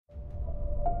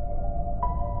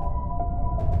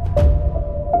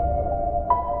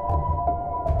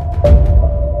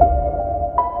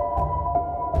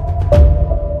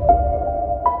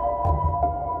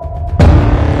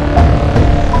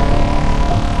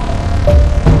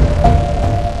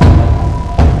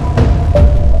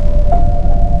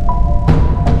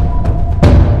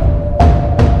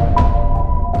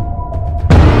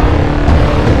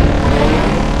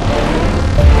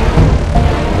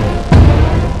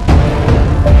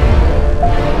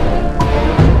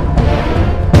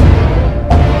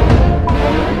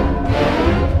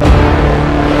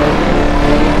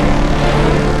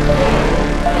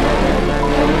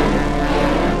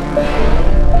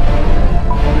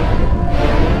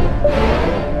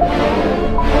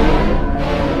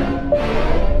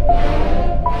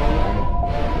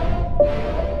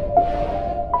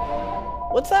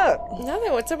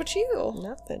What's up with you?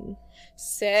 Nothing.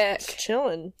 Sick. Just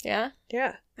chilling. Yeah?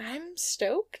 Yeah. I'm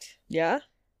stoked. Yeah?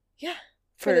 Yeah.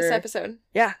 For this episode.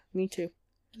 Yeah, me too.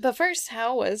 But first,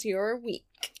 how was your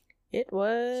week? It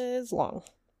was long.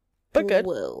 But good.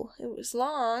 Whoa. It was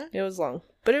long. It was long.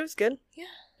 But it was good. Yeah.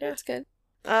 That's good.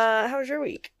 How was your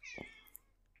week?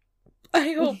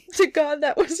 I hope to God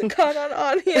that wasn't caught on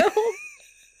audio.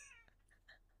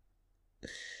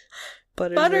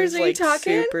 Butters are you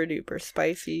talking? super duper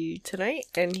spicy tonight,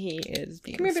 and he is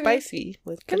being Come here, baby. spicy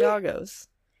with the doggos.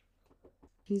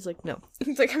 He's like, no.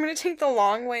 He's like, I'm gonna take the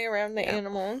long way around the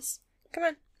animals. Come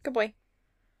on. Good boy.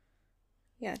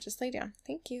 Yeah, just lay down.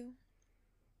 Thank you.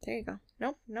 There you go.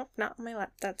 Nope, not on my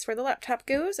lap. That's where the laptop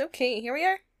goes. Okay, here we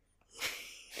are.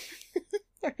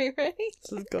 Are you ready?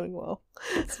 This is going well.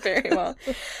 It's very well.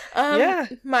 Yeah.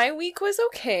 My week was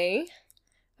okay.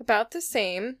 About the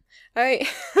same. I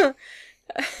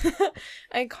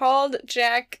called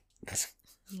Jack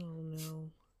Oh, no.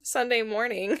 Sunday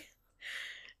morning.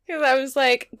 Because I was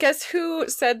like, guess who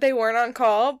said they weren't on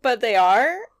call, but they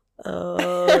are?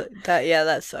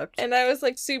 That sucked. And I was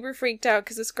like super freaked out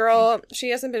because this girl, she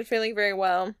hasn't been feeling very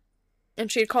well. And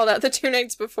she had called out the 2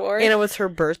 nights before. And it was her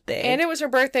birthday.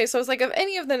 So I was like, of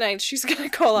any of the nights, she's going to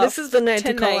call out. This is the night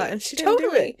to call out. And she didn't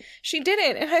do it. She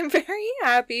didn't. And I'm very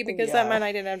happy because that Yeah. meant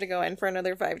I didn't have to go in for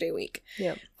another 5-day week.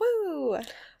 Yep. Woo!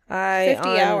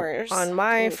 50 hours. On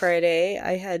my Oof. Friday,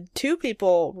 I had 2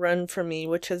 people run from me,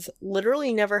 which has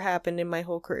literally never happened in my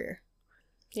whole career.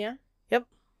 Yeah? Yep.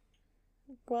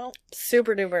 Well,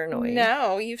 Super duper annoying.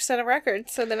 now you've set a record,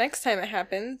 so the next time it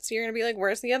happens, you're going to be like,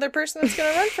 where's the other person that's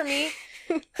going to run for me?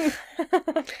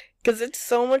 Because it's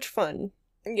so much fun.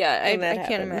 Yeah, I that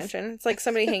can't happens. imagine. It's like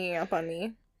somebody hanging up on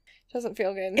me. Doesn't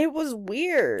feel good. It was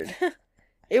weird.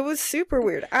 It was super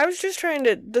weird. I was just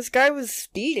this guy was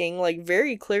speeding, like,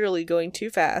 very clearly going too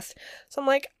fast. So I'm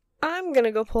like, I'm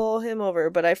gonna go pull him over.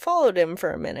 But I followed him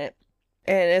for a minute.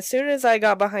 And as soon as I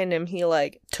got behind him, he,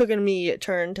 like, took an immediate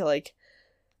turn to, like,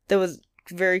 that was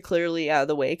very clearly out of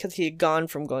the way. Because he had gone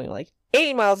from going, like,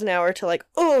 80 miles an hour to, like,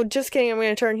 oh, just kidding, I'm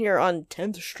gonna turn here on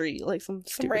 10th Street. Like, some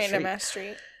stupid random street. ass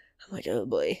street. I'm like, oh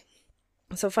boy.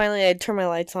 So finally I turn my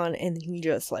lights on and he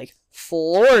just like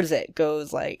floors it.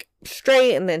 Goes like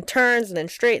straight and then turns and then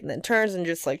straight and then turns and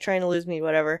just like trying to lose me,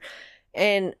 whatever.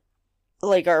 And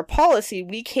like our policy,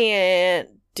 we can't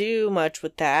do much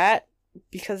with that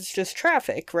because it's just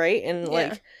traffic, right? And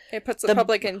like it puts the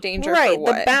public in danger, right, for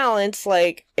what? the balance,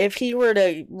 like if he were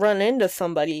to run into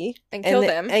somebody And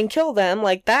kill them,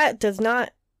 like that does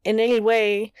not in any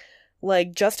way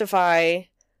like justify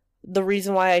the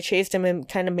reason why I chased him and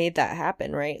kind of made that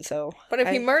happen, right? So, but if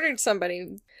he murdered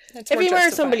somebody, if he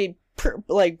murdered somebody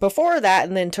like before that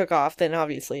and then took off, then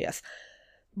obviously yes.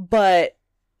 But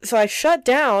so I shut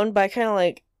down by kind of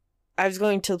like I was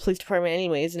going to the police department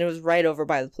anyways, and it was right over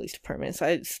by the police department, so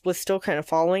I was still kind of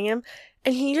following him,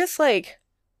 and he just like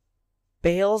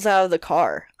bails out of the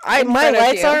car. My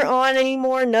lights aren't on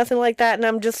anymore, nothing like that, and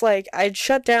I'm just like I'd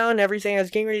shut down everything. I was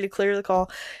getting ready to clear the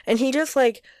call, and he just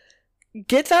like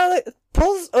gets out,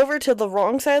 pulls over to the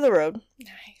wrong side of the road.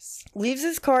 Nice. Leaves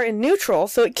his car in neutral,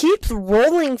 so it keeps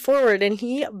rolling forward, and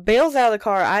he bails out of the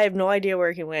car. I have no idea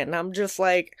where he went, and I'm just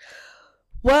like,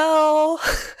 well,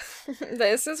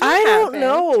 this is what I happened. don't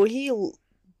know. He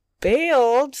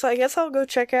bailed, so I guess I'll go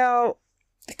check out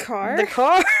the car.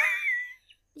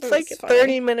 It's like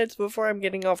 30 minutes before I'm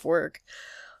getting off work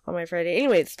on my Friday.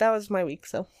 Anyways, that was my week,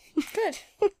 so.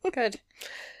 Good.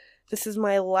 This is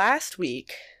my last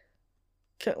week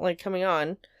like coming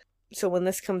on, so when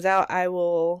this comes out I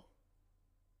will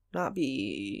not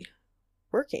be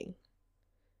working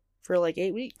for like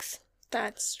 8 weeks.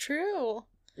 That's true.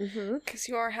 Because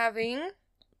you are having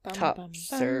top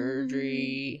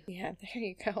surgery. Yeah, there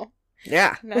you go.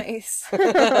 Yeah. Nice.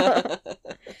 Yeah,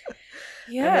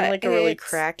 I'm in like a really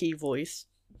cracky voice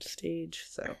stage,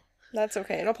 so that's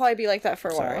okay. It'll probably be like that for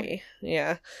a while. Sorry.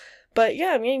 Yeah, but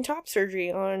yeah, I'm getting top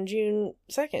surgery on June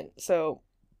 2nd, so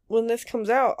when this comes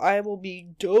out, I will be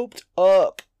doped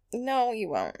up. No, you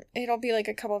won't. It'll be like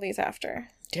a couple days after.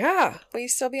 Yeah. Will you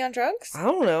still be on drugs? I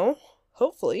don't know.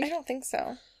 Hopefully. I don't think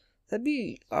so. That'd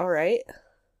be alright.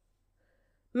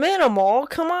 Minimal,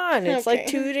 come on. It's like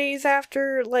 2 days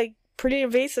after, like, pretty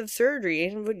invasive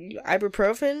surgery.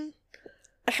 Ibuprofen?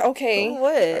 Okay.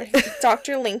 What?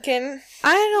 Dr. Lincoln?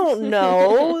 I don't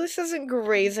know. This isn't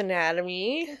Grey's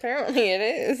Anatomy. Apparently it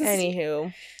is.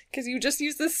 Anywho. Because you just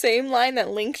used the same line that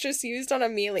Link just used on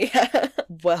Amelia.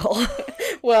 Well,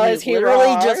 is he literally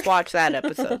wrong? just watched that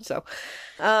episode, so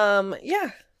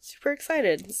yeah, super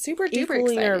excited, super duper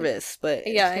equally excited. Nervous, but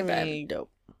yeah, it's I gonna bet. be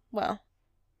dope. Well,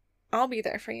 I'll be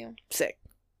there for you. Sick.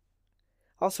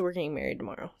 Also, we're getting married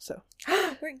tomorrow, so.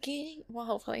 Well,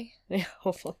 hopefully. Yeah,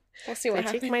 hopefully. We'll see what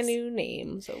happens. I take my new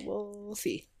name, so we'll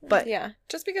see. But yeah,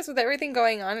 just because with everything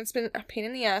going on, it's been a pain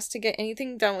in the ass to get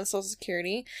anything done with Social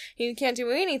Security. You can't do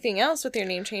anything else with your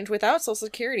name change without Social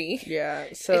Security. Yeah,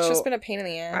 so it's just been a pain in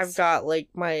the ass. I've got, like,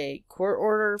 my court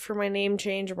order for my name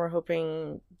change, and we're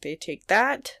hoping they take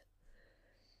that.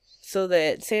 So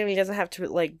that Sami doesn't have to,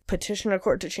 like, petition a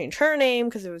court to change her name,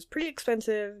 because it was pretty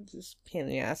expensive. Just pain in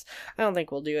the ass. I don't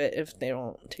think we'll do it if they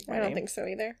don't take my name. I don't think so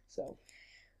either. So.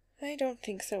 I don't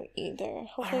think so either.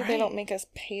 Hopefully they don't make us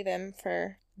pay them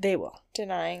for... They will.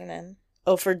 Denying them.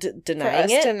 Oh, for denying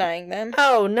for us denying them.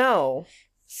 Oh, no.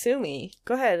 Sue me.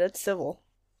 Go ahead. That's civil.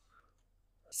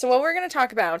 So what we're going to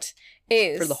talk about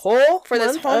is... For the whole For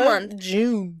this whole month.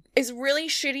 June. Is really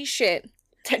shitty shit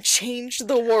that changed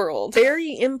the world.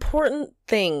 Very important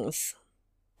things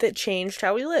that changed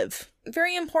how we live.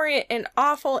 Very important and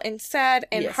awful and sad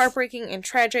and heartbreaking and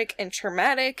tragic and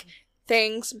traumatic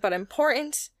things, but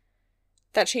important,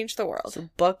 that changed the world. So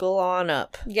buckle on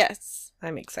up. Yes.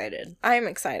 I'm excited. I'm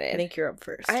excited. I think you're up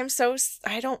first. I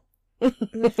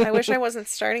wish I wasn't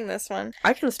starting this one.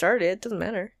 I can start it. It doesn't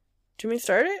matter. Do you want me to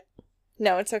start it?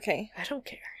 No, it's okay. I don't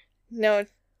care. No,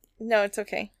 it's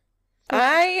okay.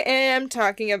 I am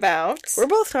talking about... We're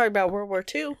both talking about World War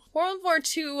II. World War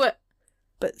II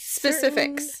but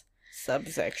specifics.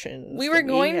 Subsections we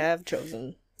have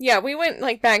chosen. Yeah, we went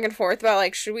like back and forth about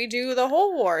like, should we do the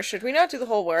whole war? Should we not do the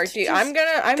whole war? I'm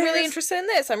really interested in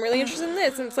this. I'm really interested in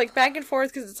this. And it's like back and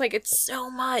forth because it's like, it's so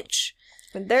much.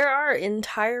 And there are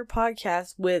entire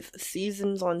podcasts with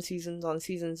seasons on seasons on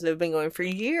seasons that have been going for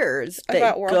years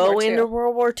that go into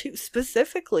World War II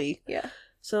specifically. Yeah.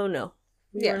 So no.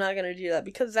 We're not going to do that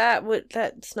because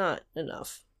that's not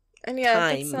enough. And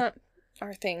that's not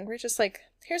our thing. We're just like,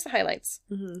 here's the highlights.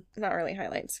 Mm-hmm. Not really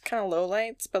highlights. Kind of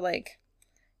lowlights, but like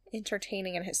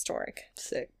entertaining and historic.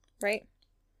 Sick. Right?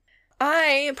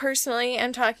 I personally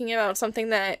am talking about something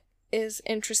that is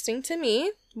interesting to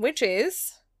me, which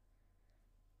is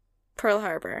Pearl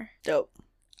Harbor. Dope.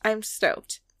 I'm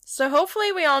stoked. So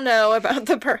hopefully we all know about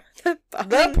the Pearl Harbor.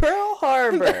 About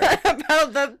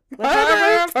the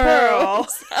Harbor of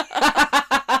Pearls.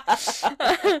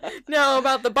 No,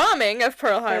 about the bombing of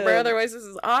Pearl Harbor. Otherwise this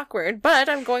is awkward. But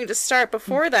I'm going to start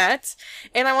before that.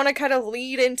 And I want to kind of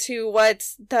lead into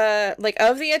what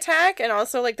of the attack and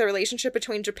also like the relationship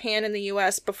between Japan and the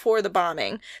US before the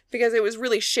bombing. Because it was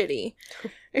really shitty.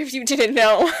 If you didn't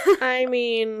know. I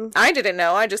mean... I didn't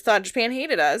know. I just thought Japan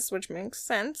hated us, which makes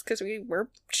sense, because we were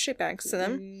shitbags to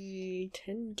them. We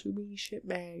tend to be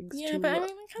shitbags. Yeah, but I mean,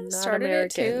 we kind of started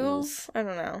it, too. I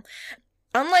don't know.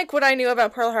 Unlike what I knew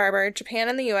about Pearl Harbor, Japan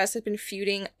and the U.S. have been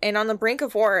feuding and on the brink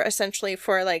of war, essentially,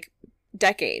 for, like,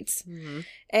 decades. Mm-hmm.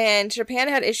 And Japan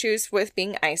had issues with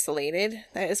being isolated.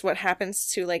 That is what happens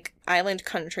to, like, island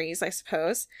countries, I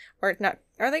suppose. Or not.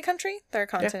 Are they a country? They're a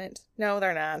continent. Yeah. No,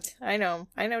 they're not. I know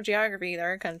geography.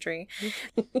 They're a country.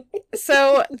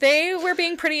 So they were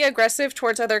being pretty aggressive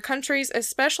towards other countries,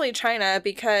 especially China,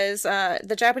 because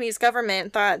the Japanese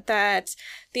government thought that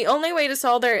the only way to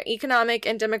solve their economic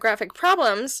and demographic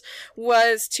problems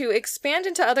was to expand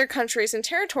into other countries and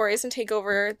territories and take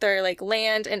over their, like,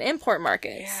 land and import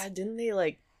markets. Yeah, didn't they,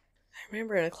 like... I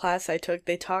remember in a class I took,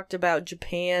 they talked about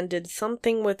Japan did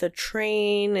something with a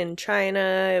train in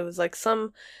China. It was like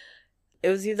it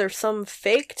was either some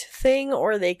faked thing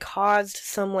or they caused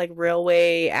some like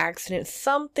railway accident,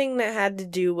 something that had to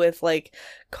do with like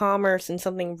commerce and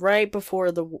something right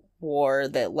before the war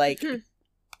that like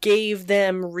gave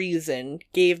Japan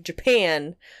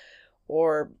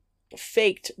or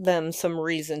faked them some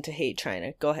reason to hate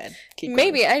China. Go ahead.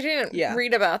 Maybe I didn't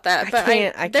read about that,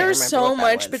 but there was so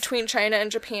much between China and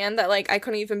Japan that like I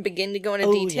couldn't even begin to go into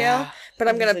detail. Yeah. But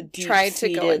I'm gonna try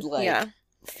to go.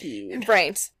 Feud.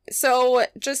 Right. So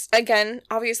just again,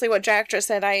 obviously what Jack just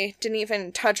said, I didn't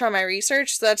even touch on my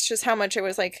research. So that's just how much it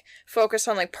was like focused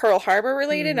on like Pearl Harbor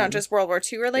related, not just World War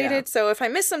II related. Yeah. So if I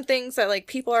miss some things that like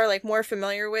people are like more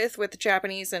familiar with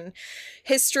Japanese and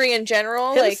history in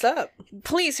general, hit us up.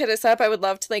 Please hit us up. I would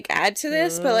love to like add to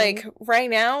this, but like right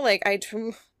now, like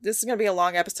this is gonna be a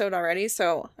long episode already,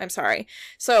 so I'm sorry.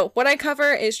 So what I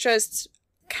cover is just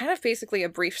kind of basically a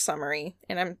brief summary,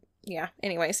 and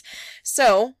anyways.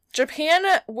 So, Japan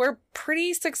were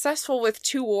pretty successful with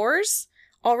 2 wars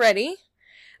already.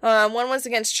 One was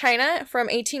against China from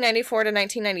 1894 to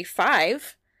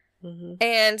 1995. Mm-hmm.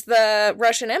 And the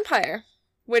Russian Empire,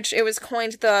 which it was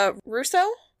coined the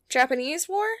Russo-Japanese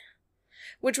War,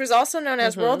 which was also known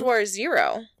as World War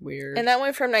Zero. Weird. And that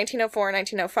went from 1904 to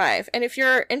 1905. And if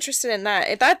you're interested in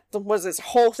that was this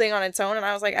whole thing on its own. And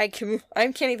I was like, I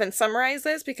can't even summarize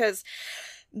this because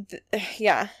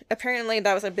Yeah, apparently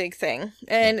that was a big thing.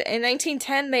 And in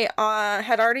 1910, they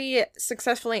had already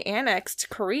successfully annexed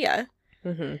Korea.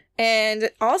 Mm-hmm. And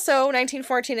also,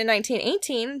 1914 and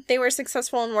 1918, they were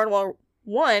successful in World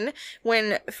War I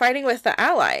when fighting with the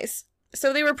Allies.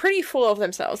 So they were pretty full of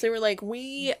themselves. They were like,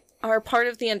 we are part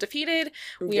of the undefeated.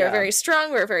 We are very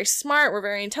strong. We're very smart. We're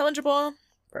very intelligible.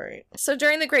 Right. So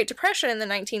during the Great Depression in the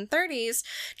 1930s,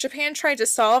 Japan tried to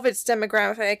solve its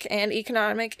demographic and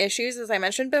economic issues, as I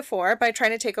mentioned before, by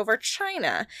trying to take over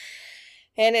China.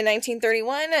 And in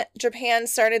 1931, Japan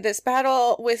started this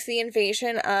battle with the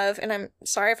invasion of, and I'm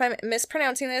sorry if I'm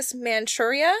mispronouncing this,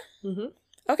 Manchuria? Mm-hmm.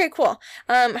 Okay, cool.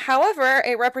 However,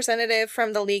 a representative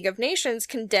from the League of Nations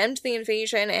condemned the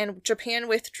invasion and Japan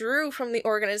withdrew from the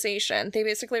organization. They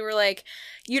basically were like,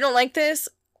 you don't like this?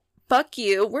 Fuck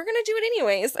you. We're gonna do it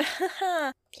anyways.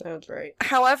 Sounds right.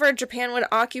 However, Japan would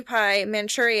occupy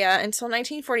Manchuria until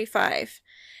 1945.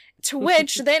 To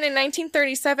which, then in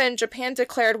 1937, Japan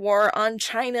declared war on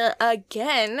China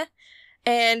again.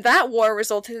 And that war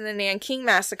resulted in the Nanking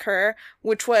Massacre,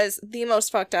 which was the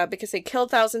most fucked up because they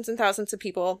killed thousands and thousands of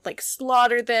people, like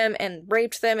slaughtered them and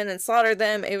raped them and then slaughtered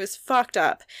them. It was fucked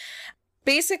up.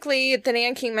 Basically, the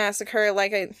Nanking Massacre,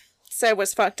 like I said,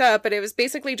 was fucked up, but it was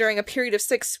basically during a period of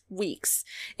 6 weeks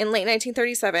in late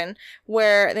 1937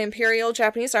 where the Imperial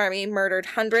Japanese Army murdered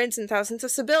hundreds and thousands of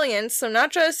civilians. So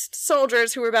not just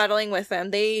soldiers who were battling with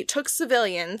them, they took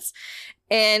civilians,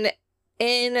 and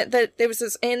in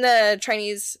the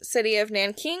Chinese city of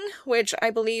Nanking, which I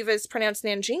believe is pronounced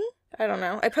Nanjing. I don't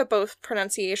know. I put both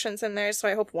pronunciations in there, so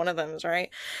I hope one of them is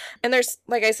right. And there's,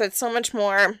 like I said, so much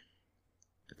more.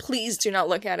 Please do not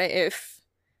look at it if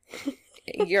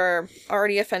you're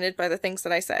already offended by the things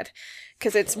that I said,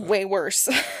 because it's way worse.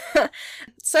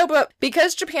 But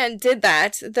because Japan did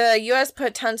that, the U.S.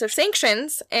 put tons of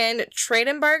sanctions and trade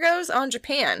embargoes on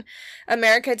Japan.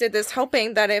 America did this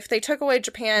hoping that if they took away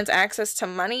Japan's access to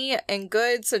money and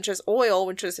goods such as oil,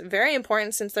 which is very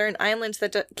important since they're an island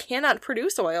that cannot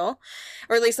produce oil,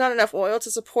 or at least not enough oil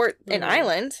to support an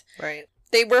island. Right.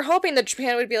 They were hoping that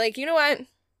Japan would be like, you know what?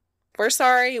 We're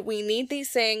sorry. We need these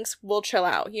things. We'll chill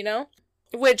out, you know?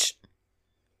 Which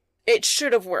it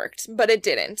should have worked, but it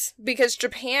didn't. Because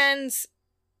Japan's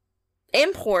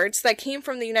imports that came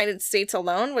from the United States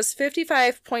alone was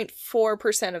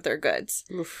 55.4% of their goods.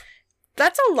 Oof.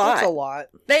 That's a lot. That's a lot.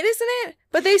 That isn't it?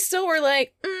 But they still were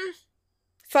like,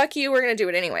 fuck you, we're gonna do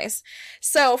it anyways.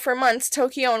 So for months,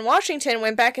 Tokyo and Washington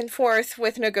went back and forth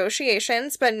with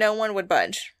negotiations, but no one would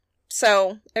budge.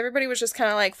 So everybody was just kind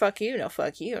of like, fuck you, no,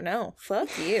 fuck you, no, fuck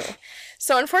you.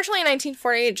 So unfortunately in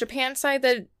 1948, Japan signed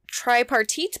the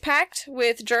Tripartite Pact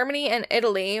with Germany and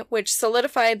Italy, which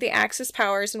solidified the Axis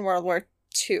powers in World War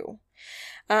II.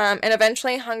 And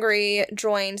eventually Hungary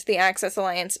joined the Axis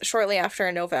alliance shortly after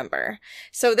in November.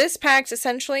 So this pact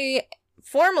essentially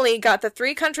formally got the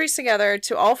 3 countries together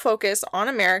to all focus on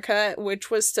America,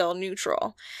 which was still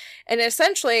neutral. And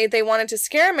essentially, they wanted to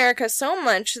scare America so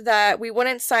much that we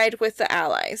wouldn't side with the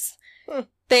Allies.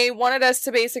 They wanted us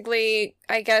to basically,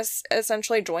 I guess,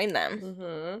 essentially join them.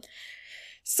 Mm-hmm.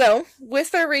 So,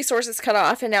 with their resources cut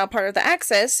off and now part of the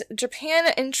Axis,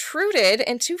 Japan intruded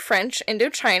into French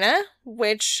Indochina,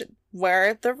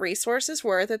 where the resources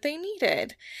were that they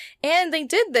needed. And they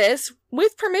did this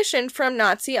with permission from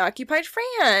Nazi-occupied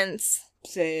France.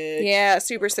 Sick. Yeah,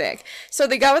 super sick. So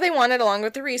they got what they wanted along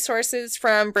with the resources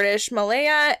from British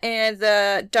Malaya and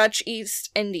the Dutch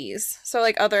East Indies. So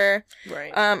like other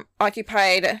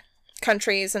occupied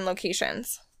countries and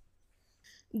locations.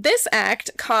 This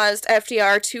act caused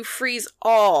FDR to freeze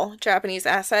all Japanese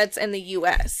assets in the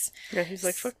U.S. Yeah, he's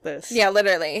like, fuck this. Yeah,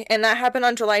 literally. And that happened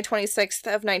on July 26th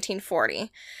of 1940.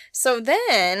 So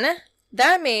then,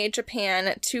 that made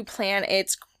Japan to plan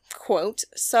its, quote,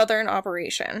 Southern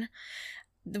Operation,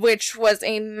 which was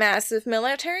a massive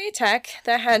military attack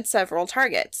that had several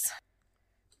targets,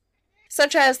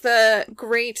 such as the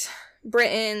Great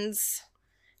Britain's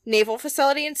naval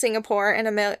facility in Singapore and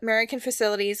American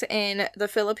facilities in the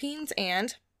Philippines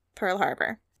and Pearl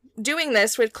Harbor. Doing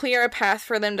this would clear a path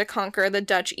for them to conquer the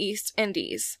Dutch East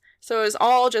Indies. So it was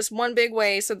all just one big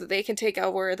way so that they can take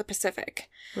over the Pacific.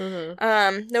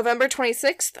 Mm-hmm. November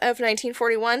 26th of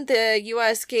 1941, the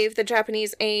U.S. gave the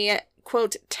Japanese a,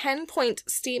 quote, 10-point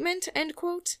statement, end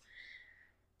quote.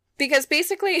 Because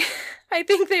basically, I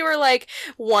think they were like,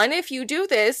 1, if you do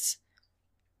this,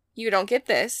 you don't get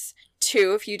this.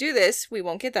 2, if you do this, we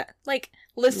won't get that. Like,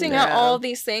 listing out all of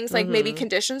these things, like maybe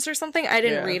conditions or something. I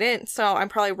didn't read it, so I'm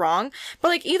probably wrong. But,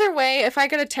 like, either way, if I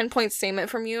got a 10-point statement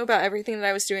from you about everything that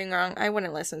I was doing wrong, I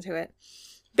wouldn't listen to it.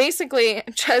 Basically,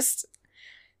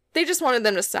 they just wanted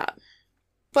them to stop.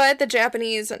 But the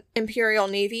Japanese Imperial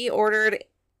Navy ordered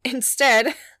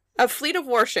instead a fleet of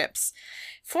warships,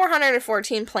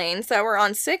 414 planes that were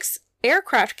on 6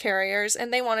 aircraft carriers,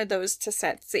 and they wanted those to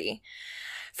set sea.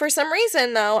 For some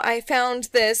reason, though, I found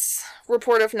this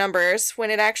report of numbers. When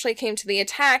it actually came to the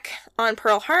attack on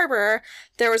Pearl Harbor,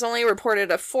 there was only reported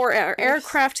of 4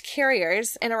 aircraft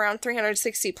carriers and around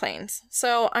 360 planes.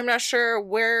 So I'm not sure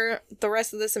where the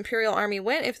rest of this Imperial Army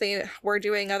went, if they were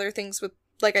doing other things with,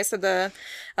 like I said, the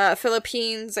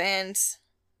Philippines and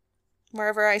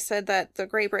wherever I said that the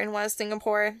Great Britain was,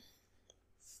 Singapore.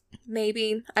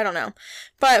 Maybe. I don't know.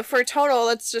 But for total,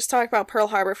 let's just talk about Pearl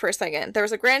Harbor for a second. There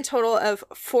was a grand total of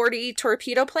 40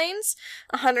 torpedo planes,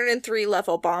 103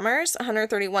 level bombers,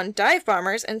 131 dive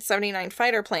bombers, and 79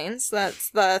 fighter planes. That's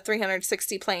the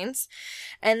 360 planes.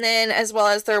 And then as well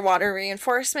as their water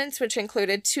reinforcements, which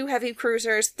included 2 heavy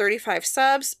cruisers, 35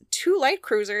 subs, 2 light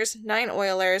cruisers, 9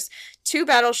 oilers, 2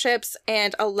 battleships,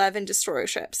 and 11 destroyer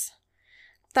ships.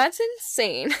 That's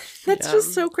insane. That's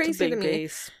just so crazy to me.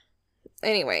 Base.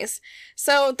 Anyways,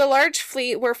 so the large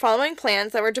fleet were following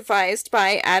plans that were devised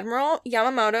by Admiral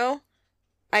Yamamoto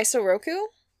Isoroku.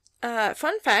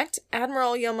 Fun fact,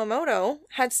 Admiral Yamamoto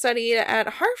had studied at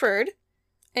Harvard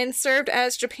and served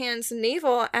as Japan's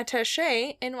naval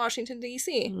attaché in Washington,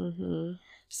 D.C. Mm-hmm.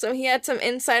 So he had some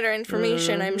insider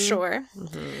information, I'm sure.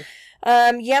 Mm-hmm.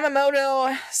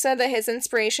 Yamamoto said that his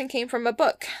inspiration came from a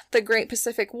book, The Great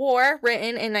Pacific War, written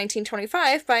in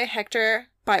 1925 by Hector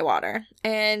Bywater,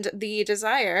 and the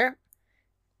desire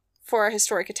for a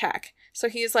historic attack. So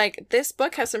he's like, this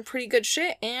book has some pretty good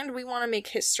shit, and we want to make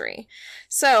history.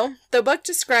 So the book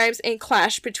describes a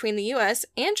clash between the U.S.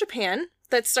 and Japan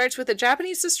that starts with the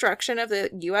Japanese destruction of the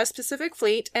U.S. Pacific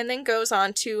Fleet, and then goes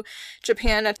on to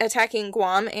Japan attacking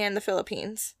Guam and the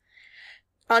Philippines.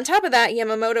 On top of that,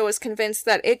 Yamamoto was convinced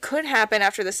that it could happen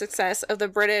after the success of the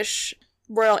British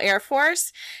Royal Air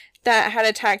Force that had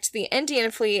attacked the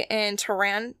Indian fleet in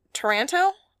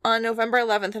Taranto on November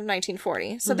 11th of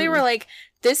 1940. So they were like,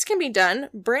 this can be done.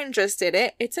 Britain just did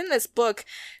it. It's in this book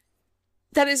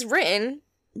that is written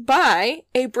by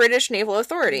a British naval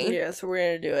authority. Yeah, so we're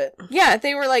going to do it. Yeah,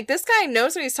 they were like, this guy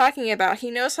knows what he's talking about.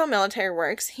 He knows how military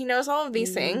works. He knows all of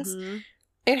these things.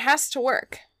 It has to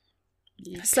work.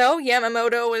 Eek. So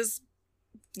Yamamoto was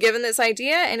given this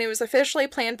idea, and it was officially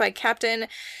planned by Captain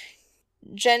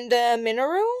Genda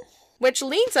Minoru, which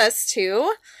leads us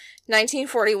to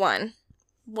 1941.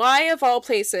 Why, of all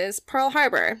places, Pearl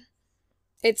Harbor?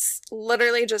 It's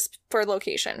literally just for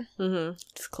location.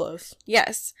 It's close.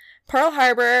 Yes. Pearl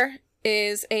Harbor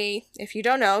is a, if you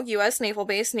don't know, U.S. naval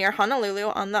base near Honolulu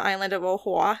on the island of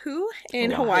Oahu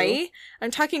in Hawaii.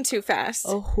 I'm talking too fast.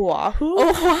 Oahu?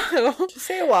 Oahu. Just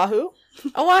say Oahu.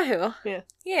 Oahu. Yeah.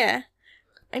 Yeah.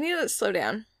 I need to slow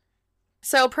down.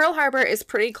 So Pearl Harbor is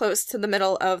pretty close to the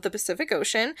middle of the Pacific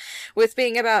Ocean, with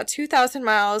being about 2,000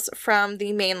 miles from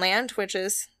the mainland, which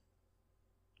is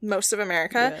most of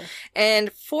America,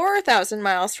 and 4,000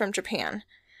 miles from Japan.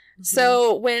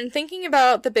 So when thinking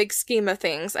about the big scheme of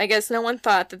things, I guess no one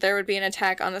thought that there would be an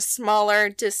attack on a smaller,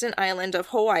 distant island of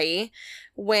Hawaii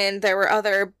when there were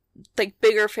other, like,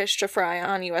 bigger fish to fry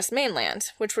on U.S. mainland,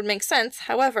 which would make sense.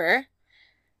 However,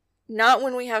 not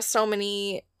when we have so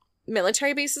many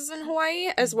military bases in Hawaii,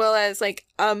 as well as, like,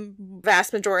 a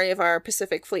vast majority of our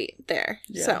Pacific Fleet there.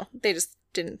 Yeah. So they just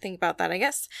didn't think about that, I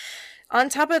guess. On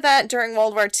top of that, during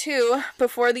World War II,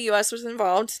 before the U.S. was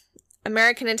involved,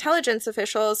 American intelligence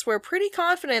officials were pretty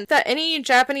confident that any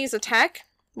Japanese attack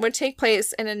would take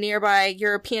place in a nearby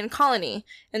European colony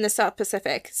in the South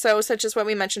Pacific. So, such as what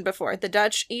we mentioned before, the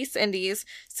Dutch East Indies,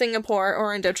 Singapore,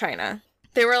 or Indochina.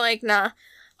 They were like, nah,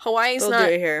 Hawaii's They'll not...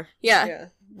 do it here. Yeah.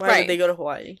 Why would they go to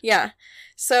Hawaii? Yeah.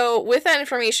 So, with that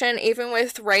information, even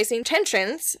with rising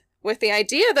tensions, with the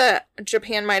idea that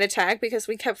Japan might attack because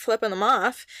we kept flipping them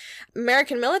off,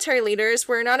 American military leaders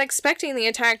were not expecting the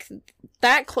attack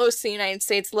that close to the United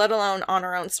States, let alone on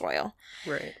our own soil.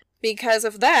 Right. Because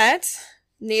of that,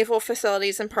 naval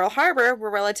facilities in Pearl Harbor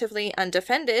were relatively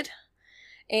undefended,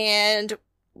 and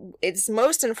it's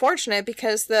most unfortunate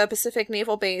because the Pacific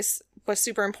Naval Base was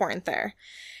super important there.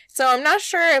 So I'm not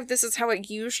sure if this is how it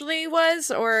usually was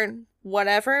or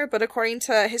whatever, but according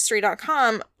to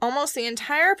History.com, almost the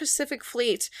entire Pacific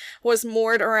Fleet was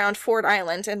moored around Ford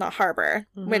Island in the harbor,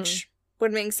 which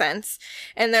would make sense.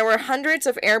 And there were hundreds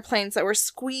of airplanes that were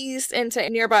squeezed into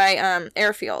nearby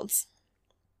airfields.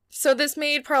 So this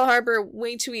made Pearl Harbor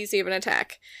way too easy of an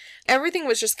attack. Everything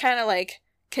was just kind of like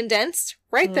condensed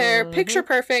right there, picture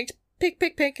perfect,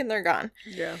 pick, and they're gone.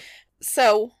 Yeah.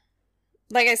 So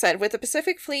like I said, with the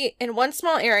Pacific Fleet in one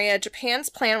small area, Japan's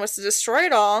plan was to destroy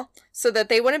it all so that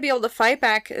they wouldn't be able to fight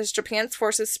back as Japan's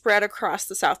forces spread across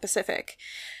the South Pacific.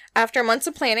 After months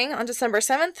of planning, on December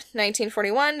 7th,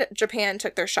 1941, Japan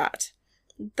took their shot.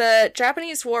 The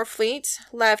Japanese war fleet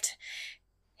left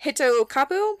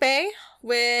Hitokapu Bay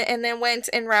and then went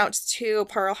en route to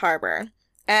Pearl Harbor.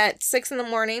 At 6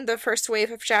 a.m, the first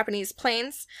wave of Japanese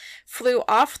planes flew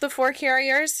off the 4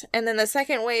 carriers, and then the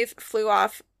second wave flew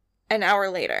off an hour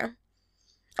later.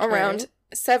 Around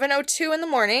 7:02 in the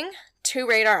morning, 2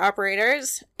 radar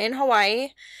operators in Hawaii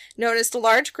noticed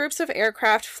large groups of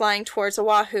aircraft flying towards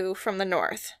Oahu from the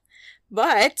north.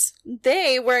 But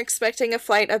they were expecting a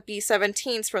flight of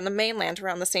B-17s from the mainland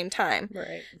around the same time.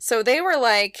 Right. So they were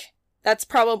like, that's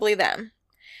probably them.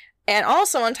 And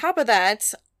also on top of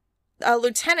that, a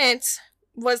lieutenant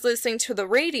was listening to the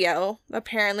radio.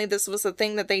 Apparently this was a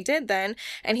thing that they did then,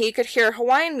 and he could hear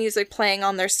Hawaiian music playing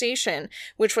on their station,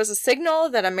 which was a signal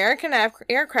that American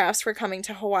aircrafts were coming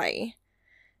to Hawaii.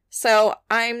 So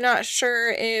I'm not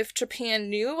sure if Japan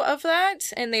knew of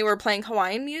that and they were playing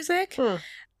Hawaiian music.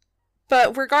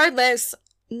 But regardless,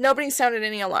 nobody sounded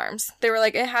any alarms. They were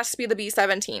like, it has to be the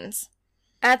B-17s.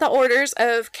 At the orders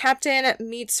of Captain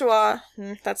Mitsu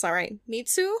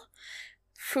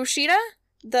Fushida,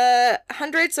 the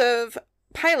hundreds of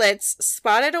pilots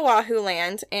spotted Oahu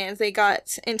land, and they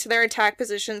got into their attack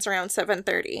positions around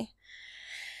 7:30.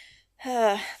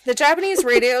 The Japanese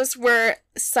radios were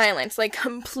silent, like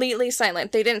completely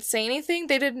silent. They didn't say anything.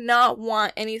 They did not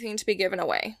want anything to be given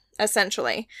away,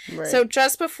 essentially. Right. So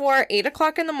just before 8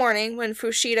 o'clock in the morning, when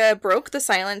Fushida broke the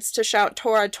silence to shout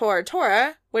Tora, Tora,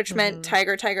 Tora, which meant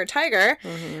tiger, tiger, tiger,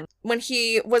 when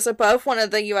he was above one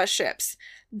of the U.S. ships,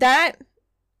 that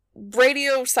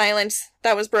radio silence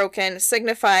that was broken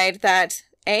signified that,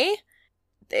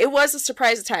 it was a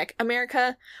surprise attack.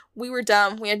 America, we were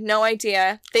dumb. We had no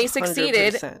idea. They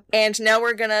succeeded, 100%. And now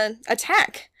we're gonna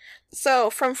attack. So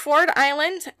from Ford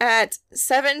Island at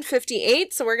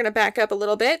 7:58, so we're gonna back up a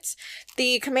little bit,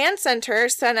 the command center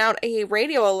sent out a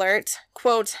radio alert,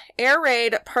 quote, "Air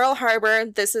raid Pearl Harbor,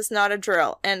 this is not a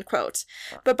drill," end quote.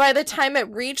 But by the time it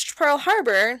reached Pearl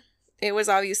Harbor, it was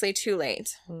obviously too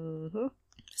late.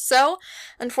 So,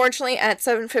 unfortunately, at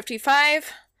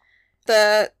 7:55,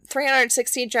 the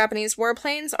 360 Japanese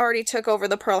warplanes already took over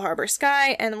the Pearl Harbor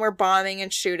sky and were bombing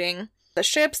and shooting the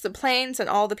ships, the planes, and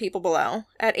all the people below.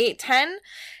 At 8:10,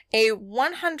 a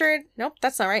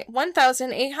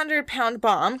 1,800-pound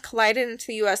bomb collided into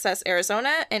the USS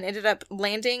Arizona and ended up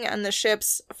landing on the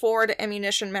ship's forward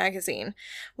ammunition magazine,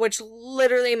 which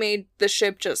literally made the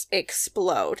ship just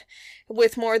explode,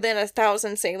 with more than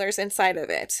 1,000 sailors inside of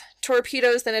it.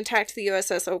 Torpedoes then attacked the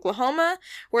USS Oklahoma,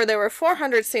 where there were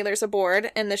 400 sailors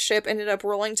aboard, and the ship ended up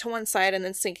rolling to one side and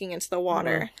then sinking into the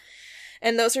water.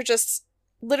 And those are just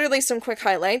literally some quick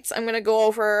highlights. I'm going to go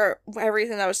over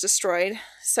everything that was destroyed.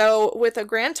 So, with a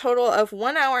grand total of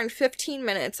 1 hour and 15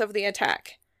 minutes of the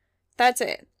attack. That's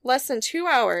it. Less than 2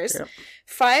 hours. Yep.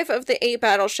 5 of the 8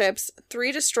 battleships,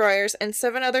 3 destroyers, and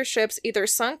 7 other ships either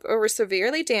sunk or were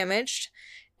severely damaged.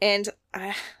 And,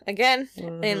 again,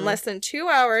 in less than 2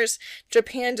 hours,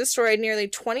 Japan destroyed nearly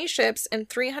 20 ships and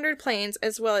 300 planes,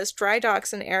 as well as dry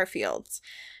docks and airfields.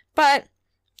 But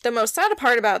the most sad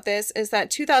part about this is that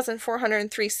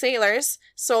 2,403 sailors,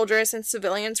 soldiers, and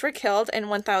civilians were killed and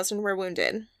 1,000 were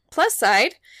wounded. Plus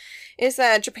side is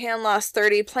that Japan lost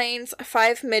 30 planes,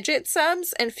 5 midget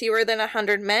subs, and fewer than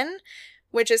 100 men,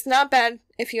 which is not bad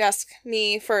if you ask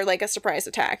me for, like, a surprise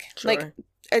attack. Sure. Like,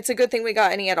 it's a good thing we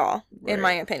got any at all, in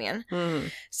my opinion.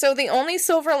 So the only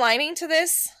silver lining to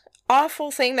this awful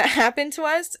thing that happened to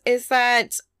us is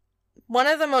that one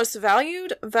of the most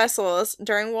valued vessels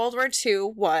during World War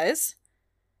II was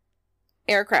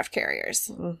aircraft carriers.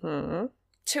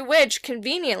 To which,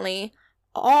 conveniently,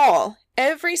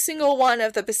 every single one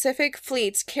of the Pacific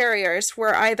Fleet's carriers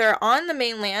were either on the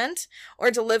mainland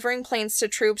or delivering planes to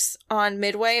troops on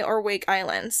Midway or Wake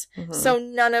Islands. So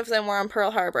none of them were on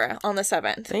Pearl Harbor on the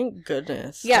 7th. Thank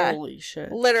goodness. Yeah. Holy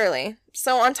shit. Literally.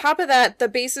 So on top of that, the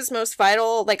base's most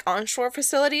vital, like, onshore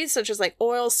facilities, such as, like,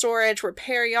 oil storage,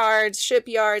 repair yards,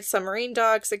 shipyards, submarine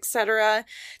docks, etc.,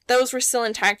 those were still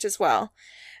intact as well.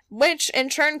 Which, in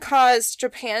turn, caused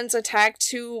Japan's attack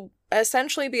to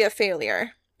essentially be a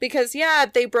failure. Because, yeah,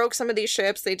 they broke some of these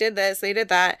ships, they did this, they did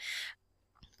that.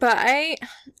 But I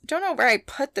don't know where I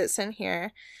put this in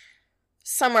here.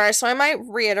 Somewhere, so I might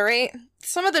reiterate.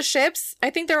 Some of the ships,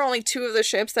 I think there were only 2 of the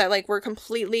ships that, like, were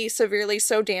completely, severely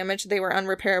so damaged they were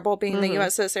unrepairable, being the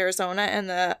USS Arizona and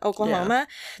the Oklahoma.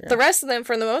 Yeah. The rest of them,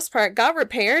 for the most part, got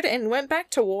repaired and went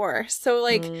back to war. So,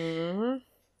 like,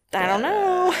 I don't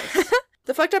know.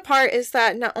 The fucked up part is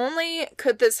that not only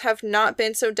could this have not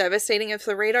been so devastating if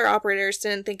the radar operators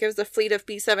didn't think it was a fleet of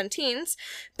B-17s,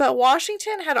 but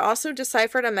Washington had also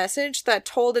deciphered a message that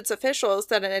told its officials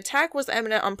that an attack was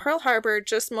imminent on Pearl Harbor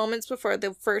just moments before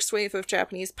the first wave of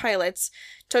Japanese pilots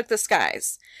took the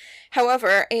skies.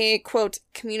 However, a, quote,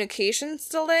 communications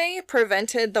delay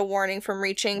prevented the warning from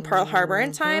reaching Pearl Harbor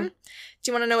in time. Do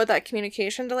you want to know what that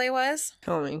communication delay was?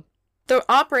 Tell me. The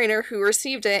operator who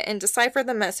received it and deciphered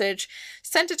the message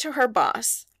sent it to her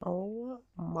boss. Oh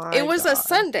my It was God. a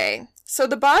Sunday. So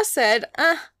the boss said,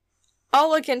 I'll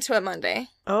look into it Monday.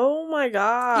 Oh my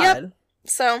God. Yep.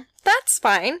 So that's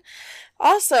fine.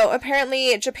 Also,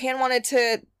 apparently Japan wanted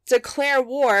to declare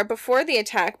war before the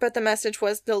attack, but the message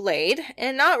was delayed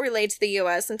and not relayed to the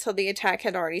U.S. until the attack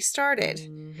had already started.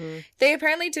 Mm-hmm. They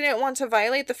apparently didn't want to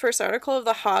violate the first article of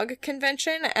the Hague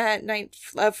Convention of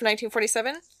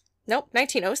 1947. Nope,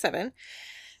 1907.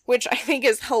 Which I think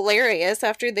is hilarious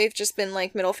after they've just been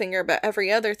like middle finger about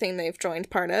every other thing they've joined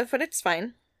part of, but it's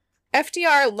fine.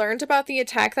 FDR learned about the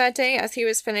attack that day as he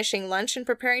was finishing lunch and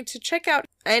preparing to check out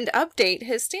and update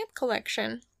his stamp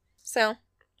collection. So,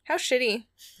 how shitty.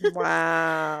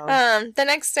 Wow. The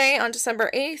next day, on December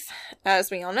 8th,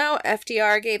 as we all know,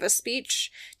 FDR gave a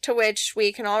speech to which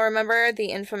we can all remember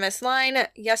the infamous line,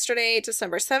 yesterday,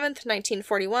 December 7th,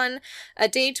 1941, a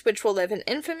date which will live in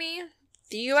infamy,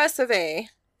 the US of A.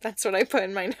 That's what I put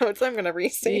in my notes. I'm going to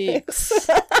restate it.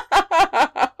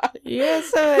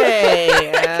 US of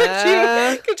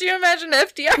A. Could you imagine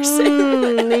FDR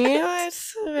saying that?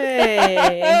 US of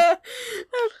A.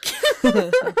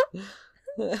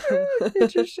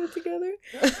 Get your shit together.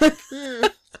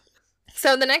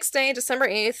 So the next day, December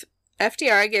 8th,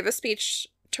 FDR gave a speech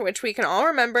to which we can all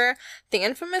remember the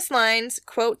infamous lines,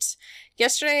 quote,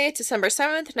 yesterday, December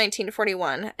 7th,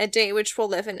 1941, a day which will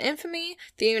live in infamy,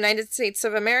 the United States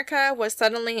of America was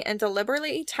suddenly and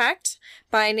deliberately attacked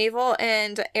by naval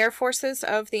and air forces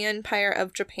of the Empire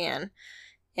of Japan.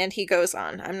 And he goes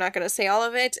on. I'm not going to say all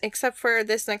of it, except for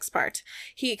this next part.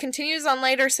 He continues on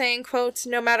later saying, quote,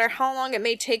 no matter how long it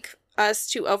may take us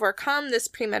to overcome this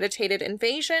premeditated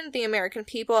invasion, the American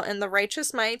people and the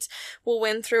righteous might will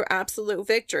win through absolute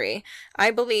victory.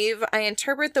 I believe I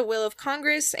interpret the will of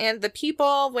Congress and the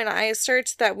people when I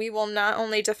assert that we will not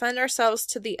only defend ourselves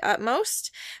to the utmost,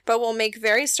 but will make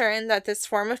very certain that this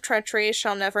form of treachery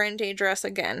shall never endanger us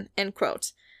again. End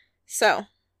quote. So,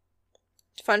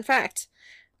 fun fact.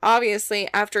 Obviously,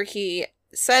 after he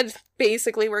said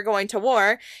basically we're going to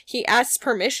war, he asked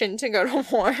permission to go to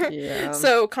war. Yeah.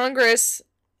 So Congress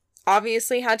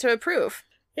obviously had to approve.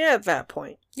 Yeah, at that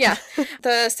point. Yeah.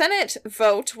 The Senate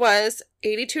vote was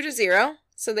 82-0,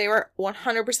 so they were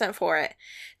 100% for it.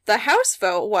 The House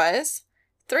vote was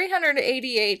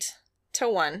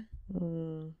 388-1.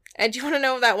 And do you want to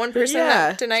know that one person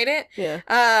that denied it?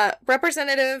 Yeah.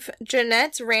 Representative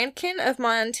Jeanette Rankin of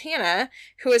Montana,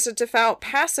 who is a devout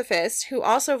pacifist, who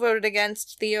also voted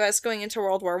against the U.S. going into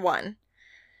World War I.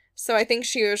 So I think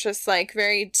she was just, like,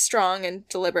 very strong and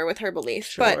deliberate with her belief.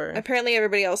 Sure. But apparently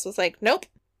everybody else was like, nope.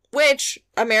 Which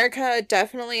America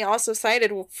definitely also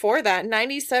cited for that.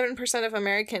 97% of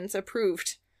Americans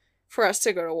approved for us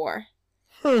to go to war.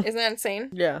 Isn't that insane?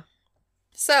 Yeah.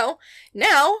 So,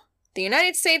 now, the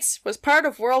United States was part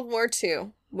of World War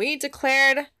II. We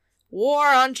declared war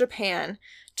on Japan.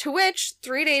 To which,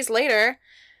 3 days later,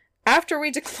 after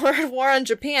we declared war on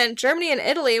Japan, Germany and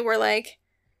Italy were like,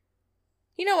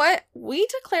 you know what? We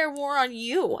declare war on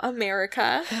you,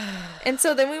 America. And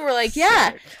so then we were like,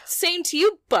 yeah, same to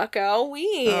you, bucko.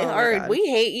 We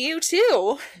hate you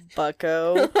too.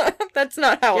 Bucko. That's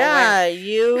not how it went. Yeah,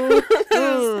 you.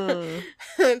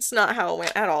 It's not how it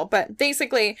went at all. But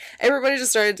basically, everybody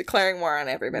just started declaring war on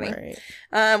everybody. Right.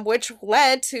 Which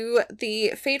led to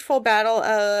the fateful Battle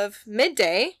of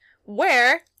Midday,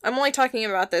 where, I'm only talking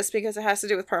about this because it has to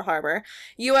do with Pearl Harbor,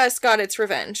 U.S. got its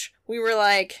revenge. We were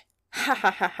like, ha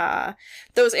ha ha ha.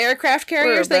 Those aircraft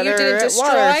carriers that you didn't destroy.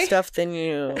 Water stuff than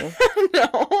you.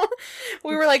 No.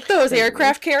 We were like, those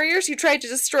aircraft carriers you tried to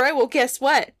destroy, well, guess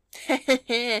what?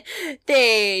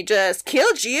 They just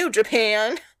killed you,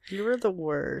 Japan. You were the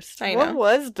worst. I know. What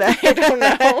was that? I don't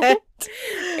know.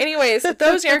 Anyways,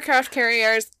 those aircraft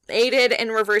carriers aided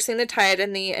in reversing the tide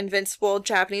in the invincible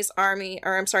Japanese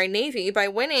Navy by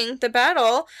winning the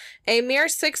battle a mere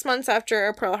 6 months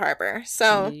after Pearl Harbor.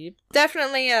 So,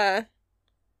 definitely I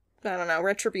don't know,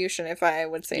 retribution if I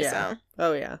would say so.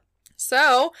 Oh, yeah.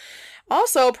 So,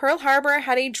 also, Pearl Harbor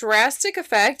had a drastic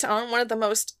effect on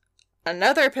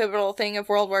another pivotal thing of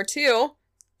World War II,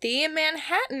 the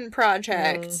Manhattan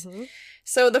Project. Mm-hmm.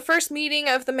 So the first meeting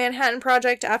of the Manhattan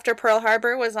Project after Pearl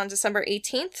Harbor was on December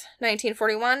 18th,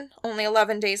 1941, only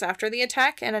 11 days after the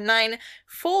attack, and in 9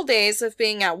 full days of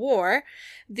being at war.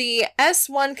 The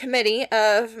S1 Committee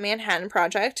of Manhattan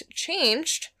Project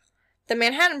changed the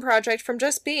Manhattan Project from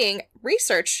just being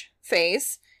research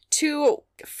phase to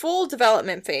full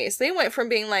development phase. They went from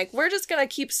being like, we're just going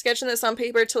to keep sketching this on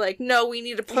paper to like, no, we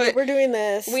need to put... We're doing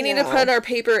this. We need to put our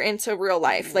paper into real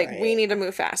life. Like, Right. we need to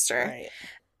move faster. Right.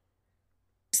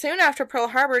 Soon after Pearl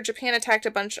Harbor, Japan attacked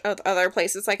a bunch of other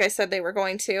places, like I said they were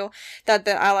going to, that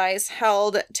the Allies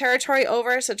held territory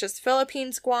over, such as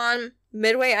Philippines, Guam,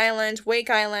 Midway Island, Wake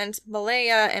Island,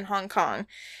 Malaya, and Hong Kong.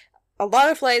 A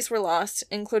lot of lives were lost,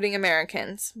 including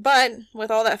Americans. But with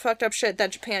all that fucked up shit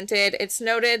that Japan did, it's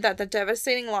noted that the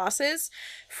devastating losses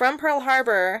from Pearl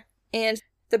Harbor and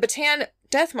the Bataan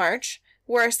Death March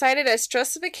were cited as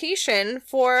justification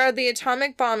for the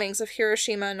atomic bombings of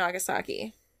Hiroshima and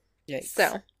Nagasaki. Yikes.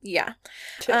 So, yeah.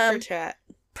 Tit for tat.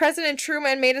 President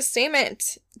Truman made a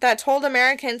statement that told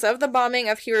Americans of the bombing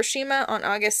of Hiroshima on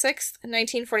August 6th,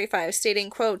 1945, stating,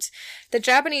 quote, "The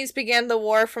Japanese began the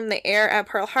war from the air at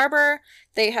Pearl Harbor.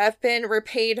 They have been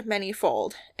repaid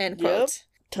manyfold," end quote. Yep.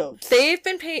 Totes. They've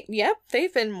been paid, yep,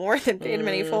 they've been more than paid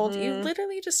manyfold. You Mhm.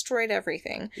 literally destroyed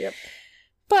everything. Yep.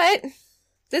 But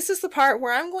this is the part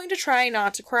where I'm going to try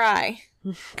not to cry.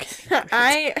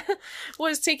 I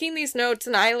was taking these notes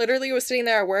and I literally was sitting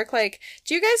there at work like,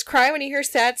 do you guys cry when you hear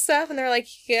sad stuff? And they're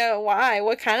like, yeah, why?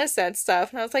 What kind of sad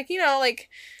stuff? And I was like,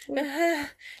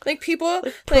 like people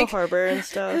Pearl Harbor and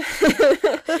stuff.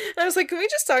 I was like, can we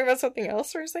just talk about something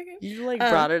else for a second? You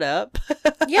brought it up.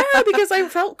 Yeah, because I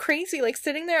felt crazy, like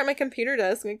sitting there at my computer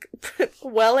desk, like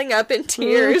welling up in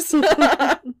tears.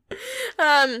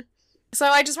 So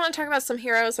I just want to talk about some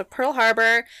heroes of Pearl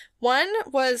Harbor. One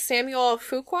was Samuel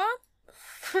Fuqua.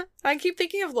 I keep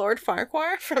thinking of Lord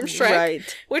Farquhar from Shrek,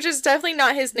 right, which is definitely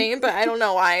not his name, but I don't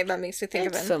know why that makes me think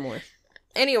of him. Similar.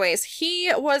 Anyways,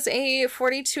 he was a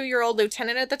 42-year-old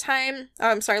lieutenant at the time.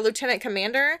 Lieutenant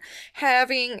commander,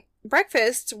 having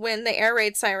breakfast when the air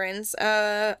raid sirens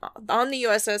on the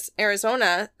USS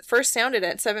Arizona first sounded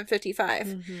at 7:55.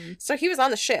 Mm-hmm. So he was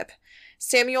on the ship.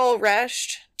 Samuel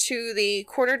rushed to the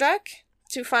quarterdeck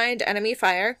to find enemy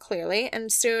fire, clearly,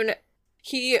 and soon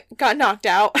he got knocked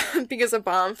out because a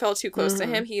bomb fell too close to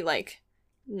him. He,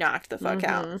 knocked the fuck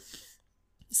out.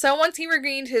 So once he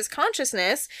regained his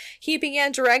consciousness, he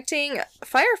began directing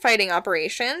firefighting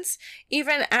operations,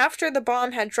 even after the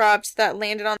bomb had dropped that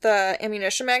landed on the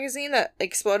ammunition magazine that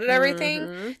exploded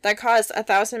everything, that caused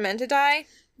 1,000 men to die.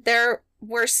 There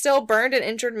were still burned and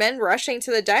injured men rushing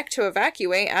to the deck to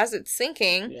evacuate as it's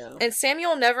sinking. Yeah. And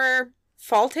Samuel never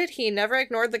faltered. He never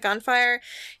ignored the gunfire.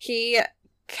 He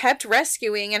kept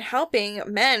rescuing and helping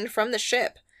men from the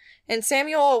ship. And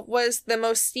Samuel was the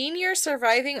most senior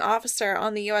surviving officer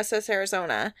on the USS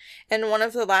Arizona and one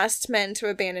of the last men to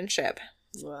abandon ship.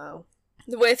 Wow.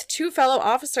 With 2 fellow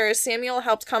officers, Samuel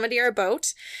helped commandeer a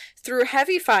boat through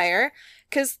heavy fire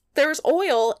because there was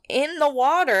oil in the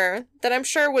water that I'm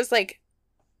sure was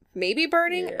maybe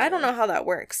burning. Yeah. I don't know how that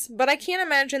works, but I can't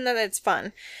imagine that it's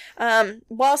fun.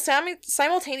 While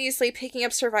simultaneously picking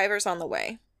up survivors on the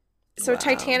way. So wow.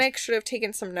 Titanic should have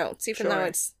taken some notes, even though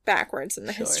it's backwards in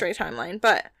the history timeline.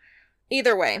 But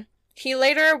either way, he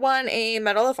later won a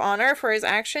Medal of Honor for his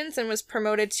actions and was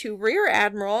promoted to Rear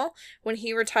Admiral when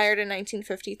he retired in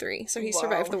 1953. So he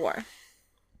survived the war.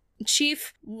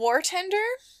 Chief War Tender?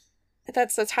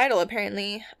 That's the title,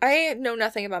 apparently. I know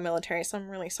nothing about military, so I'm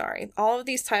really sorry. All of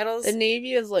these titles... The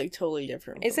Navy is, totally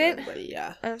different. Is it? Everybody.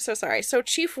 Yeah. I'm so sorry. So,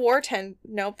 Chief War Tender...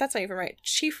 Nope, that's not even right.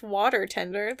 Chief Water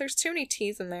Tender. There's too many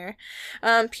T's in there.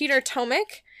 Peter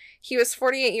Tomek. He was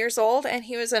 48 years old, and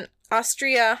he was an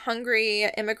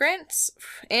Austria-Hungary immigrant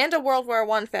and a World War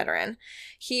I veteran.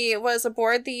 He was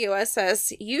aboard the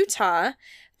USS Utah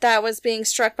that was being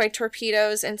struck by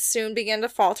torpedoes and soon began to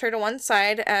falter to one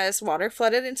side as water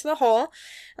flooded into the hull,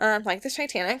 like the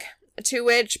Titanic, to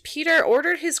which Peter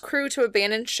ordered his crew to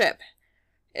abandon ship.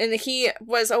 And he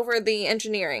was over the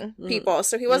engineering people,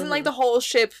 so he wasn't the whole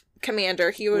ship commander.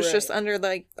 He was just under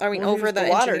over the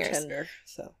water engineers. Tender,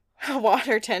 so.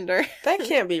 Water tender. That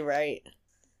can't be right.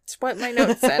 That's what my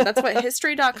notes said. That's what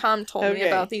History.com told me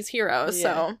about these heroes,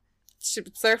 so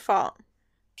it's their fault.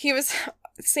 He was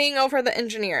seeing over the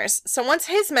engineers. So once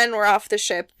his men were off the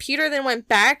ship, Peter then went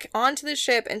back onto the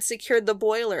ship and secured the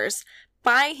boilers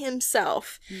by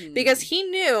himself because he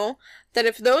knew that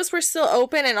if those were still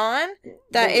open and on,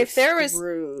 that if there was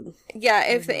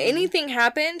if anything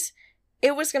happened,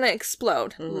 it was going to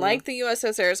explode like the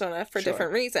USS Arizona for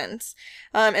different reasons.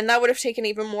 And that would have taken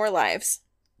even more lives.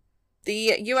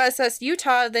 The USS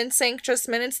Utah then sank just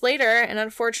minutes later, and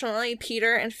unfortunately,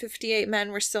 Peter and 58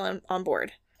 men were still on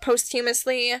board.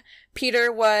 Posthumously,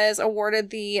 Peter was awarded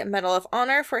the Medal of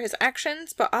Honor for his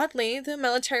actions, but oddly, the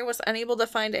military was unable to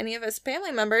find any of his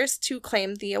family members to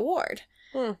claim the award.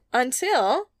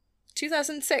 Until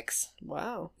 2006.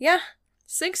 Wow. Yeah.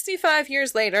 65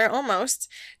 years later, almost,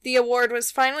 the award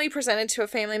was finally presented to a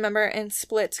family member in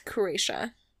Split,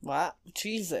 Croatia. Wow.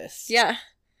 Jesus. Yeah.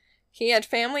 He had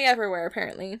family everywhere,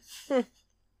 apparently.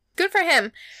 Good for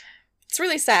him. It's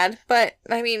really sad, but,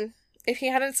 I mean, if he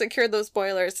hadn't secured those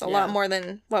boilers, a lot more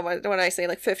than, what did I say,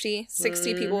 like 50,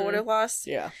 60 people would have lost.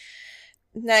 Yeah.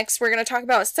 Next, we're going to talk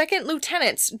about Second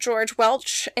Lieutenants George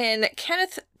Welch and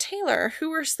Kenneth Taylor, who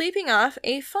were sleeping off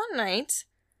a fun night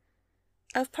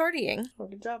of partying. Oh,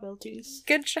 good job, LTs.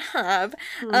 Good job.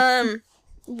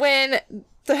 When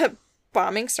the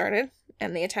bombing started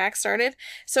and the attack started,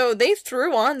 so they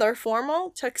threw on their formal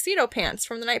tuxedo pants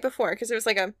from the night before because it was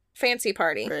like a fancy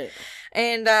party. Right.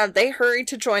 And they hurried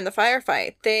to join the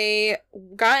firefight. They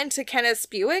got into Kenneth's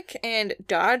Buick and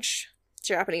dodged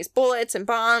Japanese bullets and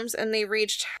bombs, and they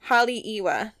reached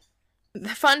Haleiwa. The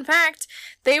fun fact,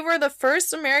 they were the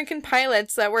first American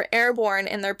pilots that were airborne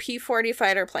in their P-40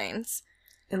 fighter planes.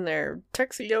 In their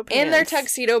tuxedo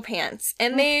pants.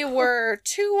 And they were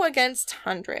 2 against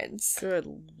hundreds. Good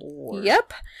lord.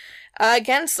 Yep.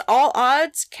 Against all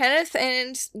odds, Kenneth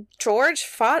and George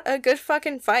fought a good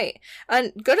fucking fight.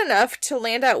 Good enough to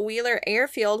land at Wheeler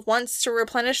Airfield once to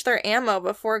replenish their ammo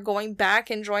before going back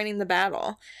and joining the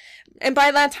battle. And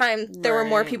by that time, there were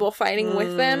more people fighting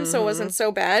with them, so it wasn't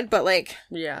so bad. But, like...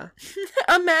 Yeah.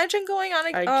 Imagine going on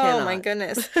a... cannot. My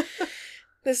goodness.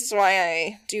 This is why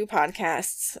I do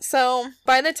podcasts. So,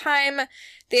 by the time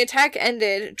the attack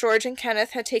ended, George and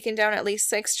Kenneth had taken down at least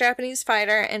 6 Japanese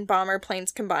fighter and bomber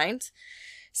planes combined.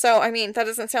 So, I mean, that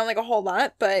doesn't sound like a whole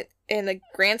lot, but in the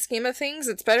grand scheme of things,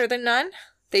 it's better than none.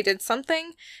 They did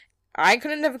something. I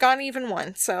couldn't have gotten even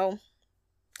one, so...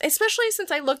 Especially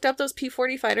since I looked up those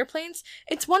P-40 fighter planes,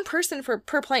 it's 1 person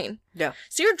per plane. Yeah.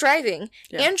 So you're driving,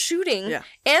 and shooting,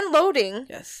 and loading.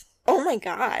 Yes. Oh my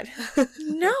god.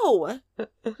 No.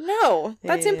 No.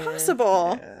 That's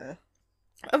impossible.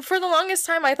 Yeah. For the longest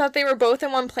time, I thought they were both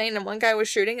in one plane and one guy was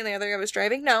shooting and the other guy was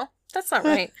driving. No, that's not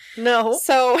right. No.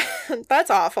 So,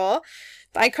 that's awful.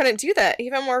 I couldn't do that.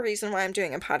 Even more reason why I'm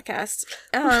doing a podcast.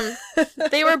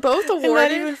 They were both awarded... And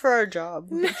not even for our job.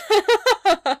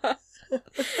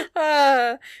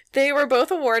 They were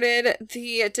both awarded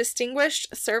the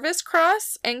Distinguished Service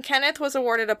Cross, and Kenneth was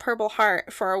awarded a Purple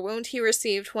Heart for a wound he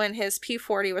received when his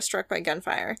P-40 was struck by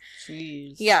gunfire.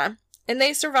 Jeez. Yeah, and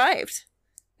they survived.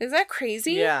 Is that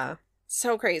crazy? Yeah.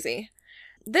 So crazy.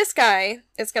 This guy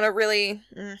is gonna really...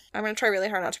 I'm gonna try really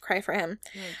hard not to cry for him.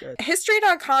 Oh, good.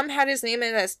 History.com had his name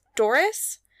in as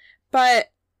Doris,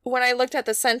 but when I looked at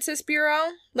the Census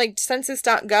Bureau, like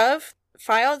census.gov,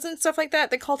 files and stuff like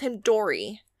that, they called him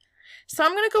Dory. So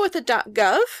I'm going to go with the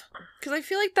 .gov, because I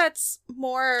feel like that's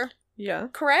more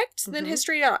correct than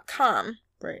history.com.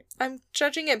 Right. I'm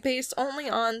judging it based only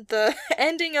on the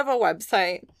ending of a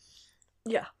website.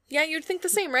 Yeah. Yeah, you'd think the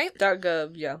same, right?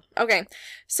 .gov, yeah. Okay.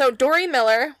 So Dory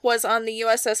Miller was on the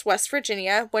USS West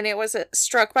Virginia when it was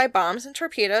struck by bombs and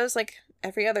torpedoes, like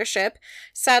every other ship.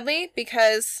 Sadly,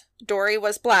 because Dory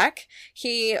was black,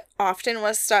 he often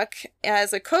was stuck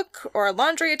as a cook or a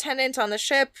laundry attendant on the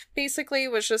ship. Basically,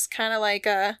 was just kind of like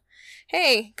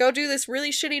hey, go do this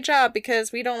really shitty job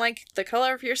because we don't like the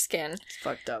color of your skin. It's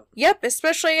fucked up. Yep,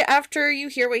 especially after you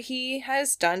hear what he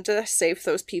has done to save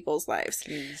those people's lives.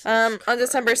 On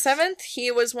December 7th,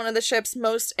 he was one of the ship's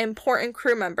most important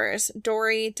crew members.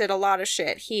 Dory did a lot of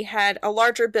shit. He had a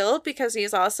larger build because he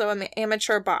is also an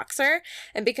amateur boxer,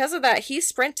 and because of that, he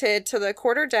sprinted to the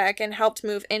quarterdeck and helped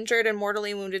move injured and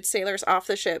mortally wounded sailors off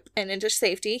the ship and into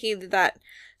safety. He did that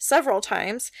several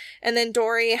times. And then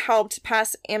Dory helped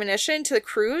pass ammunition to the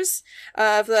crews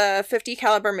of the 50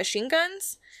 caliber machine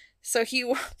guns. So he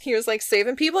was like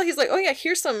saving people. He's like, oh yeah,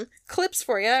 here's some clips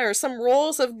for you, or some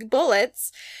rolls of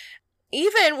bullets.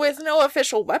 Even with no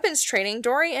official weapons training,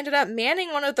 Dory ended up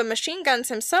manning one of the machine guns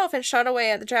himself and shot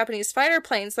away at the Japanese fighter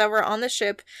planes that were on the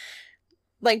ship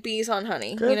like bees on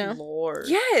honey. Good you know? Lord.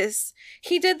 Yes.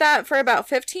 He did that for about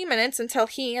 15 minutes until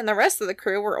he and the rest of the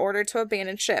crew were ordered to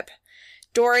abandon ship.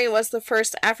 Dory was the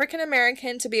first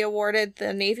African-American to be awarded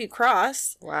the Navy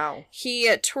Cross. Wow. He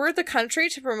toured the country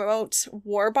to promote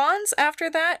war bonds after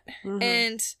that. Mm-hmm.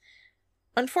 And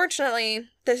unfortunately,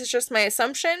 this is just my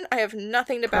assumption. I have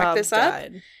nothing to back this up.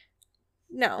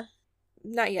 No,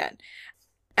 not yet.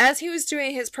 As he was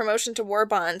doing his promotion to war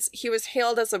bonds, he was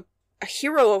hailed as a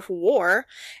hero of war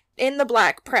in the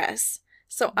black press.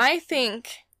 So I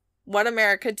think what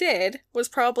America did was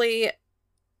probably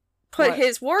put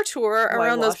his war tour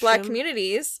around those black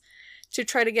communities to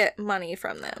try to get money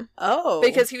from them. Oh.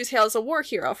 Because he was hailed as a war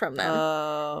hero from them.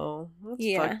 Oh.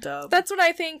 That's fucked up. That's what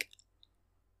I think.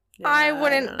 Yeah, I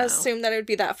wouldn't assume that it would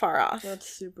be that far off. That's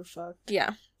super fucked.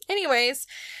 Yeah. Anyways.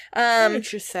 It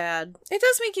makes you sad. It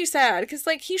does make you sad, because,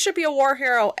 like, he should be a war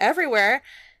hero everywhere.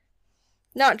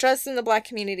 Not just in the black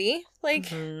community. Like,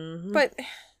 but...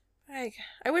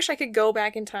 I wish I could go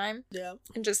back in time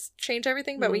and just change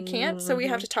everything, but we can't, so we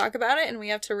have to talk about it, and we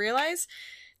have to realize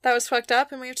that was fucked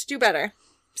up, and we have to do better.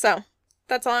 So,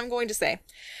 that's all I'm going to say.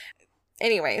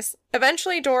 Anyways,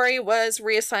 eventually Dory was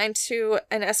reassigned to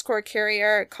an escort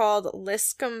carrier called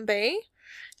Liscombe Bay,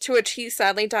 to which he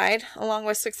sadly died, along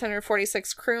with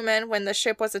 646 crewmen when the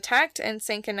ship was attacked and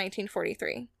sank in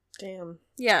 1943. Damn.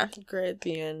 Yeah. Great at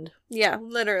the end. Yeah,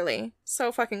 literally.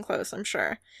 So fucking close, I'm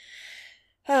sure.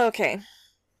 Okay.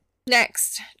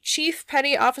 Next, Chief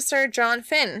Petty Officer John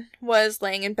Finn was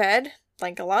laying in bed,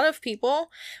 like a lot of people,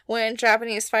 when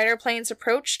Japanese fighter planes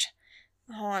approached.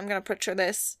 Oh, I'm gonna butcher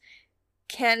this.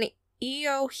 Kaneohe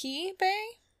Bay?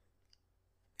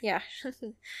 Yeah.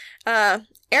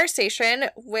 Air station,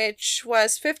 which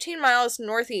was 15 miles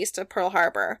northeast of Pearl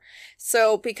Harbor.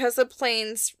 So, because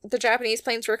the Japanese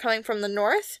planes were coming from the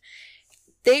north,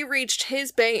 they reached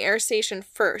his Bay Air Station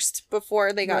first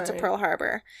before they got to Pearl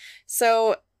Harbor.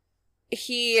 So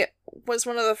he was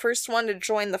one of the first one to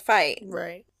join the fight.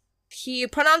 Right. He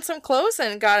put on some clothes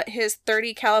and got his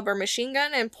 .30 caliber machine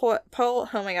gun and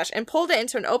pulled it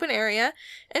into an open area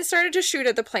and started to shoot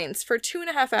at the planes for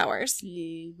 2.5 hours.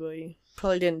 Yeah, boy.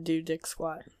 Probably didn't do dick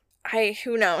squat.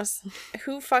 Who knows?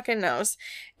 Who fucking knows?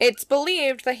 It's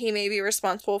believed that he may be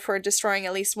responsible for destroying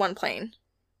at least one plane.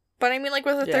 But I mean, like,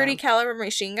 with a .30 caliber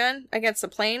machine gun against a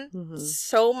plane,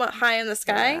 so high in the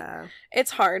sky,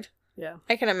 it's hard. Yeah.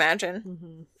 I can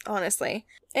imagine, honestly.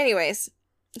 Anyways,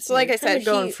 so like I said,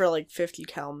 going for like 50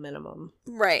 cal minimum.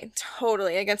 Right,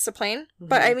 totally, against a plane.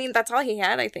 But I mean, that's all he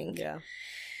had, I think. Yeah.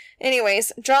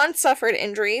 Anyways, John suffered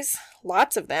injuries,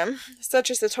 lots of them, such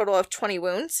as a total of 20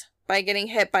 wounds, by getting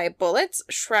hit by bullets,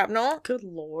 shrapnel. Good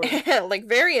lord. Like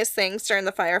various things during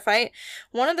the firefight.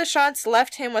 One of the shots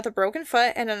left him with a broken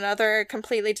foot and another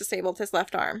completely disabled his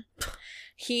left arm.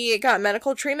 He got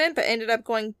medical treatment but ended up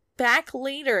going back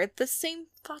later the same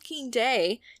fucking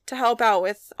day to help out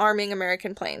with arming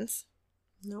American planes.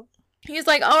 Nope. He's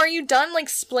like, oh, are you done like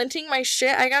splinting my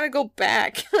shit? I gotta go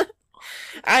back.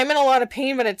 I'm in a lot of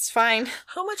pain, but it's fine.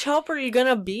 How much help are you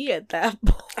gonna be at that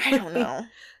point? I don't know.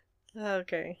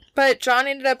 Okay. But John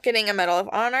ended up getting a Medal of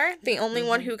Honor, the only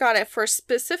one who got it for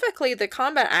specifically the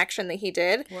combat action that he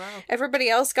did. Wow. Everybody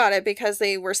else got it because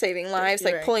they were saving lives,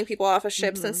 like pulling people off of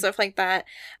ships and stuff like that.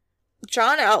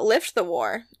 John outlived the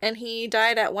war, and he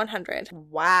died at 100.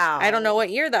 Wow. I don't know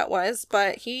what year that was,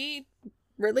 but he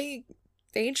really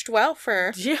aged well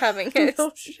for having his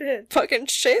fucking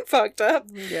shit fucked up.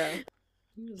 Yeah.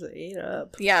 He was ate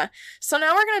up. Yeah. So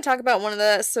now we're going to talk about one of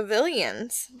the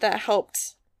civilians that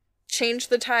helped change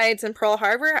the tides in Pearl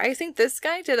Harbor. I think this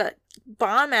guy did a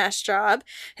bomb-ass job.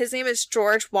 His name is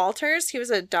George Walters. He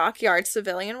was a dockyard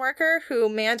civilian worker who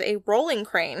manned a rolling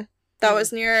crane that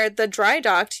was near the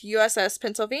dry-docked USS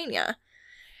Pennsylvania.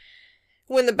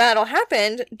 When the battle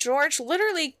happened, George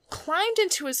literally climbed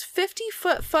into his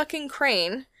 50-foot fucking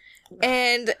crane,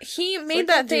 and he made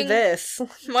that thing... do this.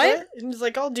 What? He's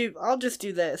like, I'll just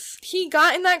do this. He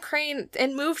got in that crane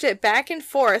and moved it back and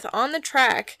forth on the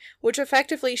track, which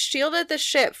effectively shielded the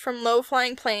ship from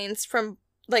low-flying planes, from,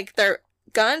 like, their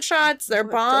gunshots, their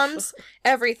bombs,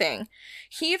 everything.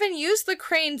 He even used the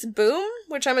crane's boom,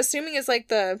 which I'm assuming is, like,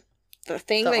 the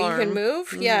thing that arm. You can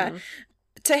move. Yeah.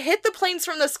 To hit the planes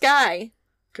from the sky.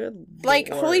 Good Like,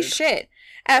 Lord. Holy shit.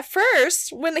 At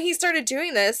first, when he started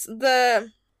doing this,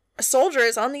 the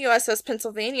soldiers on the USS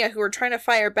Pennsylvania who were trying to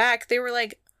fire back, they were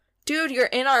like, dude, you're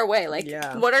in our way. Like,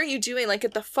 what are you doing? Like,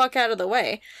 get the fuck out of the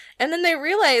way. And then they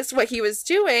realized what he was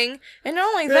doing, and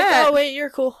not only that... oh, wait, you're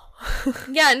cool.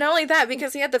 Yeah, not only that,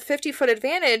 because he had the 50-foot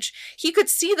advantage, he could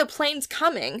see the planes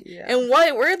coming, and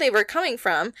where they were coming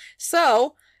from.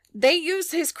 So, they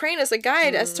used his crane as a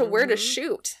guide as to where to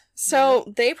shoot.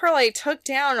 So, they probably took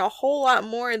down a whole lot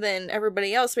more than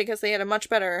everybody else because they had a much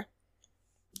better...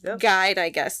 guide, I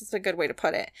guess. It's a good way to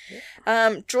put it.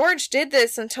 George did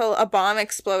this until a bomb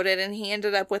exploded and he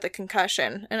ended up with a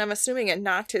concussion. And I'm assuming it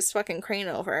knocked his fucking crane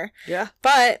over. Yeah.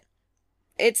 But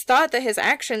it's thought that his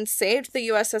actions saved the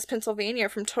USS Pennsylvania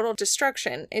from total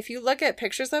destruction. If you look at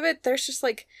pictures of it, there's just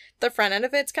like the front end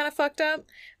of it's kind of fucked up.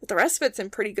 But the rest of it's in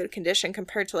pretty good condition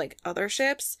compared to like other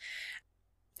ships.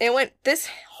 This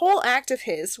whole act of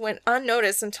his went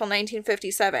unnoticed until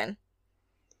 1957.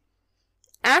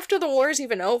 after the war is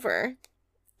even over.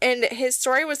 And his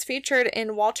story was featured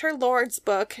in Walter Lord's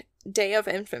book, Day of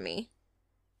Infamy.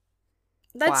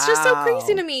 That's just so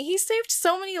crazy to me. He saved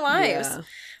so many lives. Yeah.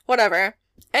 Whatever.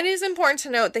 It is important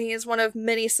to note that he is one of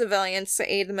many civilians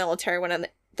to aid the military when in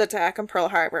the attack on Pearl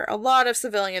Harbor. A lot of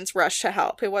civilians rushed to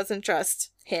help. It wasn't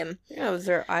just him. Yeah, it was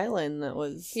their island that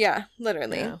was... Yeah,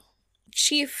 literally. Yeah.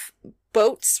 Chief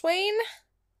Boatswain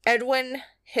Edwin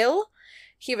Hill.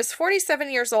 He was 47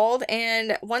 years old,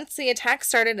 and once the attack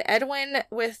started, Edwin,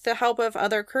 with the help of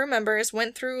other crew members,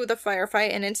 went through the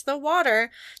firefight and into the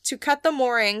water to cut the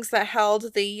moorings that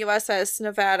held the USS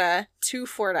Nevada to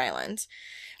Ford Island.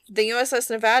 The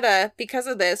USS Nevada, because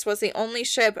of this, was the only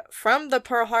ship from the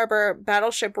Pearl Harbor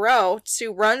battleship row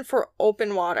to run for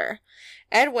open water.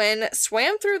 Edwin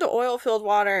swam through the oil-filled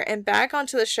water and back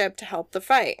onto the ship to help the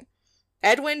fight.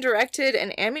 Edwin directed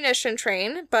an ammunition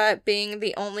train, but being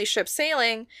the only ship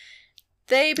sailing,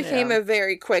 they became a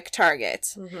very quick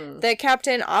target. Mm-hmm. The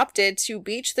captain opted to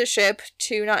beach the ship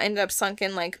to not end up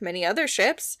sunken like many other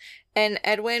ships, and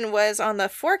Edwin was on the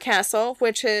forecastle,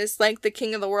 which is like the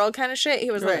king of the world kind of shit.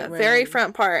 He was on the very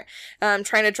front part,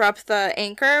 trying to drop the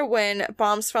anchor when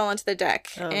bombs fell onto the deck.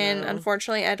 And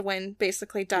unfortunately, Edwin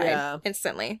basically died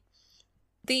instantly.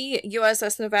 The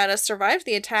USS Nevada survived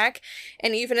the attack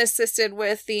and even assisted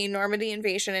with the Normandy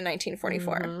invasion in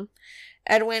 1944. Mm-hmm.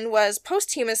 Edwin was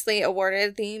posthumously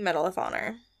awarded the Medal of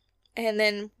Honor. And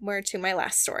then we're to my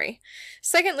last story.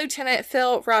 Second Lieutenant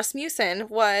Phil Rasmussen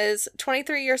was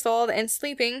 23 years old and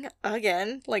sleeping,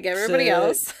 again, like everybody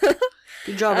else.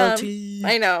 Good job, LT.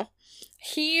 I know.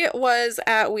 He was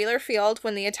at Wheeler Field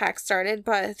when the attack started,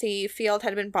 but the field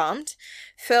had been bombed.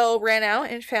 Phil ran out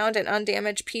and found an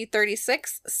undamaged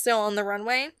P-36 still on the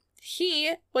runway.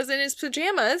 He was in his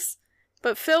pajamas,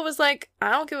 but Phil was like,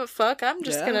 I don't give a fuck. I'm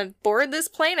just going to board this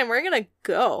plane and we're going to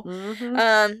go.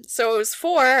 Mm-hmm. So it was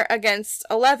 4 against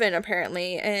 11,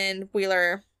 apparently, in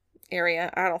Wheeler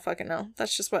area. I don't fucking know.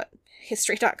 That's just what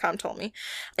History.com told me.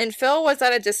 And Phil was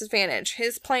at a disadvantage.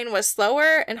 His plane was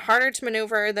slower and harder to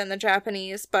maneuver than the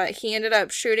Japanese, but he ended up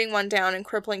shooting one down and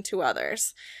crippling 2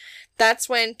 others. That's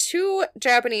when 2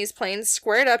 Japanese planes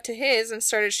squared up to his and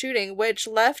started shooting, which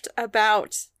left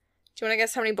about... Do you want to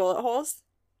guess how many bullet holes?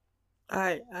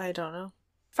 I don't know.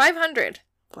 500.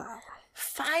 Wow.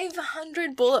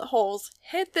 500 bullet holes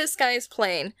hit this guy's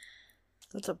plane.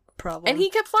 That's a problem. And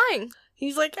he kept flying.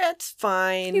 He's like, it's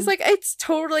fine. He's like, it's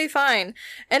totally fine.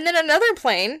 And then another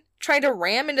plane tried to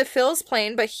ram into Phil's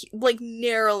plane, but he,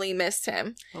 narrowly missed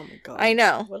him. Oh my god. I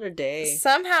know. What a day.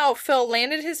 Somehow, Phil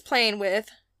landed his plane with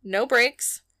no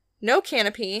brakes, no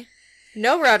canopy,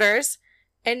 no rudders,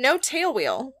 and no tail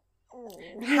wheel.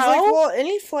 He's like, well,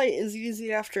 any flight is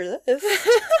easy after this.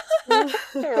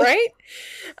 Right?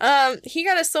 He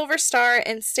got a Silver Star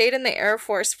and stayed in the Air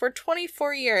Force for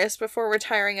 24 years before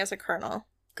retiring as a colonel.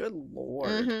 Good lord.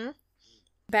 Mm-hmm.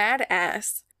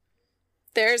 Badass.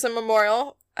 There's a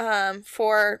memorial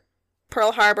for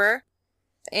Pearl Harbor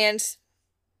and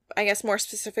I guess more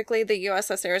specifically the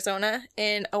USS Arizona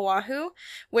in Oahu,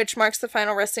 which marks the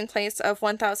final resting place of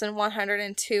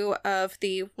 1,102 of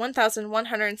the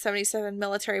 1,177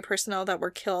 military personnel that were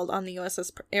killed on the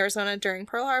USS Arizona during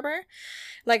Pearl Harbor.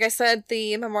 Like I said,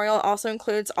 the memorial also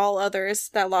includes all others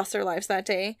that lost their lives that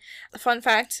day. Fun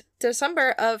fact,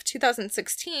 December of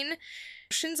 2016,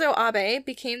 Shinzo Abe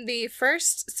became the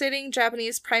first sitting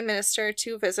Japanese prime minister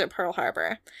to visit Pearl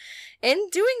Harbor. In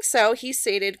doing so, he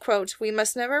stated, quote, "We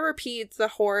must never repeat the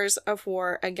horrors of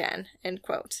war again," end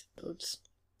quote. Oops.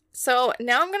 So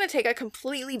now I'm going to take a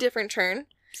completely different turn.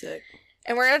 Sick.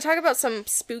 And we're going to talk about some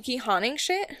spooky haunting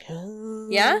shit.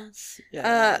 Yes.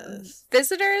 Yeah? Yes.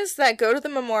 Visitors that go to the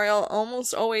memorial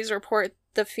almost always report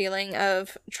the feeling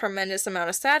of tremendous amount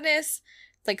of sadness,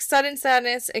 like sudden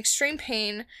sadness, extreme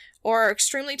pain, or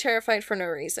extremely terrified for no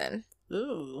reason.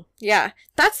 Ooh. Yeah,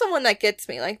 that's the one that gets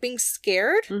me, like being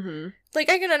scared. Mm-hmm. Like,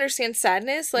 I can understand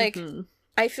sadness, like,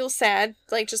 I feel sad,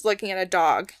 like, just looking at a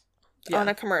dog on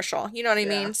a commercial, you know what I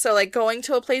mean? So, like, going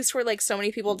to a place where, like, so many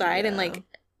people died and, like,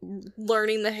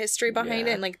 learning the history behind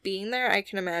it and, like, being there, I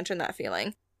can imagine that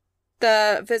feeling.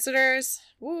 The visitors,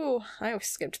 woo, I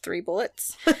skipped 3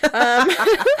 bullets.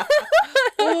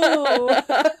 Woo.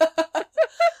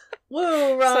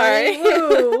 Woo, Ronnie. Sorry.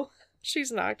 Woo.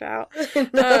 She's knocked out.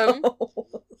 No.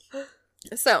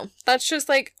 So, that's just,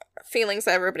 like, feelings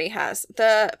that everybody has.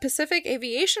 The Pacific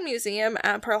Aviation Museum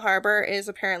at Pearl Harbor is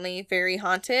apparently very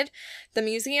haunted. The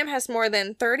museum has more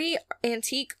than 30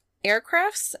 antique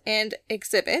aircrafts and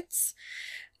exhibits.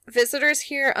 Visitors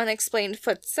hear unexplained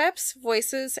footsteps,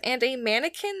 voices, and a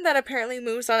mannequin that apparently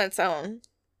moves on its own.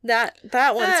 That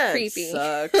one's That creepy.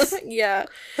 sucks. Yeah.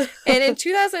 And in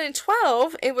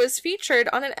 2012, it was featured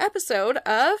on an episode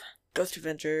of... Ghost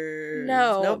Adventures.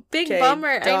 No. Nope. Big Okay,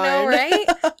 bummer. darn. I know,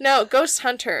 right? No, Ghost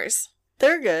Hunters.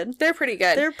 They're good. They're pretty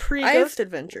good. They're pre-Ghost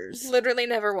Adventures. Literally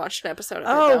never watched an episode of it,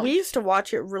 Oh, though. we used to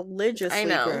watch it religiously I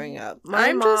know. growing up.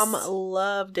 My mom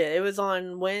loved it. It was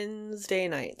on Wednesday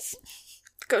nights.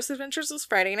 Ghost Adventures was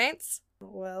Friday nights.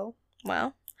 Well,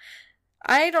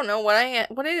 I don't know what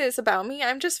it is about me.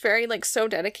 I'm just very, like, so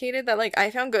dedicated that, like,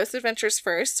 I found Ghost Adventures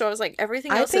first, so I was like,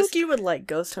 everything else I think you would like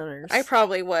Ghost Hunters. I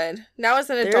probably would. Now as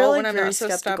an They're, adult, like, when I'm very not so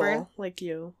skeptical, stubborn. like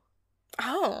you.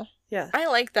 Oh. Yeah. I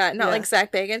like that. Not Yeah. like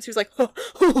Zach Bagans, who's like,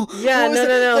 Yeah,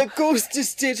 no. The ghost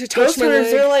just did to touch Ghost my Hunters,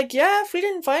 leg. they're like, yeah, if we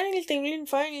didn't find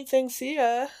anything, see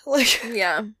ya. Like,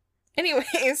 Yeah.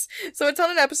 Anyways, so it's on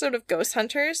an episode of Ghost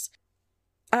Hunters.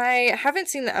 I haven't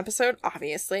seen the episode,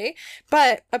 obviously,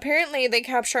 but apparently they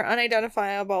capture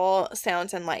unidentifiable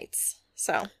sounds and lights.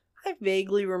 So I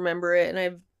vaguely remember it, and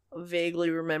I vaguely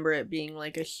remember it being,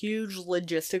 like, a huge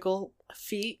logistical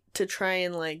feat to try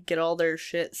and, like, get all their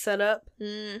shit set up.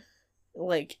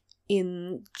 Like,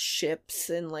 in ships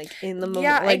and, like, in the moment.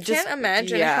 Yeah, like, I can't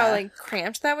imagine how, like,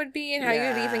 cramped that would be and how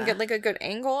Yeah. you'd even get, like, a good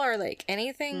angle or, like,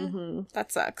 anything. Mm-hmm.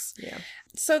 That sucks. Yeah.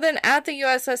 So then at the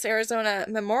USS Arizona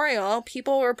Memorial,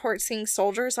 people report seeing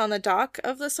soldiers on the dock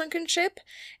of the sunken ship,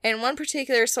 and one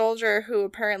particular soldier who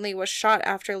apparently was shot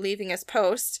after leaving his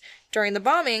post during the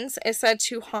bombings is said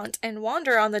to haunt and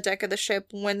wander on the deck of the ship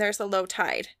when there's a low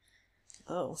tide.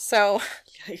 Oh. So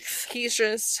Yikes. he's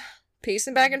just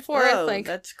pacing back and forth. Oh, like,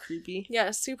 that's creepy.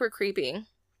 yeah, super creepy.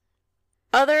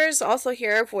 Others also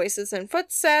hear voices and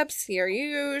footsteps,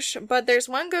 but there's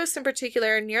one ghost in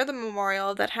particular near the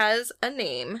memorial that has a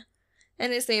name,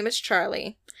 and his name is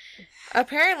Charlie.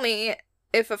 Apparently,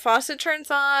 if a faucet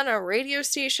turns on, a radio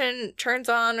station turns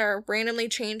on, or randomly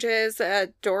changes,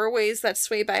 doorways that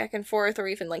sway back and forth, or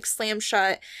even, like, slam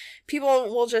shut,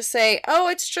 people will just say, oh,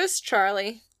 it's just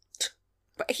Charlie.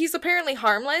 But he's apparently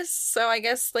harmless, so I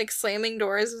guess, like, slamming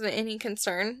doors isn't any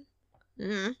concern.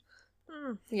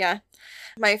 Yeah.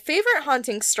 My favorite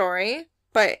haunting story,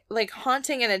 but, like,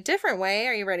 haunting in a different way,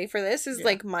 are you ready for this, is,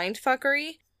 like,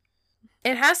 mindfuckery.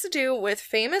 It has to do with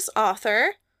famous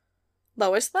author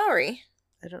Lois Lowry.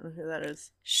 I don't know who that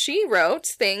is. She wrote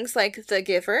things like The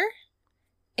Giver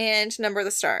and Number of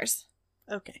the Stars.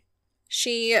 Okay.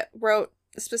 She wrote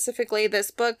specifically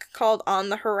this book called On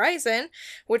the Horizon,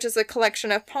 which is a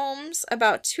collection of poems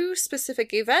about two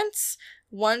specific events,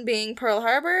 one being Pearl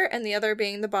Harbor and the other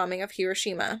being the bombing of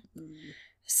Hiroshima.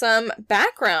 Some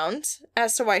background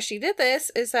as to why she did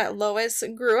this is that Lois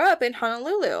grew up in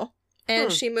Honolulu, and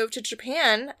she moved to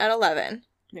Japan at 11.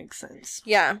 Makes sense.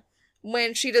 Yeah.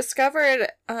 When she discovered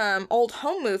old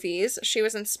home movies, she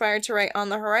was inspired to write On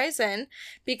the Horizon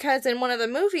because in one of the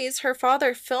movies, her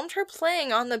father filmed her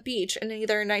playing on the beach in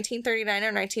either 1939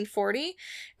 or 1940.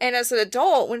 And as an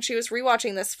adult, when she was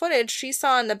rewatching this footage, she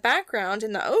saw in the background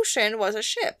in the ocean was a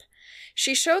ship.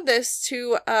 She showed this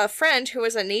to a friend who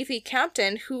was a Navy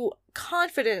captain who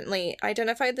confidently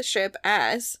identified the ship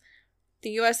as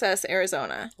the USS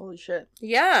Arizona. Holy shit.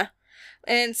 Yeah.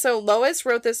 And so Lois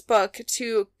wrote this book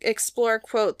to explore,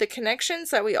 quote, the connections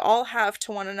that we all have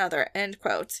to one another, end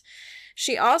quote.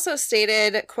 She also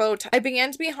stated, quote, I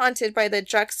began to be haunted by the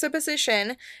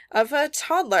juxtaposition of a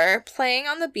toddler playing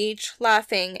on the beach,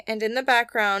 laughing, and in the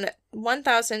background,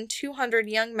 1,200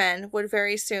 young men would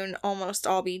very soon almost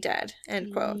all be dead,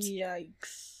 end quote.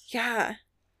 Yikes. Yeah.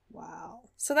 Wow.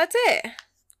 So that's it.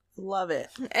 Love it.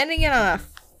 Ending it on a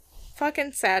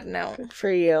fucking sad note. Good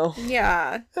for you.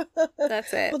 Yeah.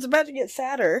 That's it. Well, it's about to get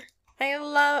sadder. I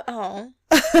love... Oh.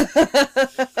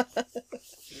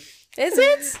 Is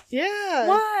it? Yeah.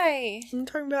 Why? I'm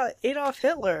talking about Adolf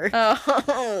Hitler.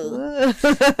 Oh.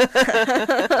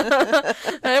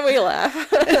 And we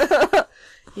laugh.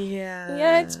 Yeah.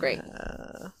 Yeah, it's great.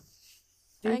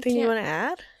 Anything you want to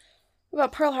add?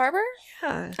 About Pearl Harbor?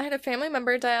 Yeah. I had a family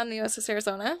member die on the USS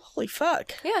Arizona. Holy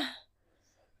fuck. Yeah.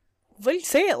 Why do you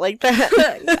say it like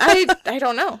that? I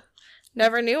don't know.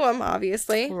 Never knew him,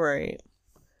 obviously. Right.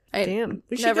 I Damn.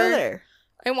 We should go there.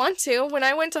 I want to. When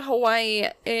I went to Hawaii,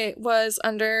 it was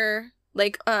under,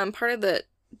 like, part of the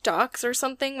docks or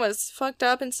something was fucked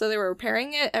up, and so they were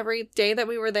repairing it every day that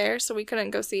we were there, so we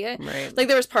couldn't go see it. Right. Like,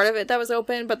 there was part of it that was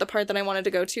open, but the part that I wanted to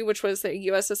go to, which was the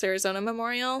USS Arizona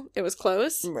Memorial, it was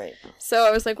closed. Right. So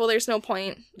I was like, well, there's no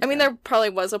point. I mean, there probably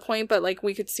was a point, but, like,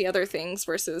 we could see other things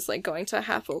versus, like, going to a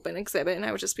half-open exhibit, and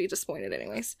I would just be disappointed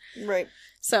anyways. Right.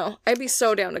 So, I'd be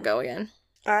so down to go again.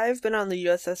 I've been on the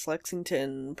USS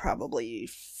Lexington probably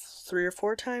 3 or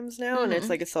 4 times now, and it's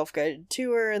like a self-guided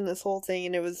tour and this whole thing,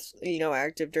 and it was,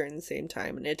 active during the same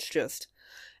time, and it's just,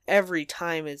 every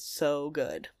time is so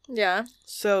good. Yeah.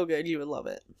 So good, you would love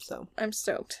it, so. I'm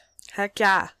stoked. Heck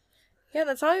yeah. Yeah,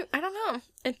 that's all, I don't know.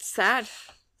 It's sad.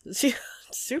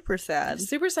 Super sad.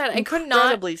 Super sad.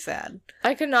 Incredibly sad.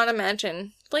 I could not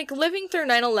imagine. Like, living through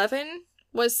 9/11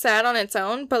 was sad on its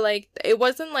own, but, like, it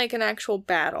wasn't, like, an actual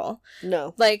battle.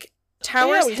 No. Like,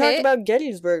 towers we talked about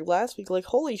Gettysburg last week. Like,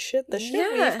 holy shit, the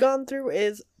shit we've gone through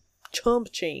is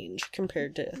chump change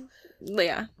compared to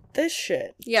this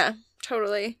shit. Yeah,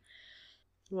 totally.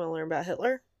 You want to learn about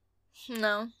Hitler?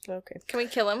 No. Okay. Can we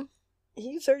kill him?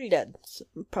 He's already dead, so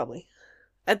probably.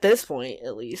 At this point,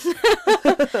 at least.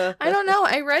 I don't know.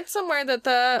 I read somewhere that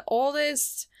the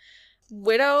oldest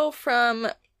widow from...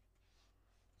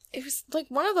 It was, like,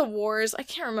 one of the wars. I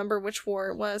can't remember which war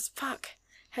it was. Fuck.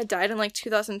 Had died in, like,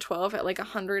 2012 at, like,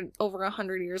 over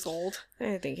 100 years old.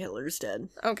 I think Hitler's dead.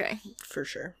 Okay. For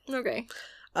sure. Okay.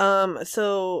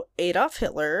 So Adolf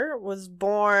Hitler was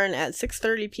born at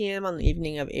 6:30 p.m. on the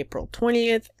evening of April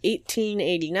 20th,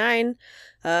 1889.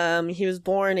 He was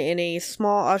born in a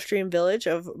small Austrian village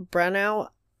of Braunau.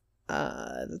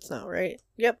 That's not right.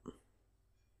 Yep.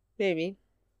 Maybe.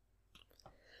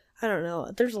 I don't know.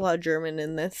 There's a lot of German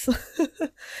in this.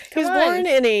 He was born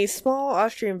in a small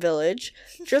Austrian village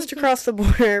just across the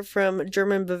border from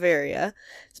German Bavaria.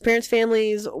 His parents'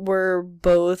 families were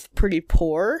both pretty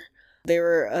poor. They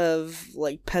were of,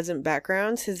 like, peasant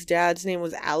backgrounds. His dad's name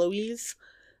was Alois,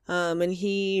 and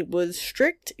he was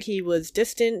strict. He was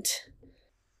distant.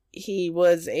 He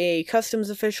was a customs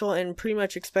official and pretty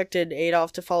much expected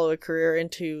Adolf to follow a career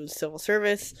into civil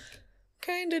service.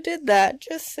 Kinda did that,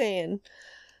 just saying.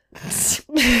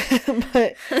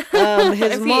 But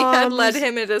his mom had led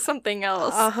him into something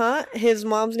else. His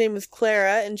mom's name was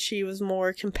Clara, and she was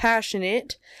more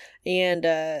compassionate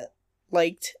and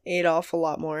liked Adolf a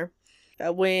lot more.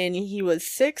 When he was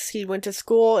 6, he went to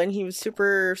school, and he was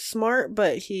super smart,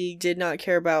 but he did not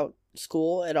care about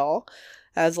school at all,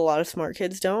 as a lot of smart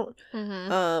kids don't.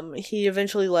 He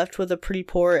eventually left with a pretty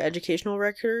poor educational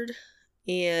record,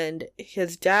 and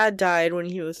his dad died when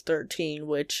he was 13,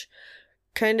 which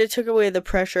kind of took away the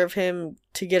pressure of him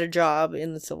to get a job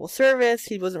in the civil service.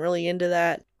 He wasn't really into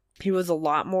that. He was a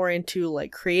lot more into,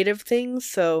 like, creative things,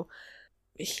 so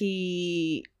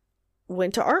he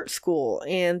went to art school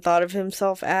and thought of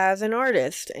himself as an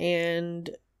artist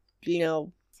and,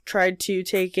 tried to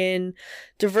take in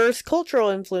diverse cultural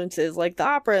influences like the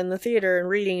opera and the theater and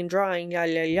reading and drawing,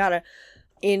 yada, yada, yada.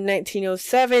 In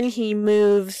 1907, he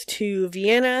moves to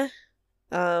Vienna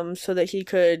so that he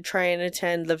could try and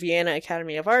attend the Vienna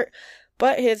Academy of Art,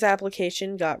 but his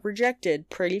application got rejected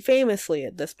pretty famously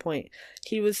at this point.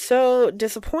 He was so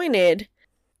disappointed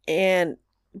and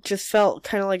just felt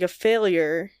kind of like a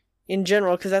failure in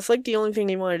general, because that's, like, the only thing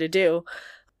he wanted to do.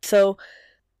 So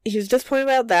he was disappointed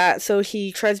about that, so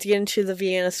he tries to get into the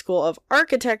Vienna School of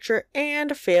Architecture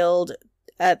and failed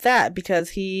at that because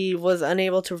he was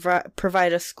unable to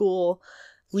provide a school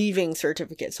leaving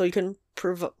certificate. So he couldn't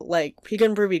prove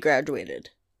he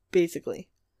graduated, basically.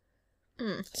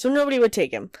 So nobody would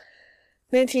take him.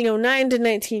 1909 to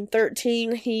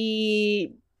 1913,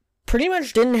 he pretty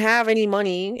much didn't have any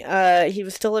money. He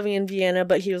was still living in Vienna,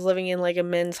 but he was living in, like, a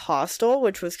men's hostel,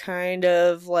 which was kind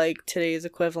of like today's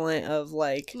equivalent of,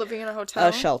 like, living in a hotel,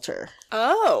 a shelter.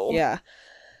 Oh, yeah.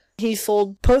 He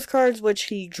sold postcards, which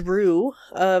he drew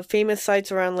of famous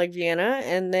sites around, like, Vienna,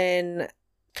 and then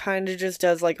kind of just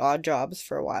does, like, odd jobs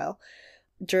for a while.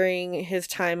 During his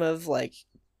time of, like,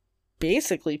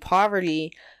 basically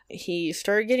poverty, he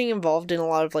started getting involved in a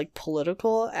lot of, like,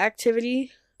 political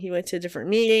activity. He went to different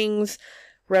meetings,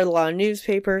 read a lot of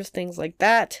newspapers, things like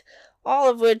that, all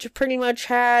of which pretty much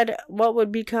had what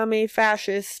would become a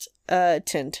fascist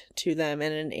tint to them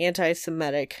and an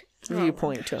anti-Semitic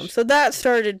viewpoint to him. So that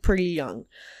started pretty young.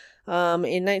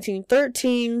 In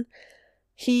 1913,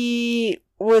 he's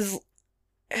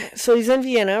in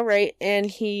Vienna, right? And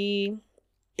he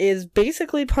is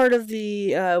basically part of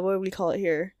the, what do we call it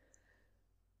here?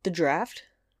 The draft?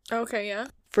 Okay, yeah.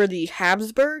 For the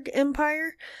Habsburg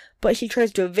Empire, but he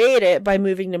tries to evade it by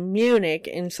moving to Munich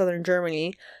in southern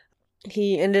Germany.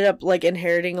 He ended up, like,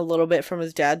 inheriting a little bit from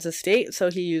his dad's estate, so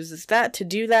he uses that to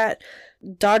do that,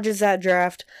 dodges that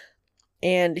draft,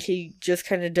 and he just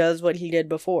kind of does what he did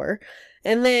before.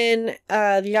 And then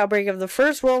the outbreak of the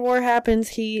First World War happens.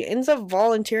 He ends up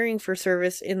volunteering for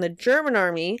service in the German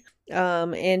army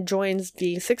and joins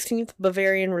the 16th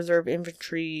Bavarian Reserve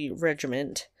Infantry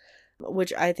Regiment.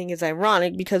 which I think is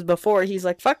ironic because before he's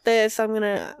like, fuck this, I'm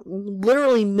gonna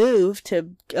literally move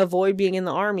to avoid being in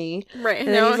the army. Right. And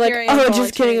then he's like, oh,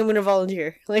 just kidding, I'm gonna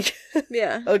volunteer. Like,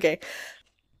 yeah. Okay.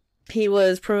 He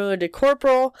was promoted to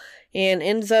corporal and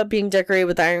ends up being decorated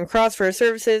with the Iron Cross for his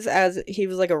services as he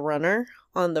was like a runner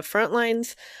on the front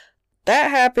lines.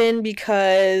 That happened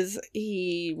because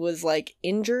he was like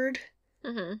injured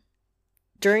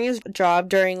during his job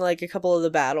during like a couple of the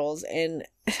battles, and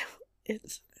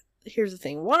here's the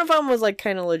thing. One of them was like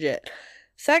kind of legit.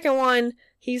 Second one,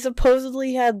 he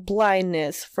supposedly had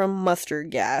blindness from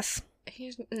mustard gas.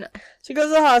 No. So he goes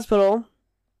to the hospital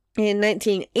in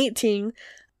 1918.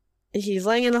 He's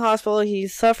laying in the hospital.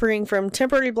 He's suffering from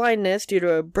temporary blindness due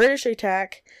to a British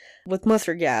attack with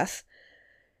mustard gas.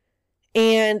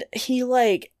 And he,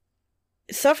 like,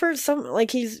 suffers some,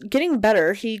 like, he's getting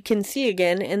better. He can see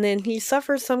again. And then he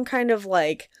suffers some kind of,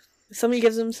 like, somebody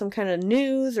gives him some kind of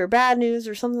news or bad news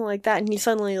or something like that. And he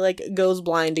suddenly, like, goes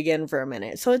blind again for a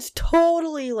minute. So it's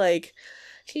totally, like,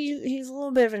 he's a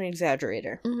little bit of an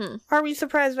exaggerator. Are we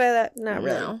surprised by that? Not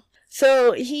really. No.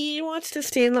 So he wants to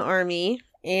stay in the army.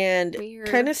 And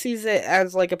kind of sees it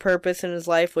as, like, a purpose in his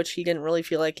life, which he didn't really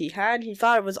feel like he had. He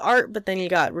thought it was art, but then he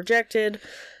got rejected.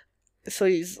 So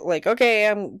he's like, okay,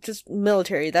 I'm just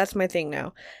military. That's my thing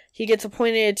now. He gets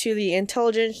appointed to the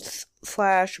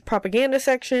intelligence/propaganda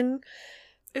section.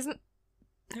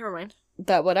 Never mind.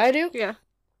 That what I do? Yeah.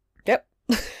 Yep.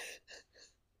 Okay.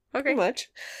 Pretty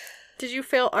much. Did you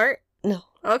fail art? No.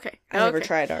 Okay. I never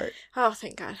tried art. Oh,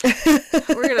 thank God.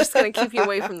 We're just going to keep you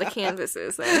away from the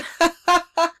canvases then.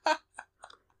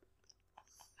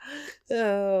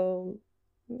 Oh,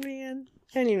 man.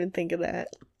 I didn't even think of that.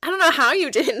 I don't know how you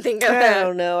didn't think of that. I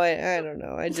don't know. I don't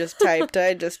know. I just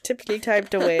typically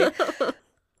typed away.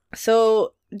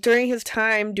 So, during his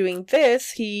time doing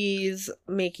this, he's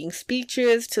making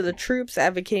speeches to the troops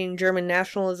advocating German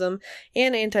nationalism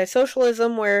and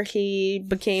anti-socialism, where he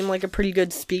became, like, a pretty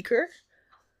good speaker.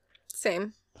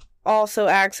 Same. Also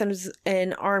acts as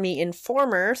an army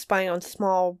informer, spying on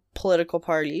small political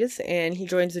parties, and he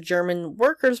joins the German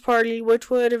Workers' Party,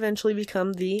 which would eventually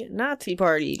become the Nazi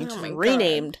Party, which is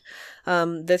renamed.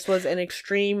 This was an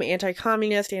extreme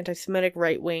anti-communist, anti-Semitic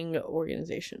right-wing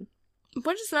organization.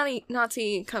 Where does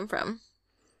Nazi come from?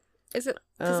 Does it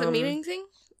mean anything?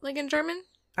 Like in German?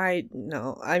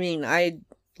 No. I mean, I,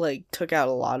 like, took out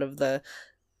a lot of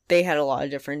they had a lot of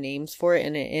different names for it,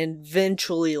 and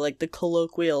eventually, like, the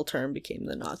colloquial term became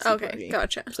the Nazi Party. Okay,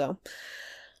 gotcha.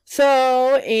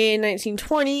 So, in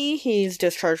 1920, he's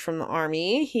discharged from the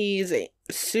army. He's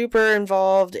super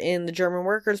involved in the German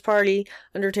Workers' Party,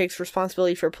 undertakes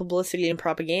responsibility for publicity and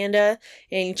propaganda,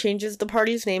 and he changes the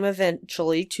party's name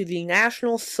eventually to the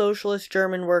National Socialist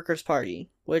German Workers' Party,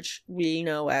 which we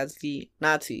know as the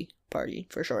Nazi Party,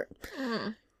 for short.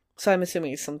 So I'm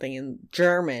assuming it's something in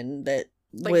German that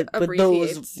like with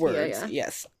those words. Yeah.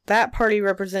 Yes. That party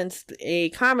represents a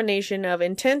combination of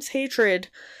intense hatred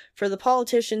for the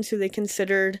politicians who they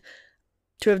considered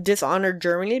to have dishonored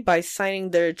Germany by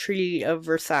signing the Treaty of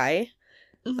Versailles.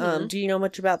 Do you know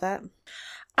much about that?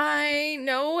 I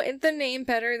know the name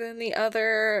better than the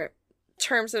other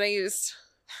terms that I used.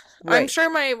 Right. I'm sure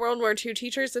my World War II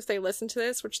teachers, if they listen to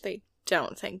this, which they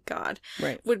don't, thank God,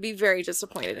 would be very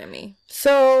disappointed in me.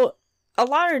 So, a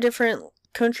lot of different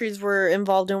countries were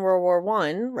involved in World War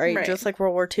I, right? Just like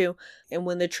World War II. And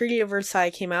when the Treaty of Versailles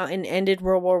came out and ended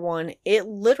World War I, it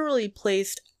literally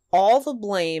placed all the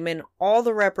blame and all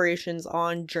the reparations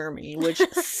on Germany, which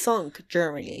sunk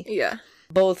Germany. Yeah.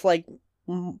 Both, like,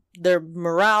 their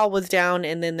morale was down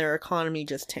and then their economy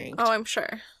just tanked. Oh, I'm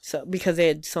sure. So, because they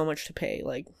had so much to pay.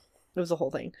 Like, it was a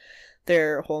whole thing.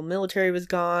 Their whole military was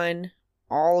gone.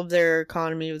 All of their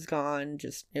economy was gone.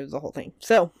 Just, it was a whole thing.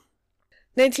 So,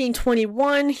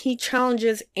 1921, he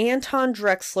challenges Anton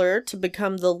Drexler to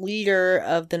become the leader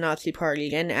of the Nazi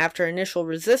Party. And after initial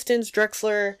resistance,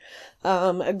 Drexler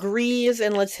agrees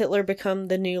and lets Hitler become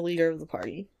the new leader of the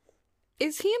party.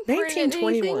 Is he important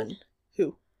 1921. In anything?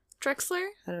 Who? Drexler?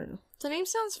 I don't know. The name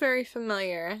sounds very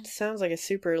familiar. It sounds like a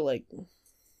super, like,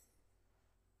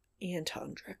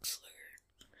 Anton Drexler.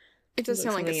 It does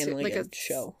sound like a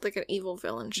show. Like an evil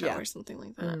villain show or something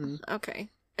like that. Mm-hmm. Okay.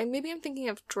 And maybe I'm thinking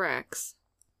of Drax.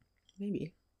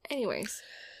 Maybe. Anyways.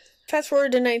 Fast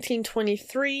forward to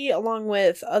 1923, along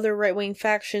with other right-wing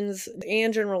factions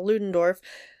and General Ludendorff,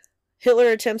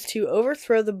 Hitler attempts to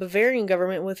overthrow the Bavarian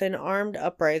government with an armed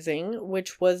uprising,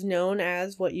 which was known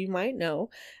as, what you might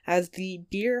know, as the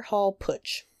Beer Hall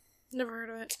Putsch. Never heard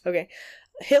of it. Okay.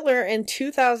 Hitler and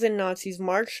 2,000 Nazis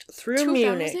marched through 2,000?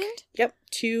 Munich. Yep.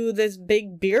 To this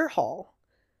big beer hall.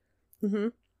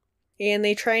 and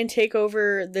they try and take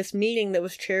over this meeting that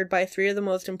was chaired by 3 of the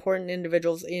most important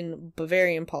individuals in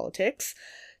Bavarian politics.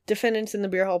 Defendants in the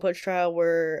beer hall putsch trial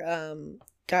were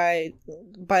guy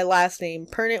by last name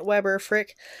Pernit, Weber,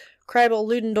 Frick, Kreibel,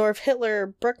 Ludendorff,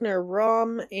 Hitler, Bruckner,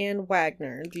 Rahm, and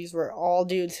Wagner. These were all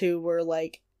dudes who were,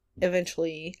 like,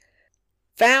 eventually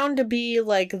found to be,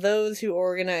 like, those who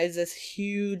organized this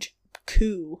huge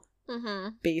coup,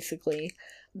 basically.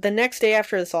 The next day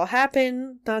after this all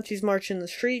happened, Nazis march in the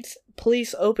streets,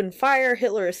 police open fire,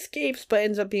 Hitler escapes but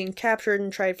ends up being captured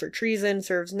and tried for treason,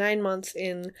 serves 9 months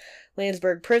in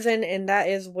Landsberg prison, and that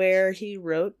is where he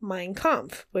wrote Mein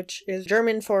Kampf, which is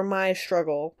German for My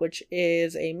Struggle, which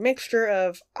is a mixture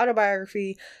of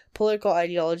autobiography, political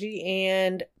ideology,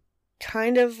 and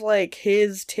kind of like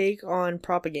his take on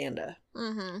propaganda.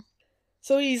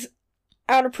 So he's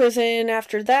out of prison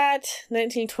after that.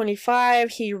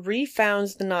 1925, he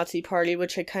refounds the Nazi Party,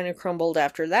 which had kind of crumbled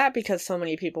after that because so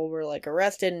many people were, like,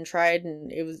 arrested and tried,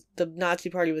 and it was, the Nazi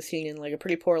Party was seen in, like, a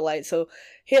pretty poor light. So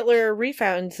Hitler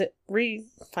refounds it.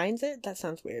 Refinds it? That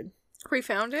sounds weird.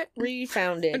 Refound it?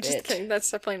 Refounded I'm just kidding.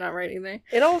 That's definitely not right either.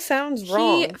 It all sounds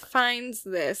wrong. He finds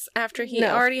this after he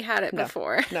already had it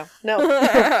before. No.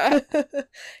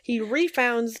 He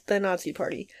refounds the Nazi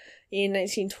Party. In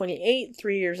 1928,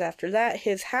 3 years after that,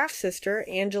 his half-sister,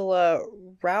 Angela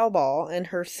Raubal, and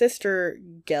her sister,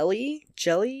 Gelly,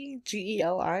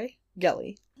 G-E-L-I?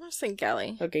 Gelly. I'm going to say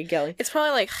Gelly. Okay, Gelly. It's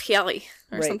probably like Gelly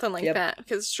or something like yep. that,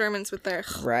 because Germans with their...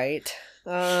 Right.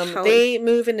 They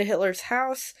move into Hitler's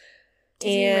house. Did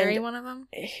he marry one of them?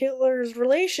 Hitler's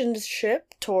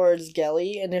relationship towards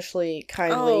Gelly, initially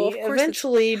kindly,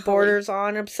 eventually borders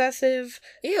on obsessive,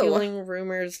 fueling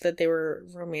rumors that they were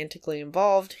romantically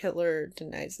involved. Hitler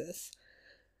denies this.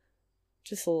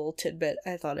 Just a little tidbit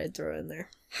I thought I'd throw in there.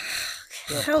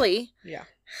 Kelly? Yeah.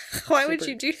 Why would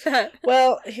you do that?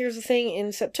 Well, here's the thing.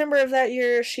 In September of that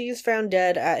year, she's found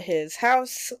dead at his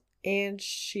house, and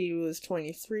she was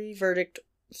 23. Verdict,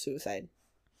 suicide.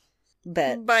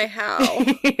 Bet. By how?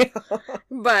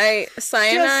 By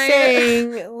cyanide? Just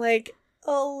saying, like,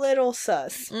 a little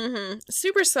sus.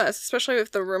 Super sus, especially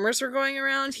if the rumors were going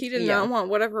around. He did not want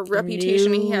whatever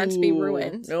reputation he had to be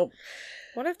ruined. Nope.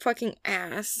 What a fucking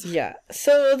ass. Yeah.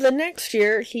 So the next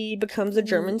year, he becomes a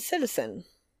German citizen.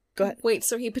 Go ahead. Wait,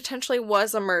 so he potentially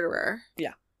was a murderer?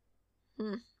 Yeah.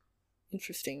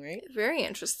 Interesting, right? Very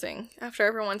interesting. After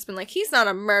everyone's been like, he's not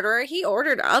a murderer. He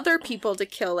ordered other people to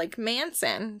kill, like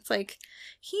Manson. It's like,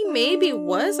 he maybe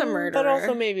was a murderer. But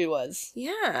also maybe was.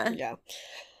 Yeah. Yeah.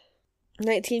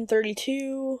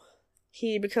 1932,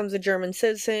 he becomes a German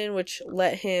citizen, which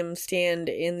let him stand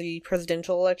in the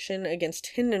presidential election against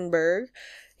Hindenburg.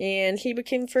 And he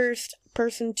became first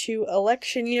person to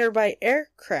electioneer by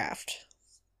aircraft.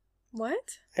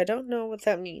 What? I don't know what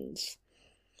that means.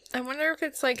 I wonder if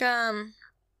it's like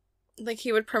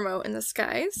he would promote in the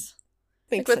skies?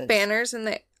 Makes like sense. With banners and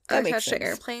the attached to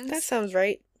airplanes? That sounds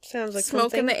right. Sounds like smoke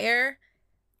something. in the air?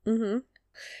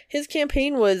 His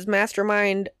campaign was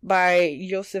masterminded by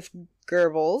Joseph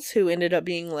Goebbels, who ended up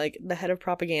being, like, the head of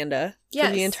propaganda for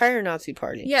the entire Nazi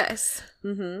Party. Yes.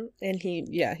 And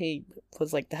he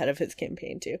was, like, the head of his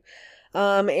campaign, too.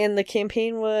 And the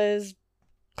campaign was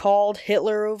called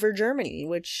Hitler Over Germany,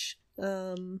 which,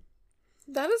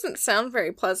 that doesn't sound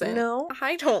very pleasant. No.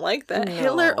 I don't like that. No.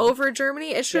 Hitler over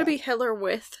Germany? It should be Hitler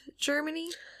with Germany.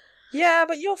 Yeah,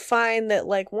 but you'll find that,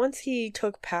 like, once he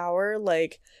took power,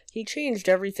 like, he changed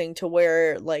everything to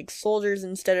where, like, soldiers,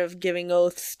 instead of giving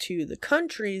oaths to the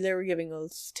country, they were giving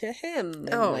oaths to him.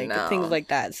 And, things like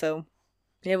that. So,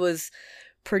 it was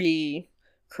pretty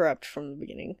corrupt from the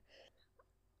beginning.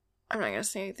 I'm not gonna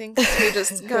say anything, because we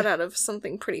just got out of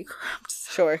something pretty corrupt.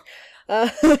 So. Sure.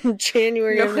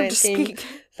 January of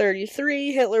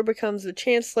 1933, Hitler becomes the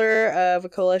chancellor of a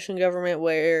coalition government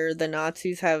where the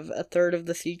Nazis have a third of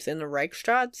the seats in the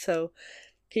Reichstag. So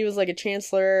he was like a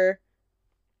chancellor.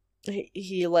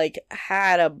 He like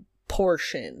had a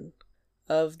portion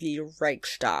of the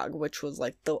Reichstag, which was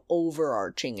like the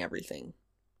overarching everything.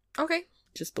 Okay.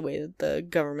 Just the way that the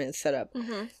government is set up.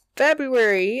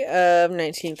 February of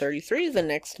 1933, the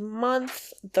next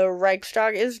month, the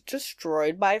Reichstag is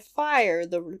destroyed by fire.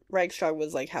 The Reichstag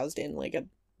was, like, housed in, like, a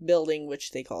building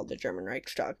which they called the German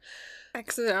Reichstag.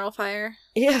 Accidental fire.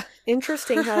 Yeah,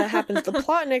 interesting how that happens. The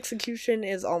plot and execution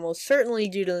is almost certainly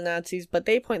due to the Nazis, but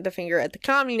they point the finger at the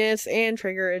communists and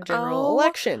trigger a general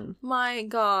election. My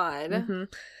God.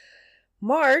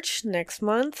 March, next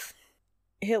month,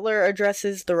 Hitler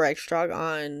addresses the Reichstag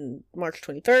on March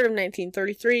 23rd of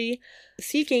 1933,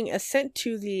 seeking assent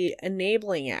to the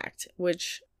Enabling Act,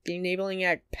 which the Enabling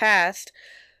Act passed,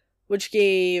 which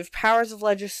gave powers of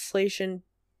legislation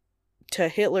to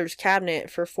Hitler's cabinet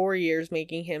for 4 years,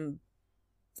 making him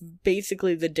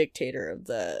basically the dictator of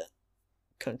the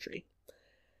country.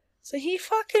 So he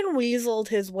fucking weaseled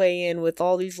his way in with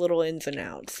all these little ins and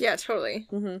outs. Yeah, totally.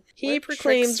 Mm-hmm. He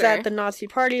proclaims that the Nazi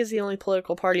Party is the only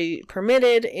political party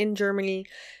permitted in Germany,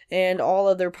 and all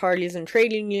other parties and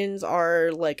trade unions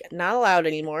are, like, not allowed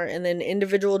anymore. And then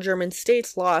individual German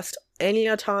states lost any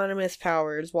autonomous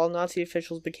powers, while Nazi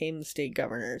officials became the state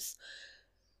governors.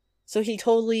 So he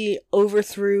totally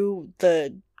overthrew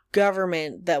the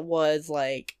government that was,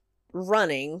 like,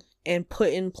 running and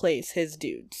put in place his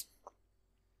dudes.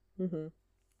 Mm-hmm.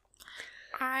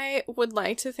 I would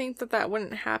like to think that that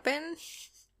wouldn't happen.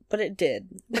 But it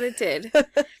did.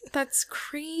 That's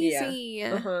crazy.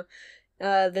 Yeah.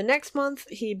 Uh-huh. The next month,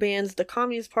 he bans the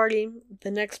Communist Party. The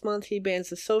next month, he bans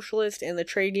the Socialist and the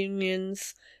trade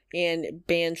unions and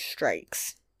bans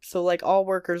strikes. So, like, all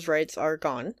workers' rights are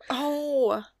gone.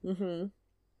 Oh. Mm-hmm.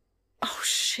 Oh,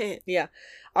 shit. Yeah.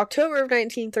 October of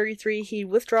 1933, he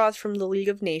withdraws from the League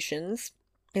of Nations.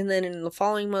 And then in the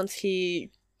following months,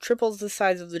 he triples the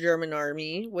size of the German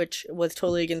army, which was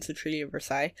totally against the Treaty of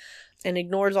Versailles, and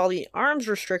ignores all the arms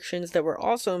restrictions that were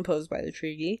also imposed by the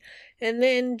treaty. And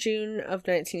then June of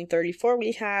 1934,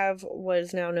 we have what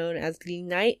is now known as the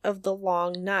Night of the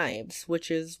Long Knives,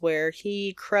 which is where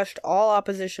he crushed all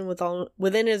opposition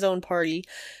within his own party.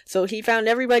 So he found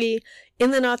everybody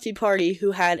in the Nazi Party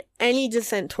who had any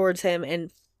dissent towards him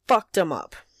and fucked them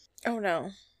up. Oh, no.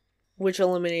 Which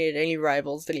eliminated any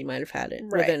rivals that he might have had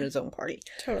within his own party.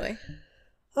 Totally.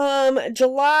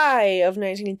 July of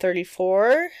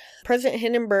 1934, President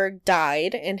Hindenburg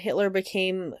died, and Hitler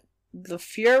became the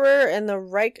Führer and the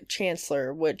Reich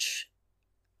Chancellor, which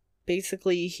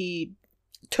basically he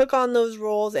took on those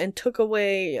roles and took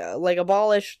away,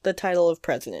 abolished the title of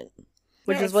president,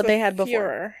 which is what they had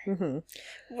before.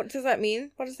 Mm-hmm. What does that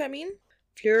mean?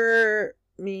 Führer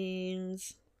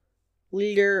means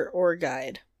leader or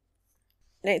guide.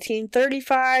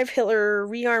 1935, Hitler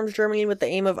rearms Germany with the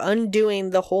aim of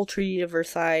undoing the whole Treaty of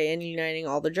Versailles and uniting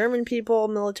all the German people.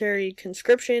 Military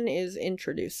conscription is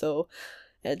introduced, so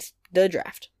it's the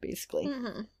draft, basically.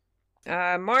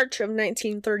 Mm-hmm. March of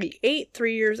 1938,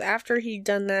 3 years after he'd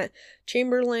done that,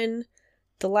 Chamberlain,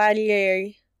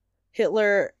 Daladier,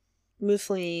 Hitler,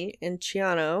 Mussolini, and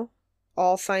Ciano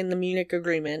all signed the Munich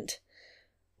Agreement,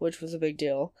 which was a big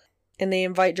deal, and they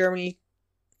invite Germany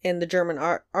and the German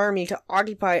army to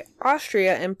occupy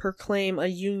Austria and proclaim a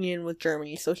union with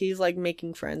Germany. So he's, like,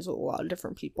 making friends with a lot of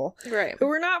different people. Right. Who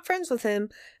were not friends with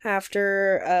him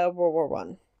after World War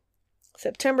I.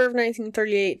 September of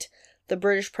 1938, the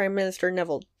British Prime Minister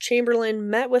Neville Chamberlain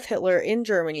met with Hitler in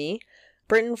Germany.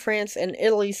 Britain, France, and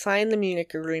Italy signed the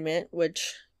Munich Agreement,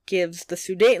 which gives the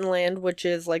Sudetenland, which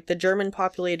is, like, the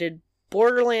German-populated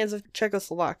borderlands of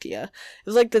Czechoslovakia. It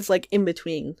was, like, this, like,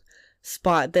 in-between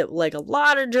spot that, like, a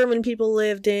lot of German people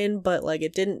lived in, but, like,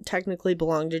 it didn't technically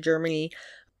belong to Germany.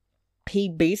 He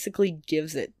basically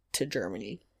gives it to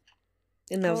Germany.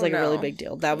 And that was, a really big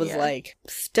deal. That was, like,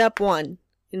 step one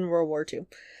in World War II.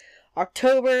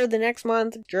 October, the next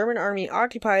month, German army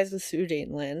occupies the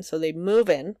Sudetenland, so they move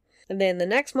in. And then the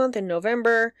next month, in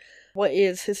November, what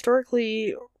is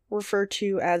historically referred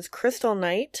to as Crystal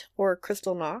Night, or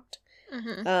Kristallnacht,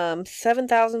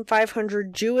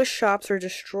 7,500 Jewish shops are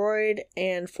destroyed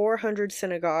and 400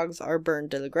 synagogues are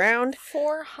burned to the ground.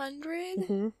 400?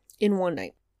 Mm-hmm. In one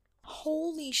night.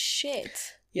 Holy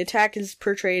shit. The attack is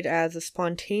portrayed as a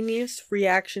spontaneous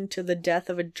reaction to the death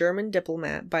of a German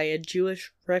diplomat by a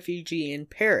Jewish refugee in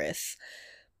Paris.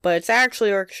 But it's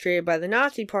actually orchestrated by the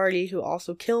Nazi Party, who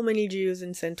also kill many Jews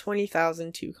and send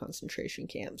 20,000 to concentration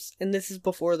camps. And this is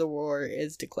before the war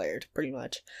is declared, pretty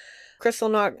much.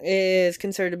 Kristallnacht is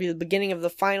considered to be the beginning of the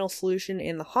final solution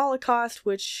in the Holocaust,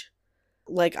 which,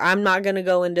 like, I'm not going to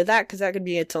go into that because that could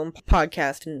be its own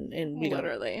podcast, and we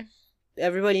literally.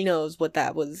 Everybody knows what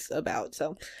that was about,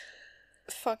 so.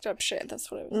 Fucked up shit,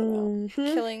 that's what it was about.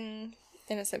 Mm-hmm. Killing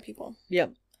innocent people.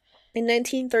 Yep. In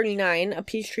 1939, a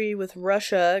peace treaty with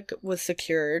Russia was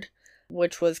secured,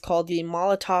 which was called the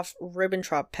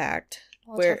Molotov-Ribbentrop Pact.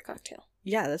 Molotov cocktail.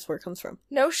 Yeah, that's where it comes from.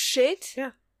 No shit?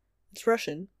 Yeah. It's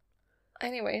Russian.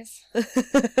 Anyways.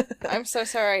 I'm so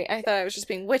sorry. I thought I was just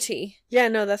being witty. Yeah,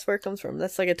 no, that's where it comes from.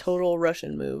 That's like a total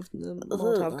Russian move. The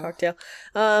Molotov cocktail.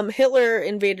 Hitler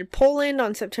invaded Poland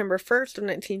on September 1st of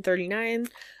 1939.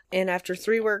 And after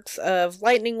 3 weeks of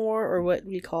lightning war, or what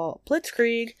we call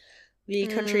Blitzkrieg, the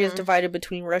country is divided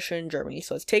between Russia and Germany.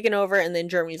 So it's taken over, and then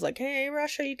Germany's like, hey,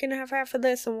 Russia, you can have half of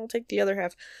this, and we'll take the other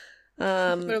half.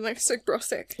 They're like, sick, bro,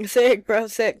 sick. Sick, bro,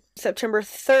 sick. September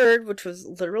 3rd, which was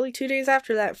literally 2 days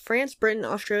after that, France, Britain,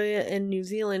 Australia, and New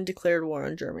Zealand declared war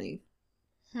on Germany.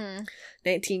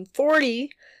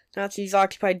 1940, Nazis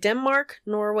occupied Denmark,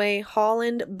 Norway,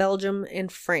 Holland, Belgium,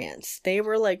 and France. They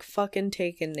were like fucking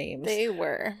taking names. They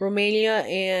were. Romania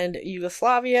and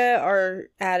Yugoslavia are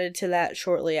added to that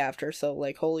shortly after, so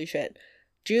like holy shit.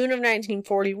 June of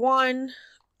 1941,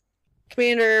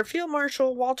 Commander Field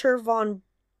Marshal Walter von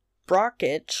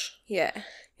Brockisch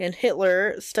and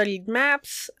Hitler studied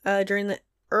maps during the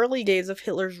early days of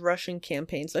Hitler's Russian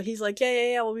campaign. So he's like,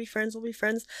 yeah, we'll be friends.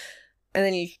 And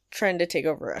then he's trying to take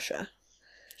over Russia.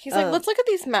 He's like, let's look at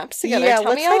these maps together.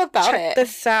 Tell me all about check it.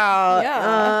 This out.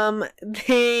 Yeah.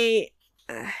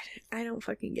 I don't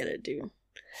fucking get it, dude.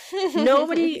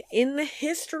 Nobody in the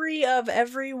history of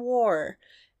every war,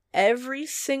 every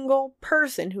single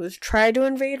person who has tried to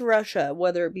invade Russia,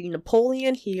 whether it be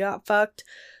Napoleon, he got fucked.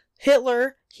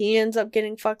 Hitler, he ends up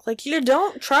getting fucked. Like, you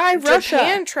don't try Russia.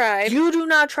 Japan tried. You do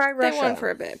not try Russia. They won for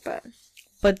a bit, but...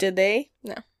 But did they?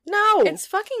 No. No! It's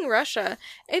fucking Russia.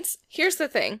 Here's the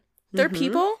thing. Their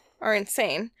people are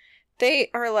insane. They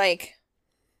are, like,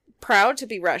 proud to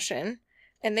be Russian,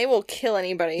 and they will kill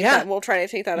anybody that will try to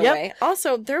take that away.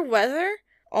 Also, their weather,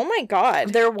 oh my god.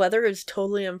 Their weather is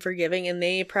totally unforgiving, and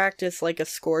they practice, like, a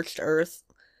scorched earth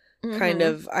kind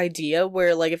of idea,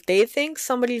 where, like, if they think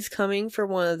somebody's coming for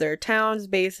one of their towns,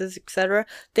 bases, etc.,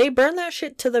 they burn that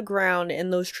shit to the ground,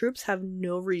 and those troops have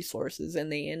no resources,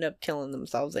 and they end up killing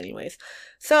themselves anyways.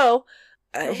 So...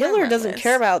 Hitler doesn't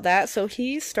care about that, so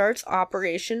he starts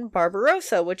Operation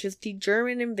Barbarossa, which is the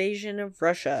German invasion of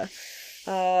Russia.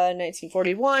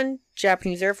 1941,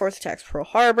 Japanese Air Force attacks Pearl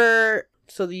Harbor,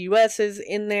 so the U.S. is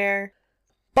in there.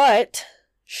 But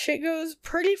shit goes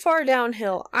pretty far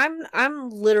downhill. I'm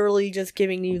literally just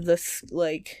giving you this,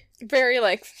 like... Very,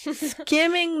 like...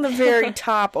 skimming the very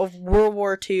top of World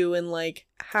War II and, like,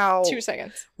 how... 2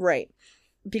 seconds. Right.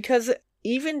 Because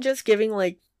even just giving,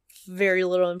 like, very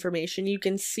little information, you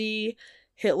can see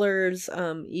Hitler's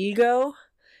ego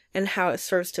and how it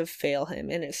starts to fail him.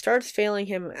 And it starts failing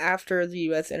him after the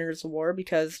U.S. enters the war,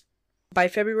 because by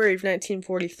February of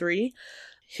 1943,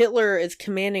 Hitler is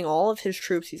commanding all of his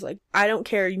troops. He's like, I don't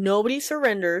care. Nobody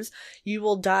surrenders. You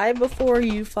will die before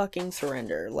you fucking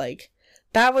surrender. Like,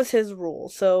 that was his rule.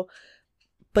 So,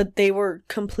 but they were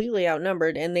completely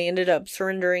outnumbered, and they ended up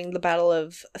surrendering the Battle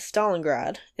of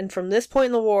Stalingrad. And from this point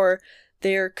in the war,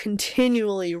 they're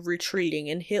continually retreating,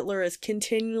 and Hitler is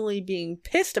continually being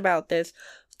pissed about this,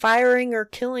 firing or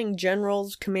killing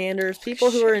generals, commanders, people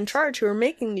who are in charge, who are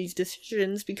making these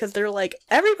decisions, because they're like,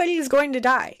 everybody is going to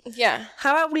die. Yeah.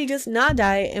 How about we just not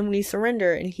die and we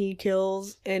surrender? And he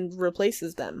kills and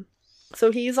replaces them.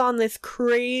 So he's on this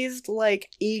crazed, like,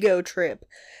 ego trip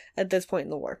at this point in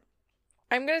the war.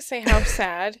 I'm gonna say how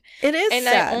sad. It is and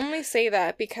sad. I only say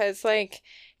that because, like,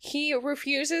 he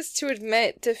refuses to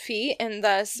admit defeat, and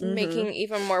thus making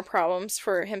even more problems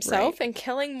for himself and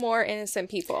killing more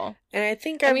innocent people. And I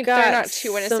think they're not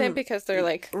too innocent because they're,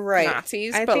 like,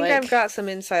 Nazis. I but think like... I've got some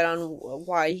insight on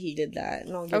why he did that,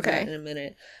 and I'll give that in a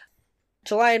minute.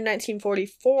 July of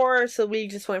 1944, so we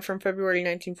just went from February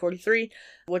 1943,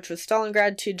 which was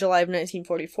Stalingrad, to July of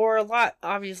 1944. A lot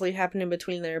obviously happened in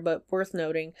between there, but worth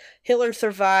noting. Hitler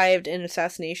survived an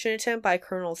assassination attempt by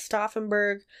Colonel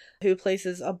Stauffenberg, who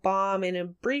places a bomb in a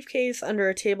briefcase under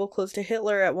a table close to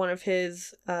Hitler at one of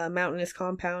his mountainous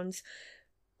compounds.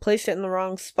 Placed it in the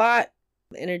wrong spot,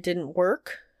 and it didn't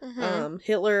work.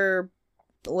 Hitler...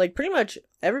 like, pretty much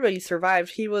everybody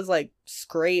survived. He was, like,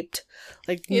 scraped.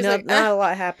 Like, not a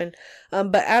lot happened.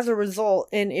 But as a result,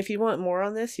 and if you want more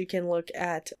on this, you can look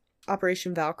at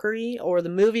Operation Valkyrie, or the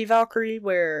movie Valkyrie,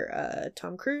 where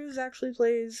Tom Cruise actually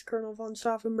plays Colonel von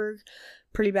Stauffenberg.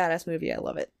 Pretty badass movie. I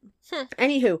love it.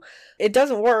 Anywho, it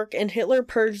doesn't work, and Hitler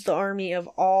purged the army of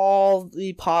all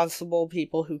the possible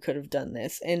people who could have done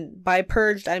this. And by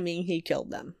purged, I mean he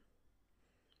killed them.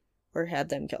 Or had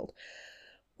them killed.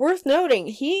 Worth noting,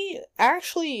 he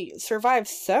actually survived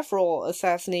several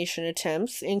assassination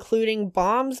attempts, including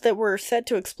bombs that were set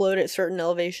to explode at certain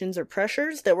elevations or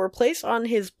pressures that were placed on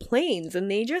his planes,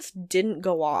 and they just didn't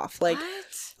go off. Like,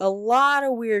 a lot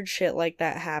of weird shit like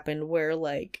that happened, where,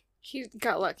 like... he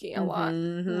got lucky a lot.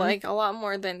 Like, a lot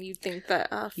more than you'd think that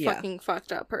a fucking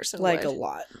fucked up person would. Like, a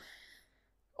lot.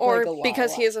 Or like a lot,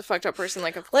 because he is a fucked up person,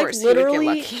 like, of course he would get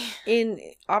lucky. In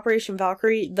Operation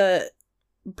Valkyrie, the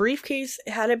briefcase,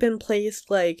 had it been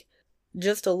placed, like,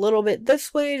 just a little bit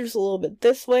this way, just a little bit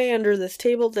this way, under this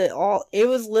table, it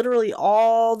was literally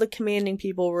all the commanding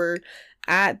people were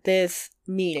at this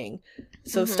meeting.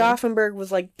 So Stauffenberg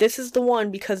was like, this is the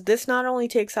one, because this not only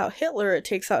takes out Hitler, it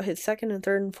takes out his second and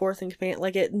third and fourth in command.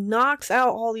 Like, it knocks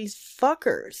out all these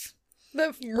fuckers.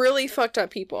 The really fucked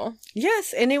up people.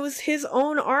 Yes, and it was his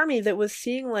own army that was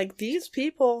seeing, like, these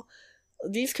people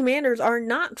these commanders are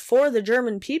not for the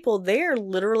German people. They are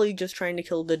literally just trying to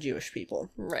kill the Jewish people.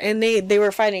 Right. And they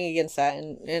were fighting against that.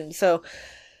 And so,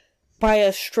 by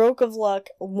a stroke of luck,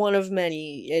 one of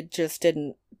many, it just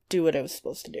didn't do what it was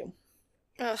supposed to do.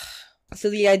 Ugh. So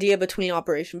the idea between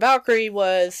Operation Valkyrie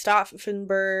was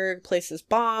Stauffenberg placed this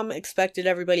bomb, expected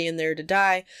everybody in there to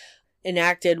die,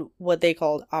 enacted what they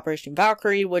called Operation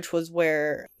Valkyrie, which was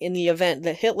where, in the event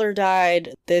that Hitler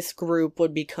died, this group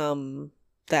would become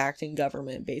the acting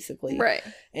government, basically. Right.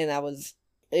 And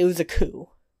it was a coup,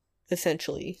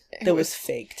 essentially, that was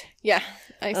faked. Yeah,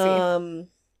 I see.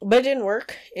 But it didn't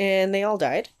work, and they all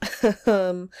died.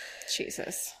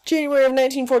 Jesus. January of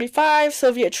 1945,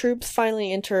 Soviet troops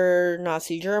finally enter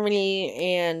Nazi Germany,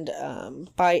 and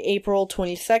by April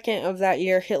 22nd of that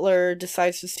year, Hitler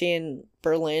decides to stay in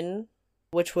Berlin,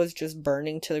 which was just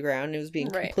burning to the ground. It was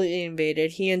being completely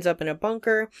invaded. He ends up in a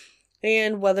bunker,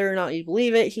 and whether or not you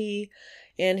believe it, he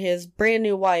and his brand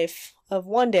new wife of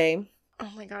one day,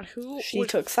 oh my god, she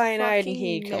took cyanide and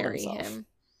he killed himself.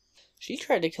 She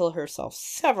tried to kill herself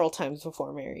several times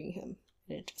before marrying him,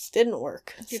 and it just didn't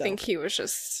work. You think he was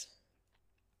just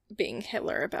being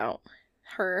Hitler about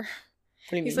her? What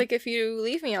do you He's mean? like, if you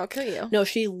leave me, I'll kill you. No,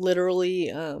 she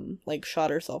literally, shot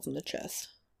herself in the chest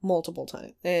multiple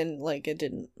times, and,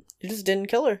 it just didn't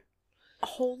kill her.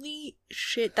 Holy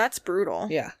shit, that's brutal.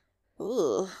 Yeah.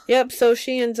 Ugh. Yep, so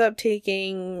she ends up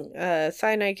taking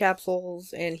cyanide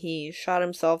capsules, and he shot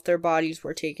himself. Their bodies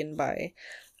were taken by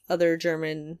other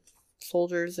German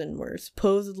soldiers and were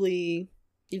supposedly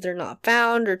either not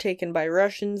found or taken by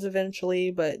Russians eventually,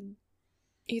 but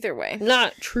either way,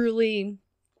 not truly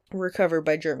recovered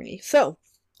by Germany. So,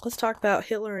 let's talk about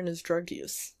Hitler and his drug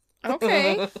use.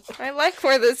 Okay. I like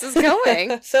where this is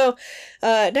going. So,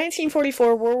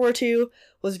 1944, World War II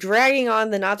was dragging on.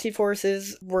 The Nazi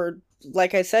forces were,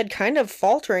 like I said, kind of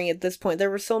faltering at this point. There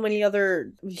were so many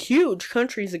other huge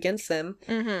countries against them.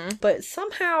 Mm-hmm. But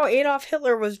somehow Adolf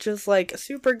Hitler was just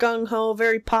super gung-ho,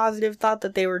 very positive, thought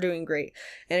that they were doing great.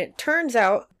 And it turns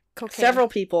out several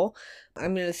people,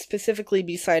 I'm going to specifically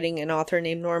be citing an author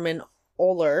named Norman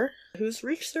Ohler, whose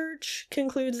research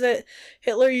concludes that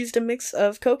Hitler used a mix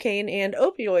of cocaine and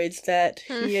opioids that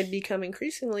he had become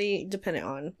increasingly dependent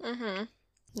on. Mm-hmm.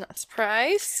 Not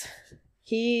surprised.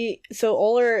 So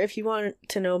Ohler, if you want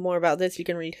to know more about this, you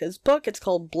can read his book. It's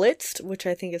called Blitzed, which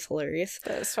I think is hilarious.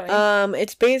 That is funny.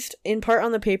 It's based in part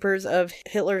on the papers of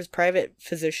Hitler's private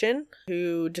physician,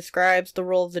 who describes the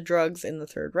role of the drugs in the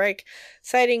Third Reich,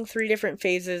 citing 3 different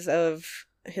phases of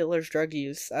Hitler's drug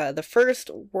use. The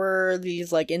first were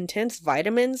these intense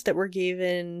vitamins that were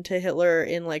given to Hitler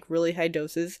in really high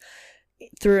doses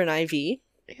through an IV. Ew.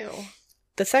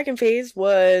 The second phase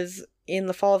was in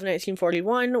the fall of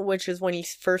 1941, which is when he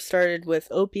first started with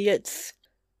opiates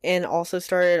and also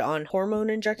started on hormone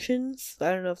injections. I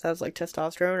don't know if that was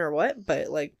testosterone or what, but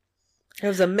it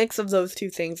was a mix of those two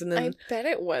things. And then I bet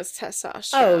it was testosterone.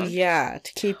 Oh yeah,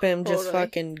 to keep him just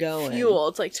fucking going.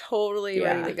 Fueled, totally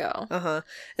ready to go. Uh-huh.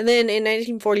 And then in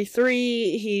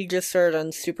 1943, he just started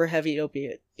on super heavy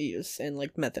opiate use and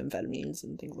methamphetamines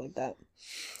and things like that.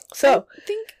 So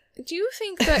do you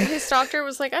think that his doctor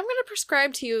was like, I'm going to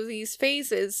prescribe to you these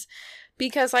phases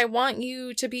because I want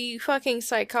you to be fucking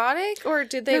psychotic? Or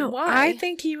did they, why? I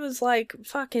think he was like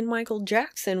fucking Michael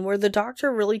Jackson, where the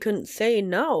doctor really couldn't say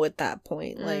no at that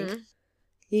point.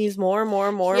 He's more and more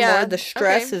and more and more. The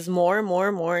stress is more and more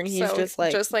and more, and he's just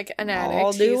like an addict.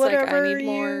 I'll do whatever I need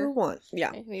more. You want.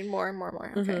 Yeah. I need more and more and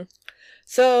more. Okay. Mm-hmm.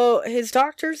 So, his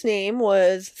doctor's name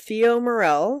was Theo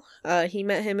Morell. He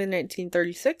met him in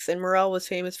 1936, and Morell was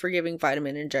famous for giving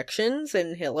vitamin injections,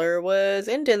 and Hitler was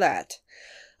into that.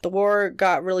 The war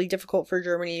got really difficult for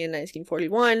Germany in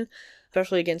 1941,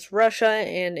 especially against Russia,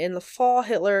 and in the fall,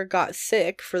 Hitler got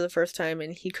sick for the first time,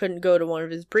 and he couldn't go to one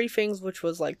of his briefings, which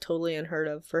was totally unheard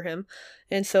of for him.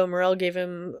 And so Morell gave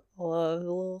him a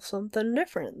little something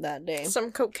different that day.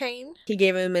 Some cocaine? He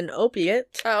gave him an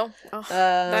opiate.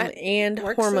 And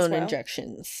hormone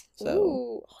injections. So,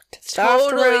 ooh,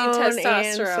 testosterone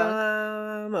and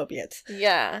some opiates.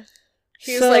 Yeah.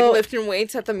 He was lifting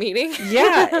weights at the meeting.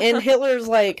 Yeah, and Hitler's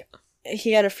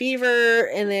he had a fever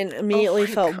and then immediately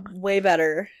felt way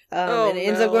better. And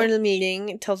ends up going to the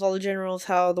meeting, tells all the generals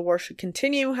how the war should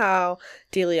continue, how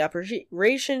daily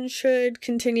operations should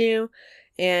continue.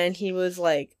 And he was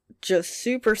just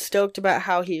super stoked about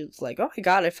how he was oh my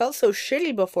god, I felt so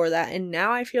shitty before that, and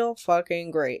now I feel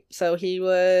fucking great. So he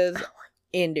was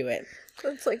into it.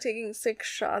 It's like taking 6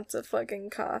 shots of fucking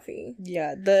coffee.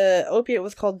 Yeah, the opiate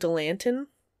was called Dilantin.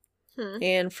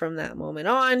 And from that moment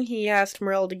on, he asked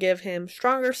Morell to give him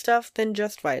stronger stuff than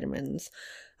just vitamins,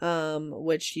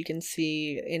 which you can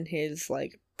see in his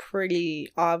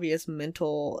pretty obvious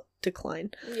mental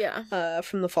decline. Yeah.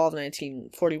 From the fall of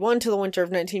 1941 to the winter of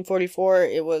 1944,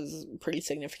 it was pretty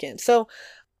significant. So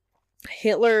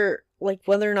Hitler, like,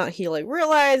 whether or not he, like,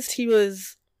 realized he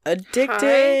was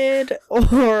addicted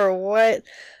or what,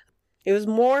 it was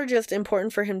more just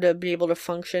important for him to be able to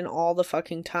function all the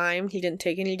fucking time. He didn't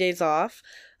take any days off.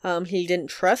 He didn't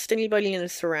trust anybody in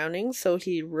his surroundings, so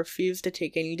he refused to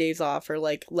take any days off or,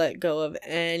 like, let go of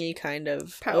any kind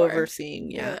of Power. overseeing.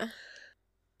 Yeah.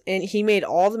 And he made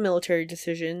all the military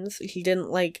decisions. He didn't,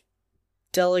 like,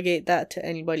 delegate that to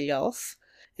anybody else.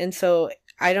 And so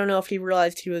I don't know if he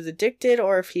realized he was addicted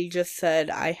or if he just said,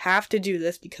 I have to do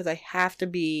this because I have to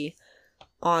be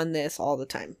on this all the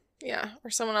time. Yeah. Or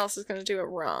someone else is going to do it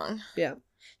wrong. Yeah.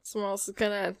 Someone else is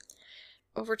going to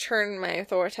overturn my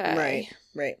authority.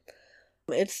 Right.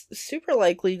 It's super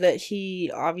likely that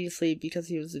he, obviously, because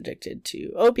he was addicted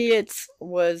to opiates,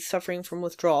 was suffering from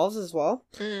withdrawals as well.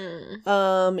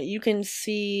 You can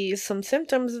see some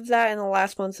symptoms of that in the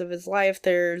last months of his life.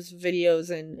 There's videos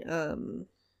and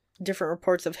different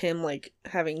reports of him, like,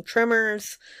 having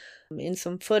tremors in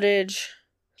some footage.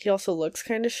 He also looks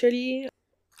kind of shitty.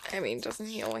 I mean, doesn't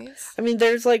he always? I mean,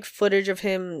 there's, like, footage of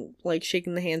him, like,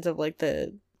 shaking the hands of, like,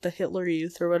 the Hitler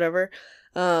Youth or whatever.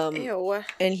 Ew.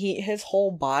 And his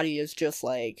whole body is just,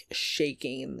 like,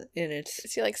 shaking, and it's...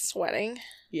 Is he, like, sweating?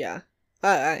 Yeah.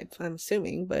 I'm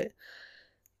assuming, but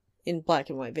in black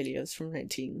and white videos from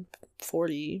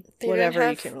 1940,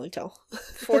 whatever, you can't really tell.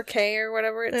 4K or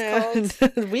whatever it's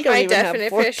called. We don't even have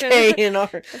 4K in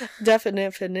our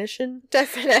definition.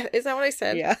 Is that what I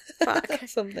said? Yeah. Fuck.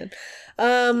 Something.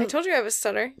 I told you I have a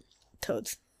stutter.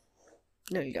 Toads.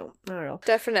 No, you don't. Not at all.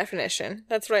 Definition.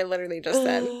 That's what I literally just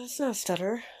said. It's not a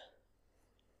stutter.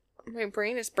 My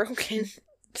brain is broken.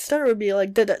 Stutter would be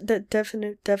like the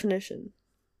definition.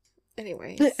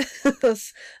 Anyways.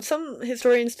 Some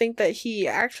historians think that he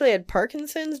actually had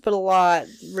Parkinson's, but a lot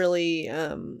really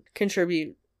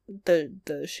contribute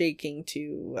the shaking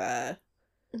to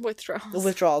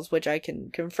withdrawals, which I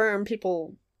can confirm.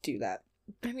 People do that.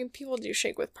 I mean, people do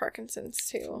shake with Parkinson's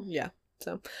too. Yeah.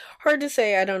 So, hard to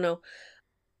say, I don't know.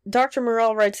 Dr.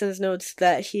 Morell writes in his notes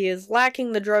that he is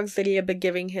lacking the drugs that he had been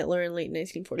giving Hitler in late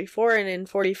 1944, and in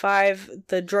 45,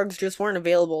 the drugs just weren't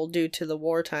available due to the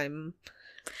wartime.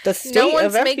 The state no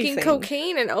one's of everything. making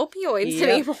cocaine and opioids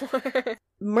anymore.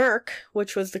 Merck,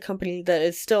 which was the company that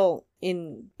is still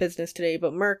in business today,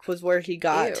 but Merck was where he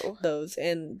got those,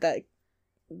 and that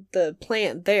the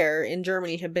plant there in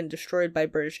Germany had been destroyed by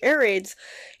British air raids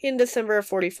in December of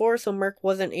 44, so Merck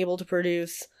wasn't able to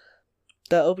produce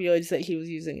the opioids that he was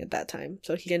using at that time.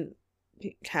 So he didn't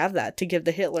have that to give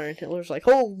to Hitler, and Hitler's like,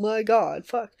 oh my god,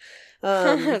 fuck.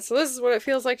 So this is what it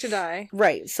feels like to die.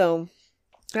 Right, so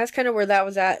that's kind of where that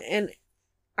was at, and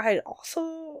I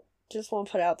also just want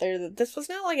to put out there that this was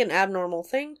not like an abnormal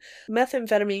thing.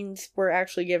 Methamphetamines were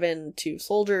actually given to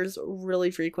soldiers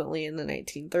really frequently in the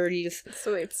 1930s.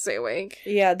 So they'd stay awake.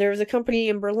 Yeah, there was a company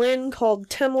in Berlin called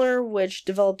Temmler, which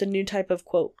developed a new type of,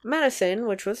 quote, medicine,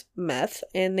 which was meth,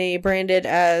 and they branded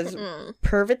as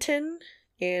Pervitin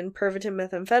and Pervitin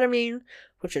methamphetamine,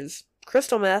 which is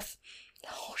crystal meth.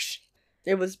 Oh, shit.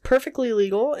 It was perfectly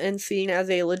legal and seen as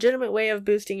a legitimate way of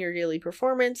boosting your daily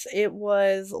performance. It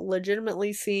was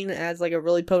legitimately seen as like a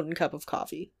really potent cup of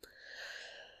coffee.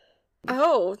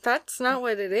 Oh, that's not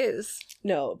what it is.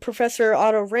 No, Professor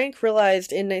Otto Rank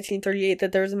realized in 1938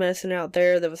 that there was a medicine out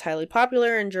there that was highly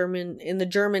popular in the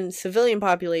German civilian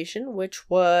population, which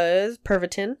was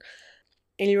Pervitin.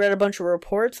 And he read a bunch of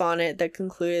reports on it that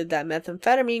concluded that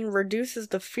methamphetamine reduces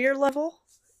the fear level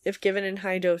if given in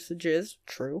high dosages,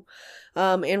 true,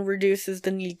 and reduces the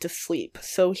need to sleep.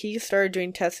 So he started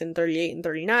doing tests in 38 and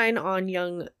 39 on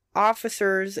young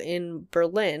officers in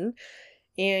Berlin,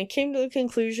 and came to the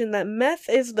conclusion that meth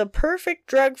is the perfect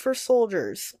drug for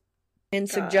soldiers, and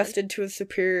suggested to his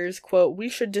superiors, quote, we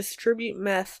should distribute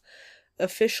meth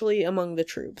officially among the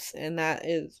troops, and that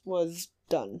was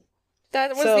done.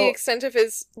 That was the extent of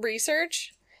his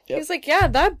research? Yep. He was like, yeah,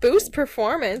 that boosts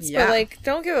performance, but, like,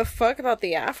 don't give a fuck about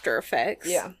the after effects.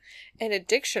 Yeah. And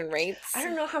addiction rates. I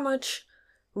don't know how much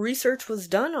research was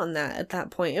done on that at that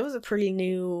point. It was a pretty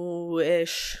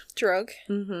new-ish drug.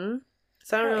 Mm-hmm.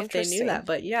 So I don't know if they knew that,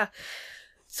 but yeah.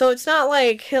 So it's not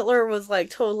like Hitler was, like,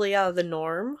 totally out of the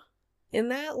norm in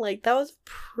that. Like, that was a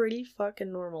pretty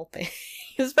fucking normal thing.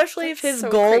 Especially if his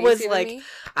goal was, like,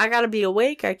 I gotta be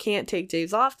awake, I can't take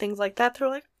days off, things like that. They're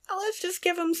like, let's just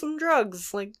give him some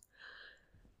drugs. Like,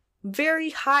 very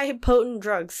high potent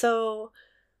drugs. So,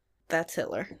 that's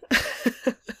Hitler.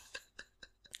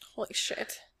 Holy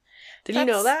shit. Did you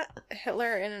know that?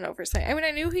 Hitler in an oversight. I mean,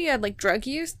 I knew he had, like, drug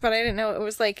use, but I didn't know it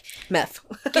was, like... Meth.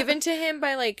 given to him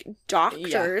by, like,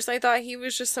 doctors. Yeah. I thought he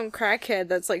was just some crackhead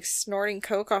that's, like, snorting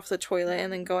coke off the toilet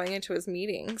and then going into his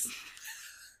meetings.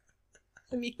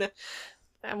 I mean,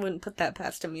 I wouldn't put that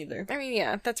past him either. I mean,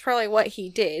 yeah, that's probably what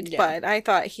he did, but I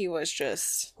thought he was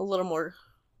just... a little more...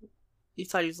 You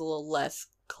thought he was a little less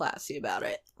classy about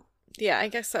it. Yeah, I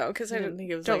guess so, because I don't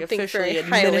think like very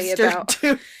highly about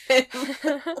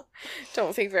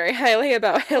don't think very highly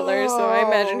about Hitler, so I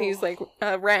imagine he's like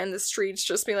rat in the streets,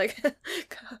 just being like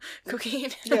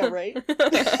cocaine. Yeah, right.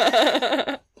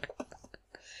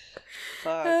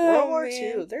 World War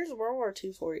II. There's World War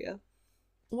II for you.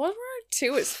 World War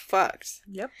II is fucked.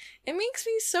 Yep. It makes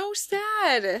me so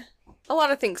sad. A lot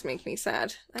of things make me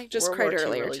sad. I just cried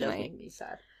earlier really tonight. Does make me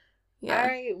sad. Yeah.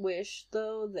 I wish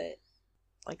though that.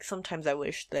 Like, sometimes I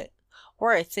wish that,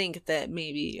 or I think that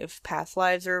maybe if past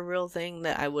lives are a real thing,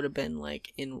 that I would have been,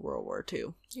 like, in World War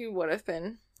II. You would have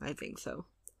been. I think so.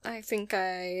 I think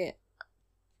if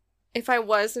I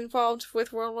was involved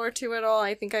with World War II at all,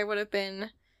 I think I would have been,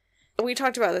 we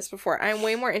talked about this before, I'm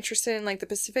way more interested in, like, the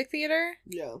Pacific Theater.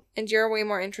 Yeah. And you're way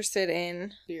more interested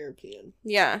in... the European.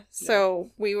 Yeah, so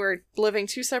we were living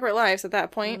two separate lives at that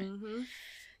point. Mm-hmm.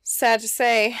 Sad to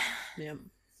say. Yep.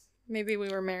 Maybe we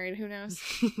were married, who knows?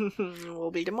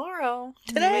 We'll be tomorrow.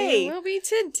 Today! We'll be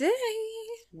today!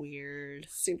 Weird.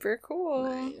 Super cool.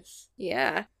 Nice.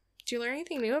 Yeah. Did you learn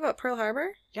anything new about Pearl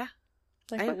Harbor? Yeah.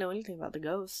 Like I didn't know anything about the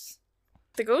ghosts.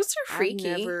 The ghosts are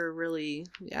freaky. I never really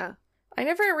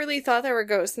thought there were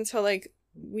ghosts until, like,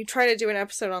 we tried to do an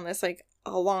episode on this, like,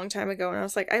 a long time ago, and I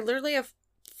was like, I literally have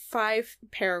 5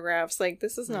 paragraphs. Like,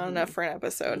 this is not enough for an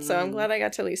episode, so I'm glad I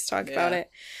got to at least talk about it.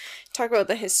 Talk about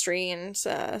the history and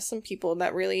some people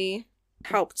that really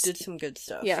helped. Did some good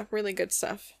stuff. Yeah, really good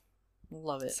stuff.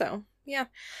 Love it. So, yeah.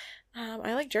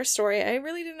 I liked your story. I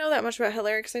really didn't know that much about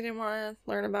Hitler because I didn't want to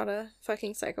learn about a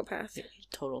fucking psychopath.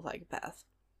 Total psychopath.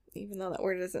 Even though that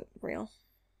word isn't real.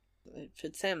 It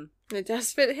fits him. It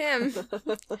does fit him.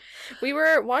 We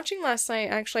were watching last night,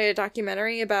 actually, a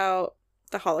documentary about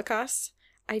the Holocaust.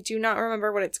 I do not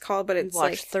remember what it's called, but it's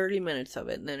watched 30 minutes of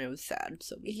it, and then it was sad,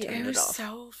 so we turned it off. It was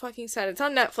so fucking sad. It's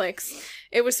on Netflix.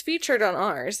 It was featured on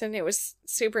ours, and it was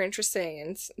super interesting,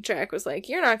 and Jack was like,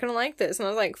 you're not gonna like this, and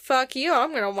I was like, fuck you,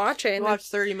 I'm gonna watch it. And watched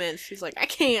 30 minutes, she's like, I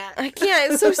can't.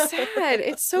 It's so sad.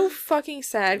 It's so fucking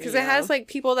sad, because it has, like,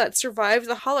 people that survived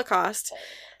the Holocaust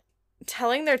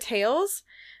telling their tales.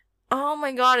 Oh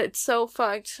my god, it's so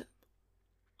fucked.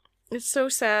 It's so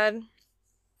sad.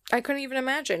 I couldn't even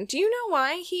imagine. Do you know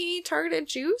why he targeted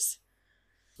Jews?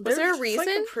 Was there a reason? Like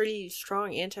a pretty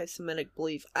strong anti-Semitic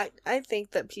belief. I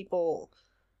think that people,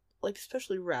 like,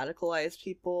 especially radicalized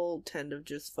people, tend to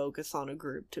just focus on a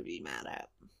group to be mad at.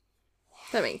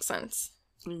 That makes sense.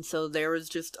 And so there was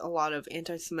just a lot of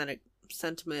anti-Semitic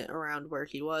sentiment around where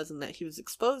he was and that he was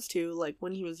exposed to, like,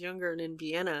 when he was younger and in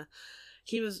Vienna.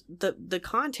 He was, the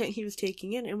content he was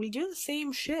taking in, and we do the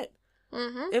same shit.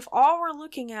 Mm-hmm. If all we're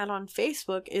looking at on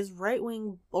Facebook is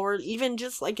right-wing or even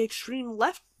just like extreme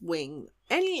left-wing,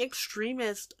 any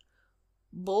extremist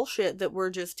bullshit that we're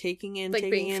just taking in, like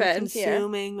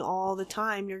consuming all the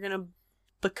time, you're gonna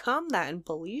become that and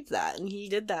believe that. And he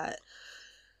did that.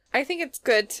 I think it's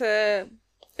good to,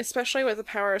 especially with the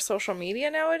power of social media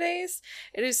nowadays,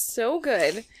 it is so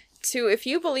good to, if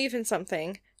you believe in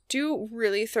something, do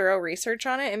really thorough research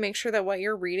on it and make sure that what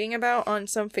you're reading about on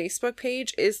some Facebook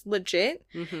page is legit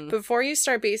before you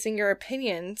start basing your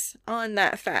opinions on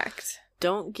that fact.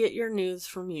 Don't get your news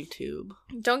from YouTube.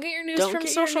 Don't get your news from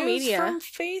social media. From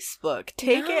Facebook.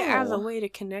 Take it as a way to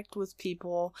connect with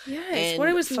people. Yeah, it's what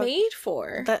it was made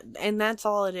for. And that's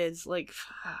all it is. Like,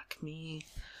 fuck me.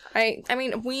 I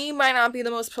mean, we might not be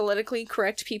the most politically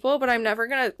correct people, but I'm never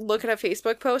going to look at a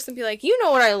Facebook post and be like, you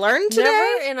know what I learned today?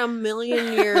 Never in a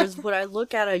million years would I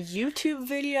look at a YouTube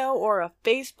video or a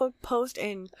Facebook post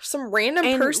and some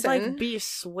random person like be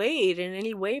swayed in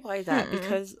any way by that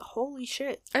because holy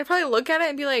shit. I'd probably look at it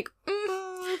and be like,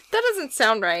 that doesn't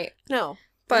sound right. No.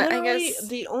 But literally, I guess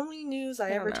the only news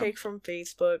I ever take from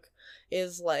Facebook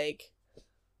is like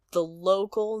the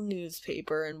local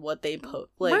newspaper and what they post.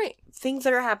 Like, things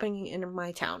that are happening in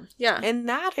my town. Yeah. And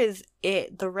that is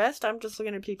it. The rest, I'm just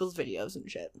looking at people's videos and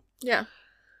shit. Yeah.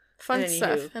 Fun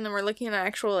stuff. And then we're looking at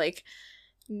actual, like,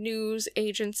 news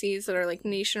agencies that are, like,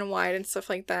 nationwide and stuff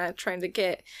like that, trying to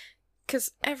get...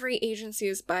 Because every agency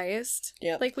is biased.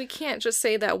 Yeah. Like, we can't just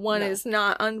say that one is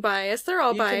not unbiased. They're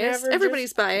all biased.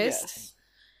 Everybody's biased. Yes.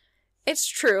 It's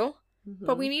true. Mm-hmm.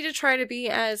 But we need to try to be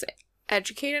as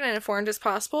educated and informed as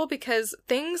possible because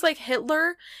things like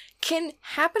Hitler can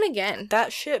happen again.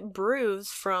 That shit brews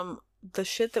from the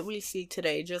shit that we see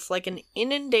today, just like an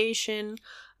inundation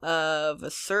of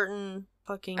a certain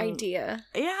fucking idea.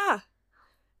 Yeah.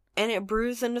 And it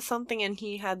brews into something, and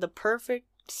he had the perfect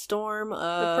storm of...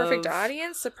 The perfect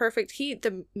audience, the perfect heat,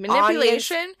 the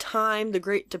manipulation. Time, the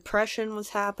Great Depression was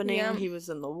happening. Yeah. He was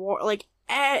in the war. Like,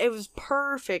 it was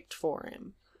perfect for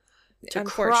him to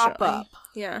crop up.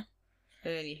 Yeah.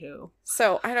 Anywho.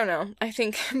 So, I don't know. I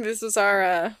think this is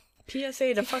our...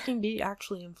 PSA to fucking be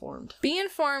actually informed. Be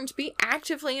informed. Be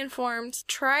actively informed.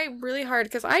 Try really hard,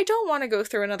 because I don't want to go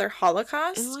through another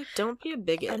Holocaust. And, like, don't be a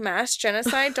bigot. A mass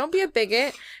genocide. Don't be a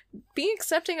bigot. Be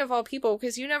accepting of all people,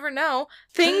 because you never know.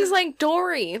 Things like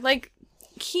Dory. Like,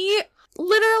 he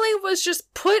literally was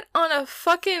just put on a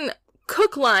fucking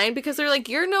cook line because they're like,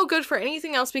 you're no good for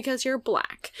anything else because you're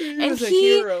black. He's a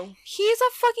hero. He's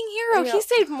a fucking hero. Yep. He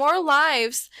saved more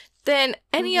lives than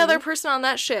any other person on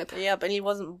that ship. Yep, and he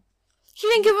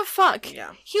didn't give a fuck.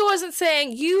 Yeah. He wasn't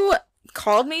saying, you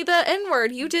called me the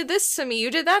N-word, you did this to me,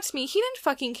 you did that to me. He didn't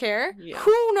fucking care. Yeah.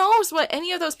 Who knows what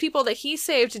any of those people that he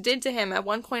saved did to him at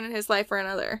one point in his life or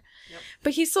another. Yep.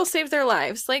 But he still saved their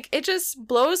lives. Like, it just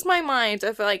blows my mind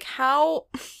of, like, how...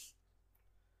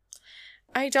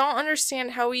 I don't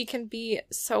understand how we can be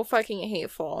so fucking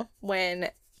hateful when...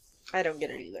 I don't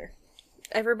get it either.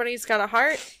 Everybody's got a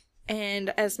heart, and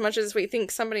as much as we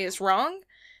think somebody is wrong...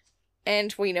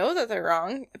 And we know that they're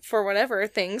wrong for whatever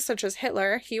things, such as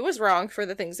Hitler. He was wrong for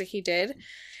the things that he did.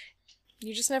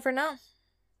 You just never know.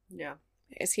 Yeah.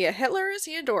 Is he a Hitler or is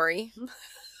he a Dory?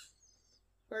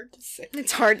 Hard to say.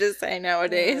 It's hard to say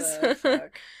nowadays.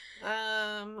 Fuck.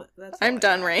 I'm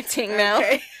done ranting now.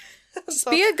 Okay. Just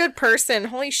be a good person.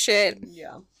 Holy shit.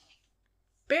 Yeah.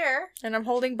 Bear. And I'm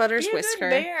holding Butter's whisker.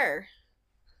 Good bear.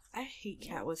 I hate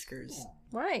cat whiskers.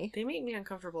 Why? They make me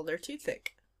uncomfortable. They're too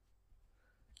thick.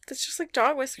 It's just like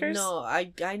dog whiskers. No,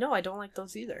 I know. I don't like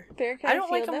those either. I don't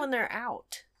like them when they're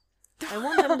out. I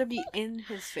want them to be in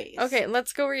his face. Okay,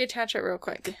 let's go reattach it real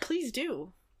quick. Please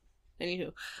do.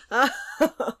 Anywho. You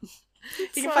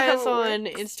can find us on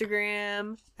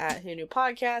Instagram at Who Knew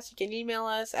Podcast. You can email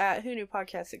us at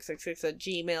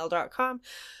whoknewpodcast666@gmail.com.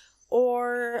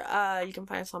 Or you can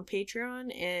find us on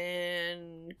Patreon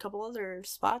and a couple other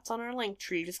spots on our link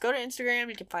tree. Just go to Instagram.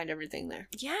 You can find everything there.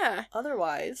 Yeah.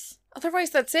 Otherwise,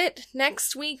 that's it.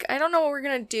 Next week, I don't know what we're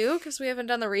going to do because we haven't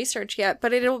done the research yet,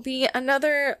 but it'll be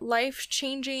another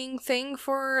life-changing thing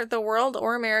for the world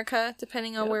or America,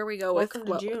 depending on where we go with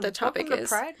what the topic is. Welcome to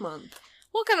Pride Month.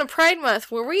 Welcome to Pride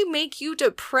Month, where we make you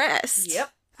depressed.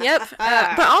 Yep.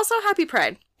 But also Happy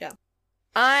Pride. Yeah.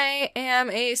 I am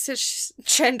a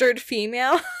cisgendered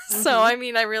female, so I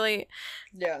mean, I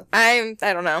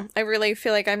don't know. I really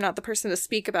feel like I'm not the person to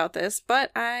speak about this, but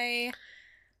Yeah,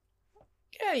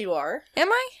 you are.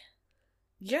 Am I?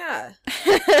 Yeah.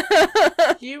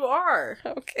 You are.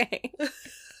 Okay.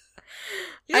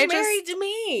 You're married to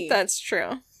me. That's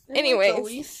true. Anyways, the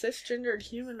least cisgendered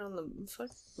human on the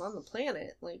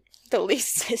planet, like the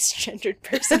least cisgendered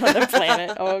person on the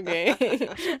planet. Okay,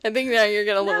 I think now you're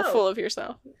getting a little full of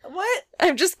yourself. What?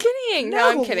 I'm just kidding. No,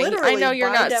 I'm kidding. I know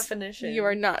you're not. Definition, you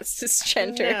are not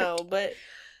cisgender. No, but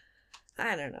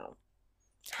I don't know.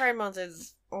 Pride Month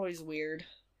is always weird.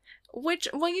 Which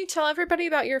will you tell everybody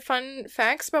about your fun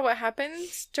facts about what happened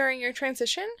during your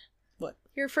transition? What?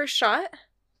 Your first shot?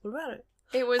 What about it?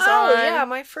 It was yeah,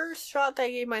 my first shot that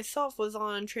I gave myself was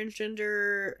on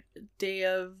Transgender Day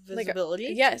of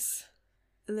Visibility. Yes.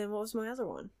 And then what was my other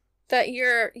one? That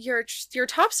your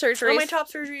top surgery. Oh, my top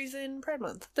surgery is in Pride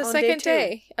Month. The second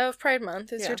day of Pride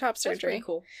Month is your top surgery. That's pretty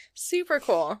cool. Super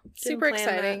cool. Super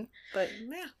exciting. That, but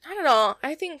yeah. Not at all.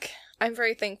 I think I'm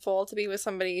very thankful to be with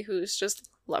somebody who's just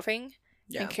loving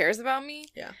and cares about me.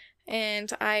 Yeah. And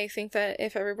I think that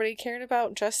if everybody cared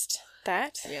about just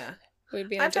that, we'd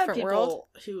be in a I've different had world.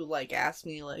 Who like ask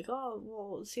me like, oh,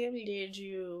 well, Sami dated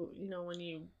you, when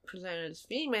you presented as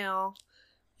female,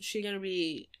 is she gonna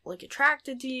be like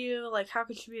attracted to you? Like, how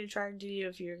could she be attracted to you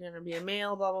if you're gonna be a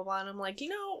male? Blah blah blah. And I'm like,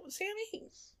 Sami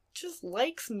just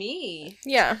likes me.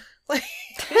 Yeah, like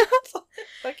that's all that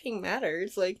fucking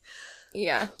matters. Like,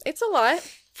 yeah, it's a lot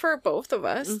for both of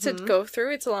us to go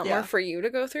through. It's a lot more for you to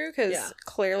go through because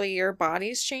clearly your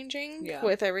body's changing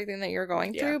with everything that you're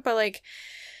going through. But like,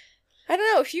 I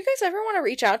don't know, if you guys ever want to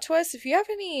reach out to us, if you have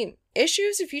any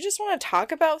issues, if you just want to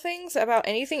talk about things, about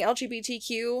anything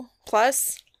LGBTQ+,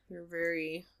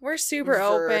 we're super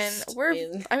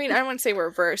open. I mean, I wouldn't say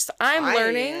we're versed. I'm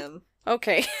learning. Am.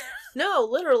 Okay. No,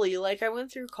 literally, like, I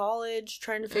went through college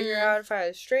trying to figure out if I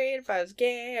was straight, if I was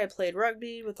gay. I played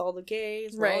rugby with all the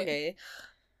gays. We're all gay.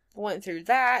 Went through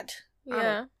that.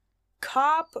 Yeah.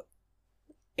 Cop.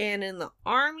 and in the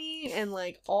army and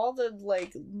like all the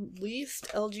like least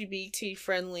LGBT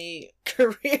friendly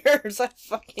careers. I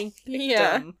fucking picked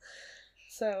them.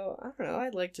 So I don't know.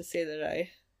 I'd like to say that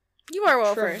you are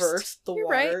well traversed the You're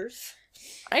waters.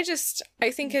 Right.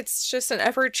 I think it's just an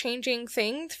ever-changing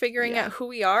thing, figuring out who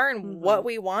we are and what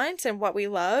we want and what we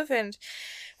love, and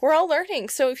we're all learning.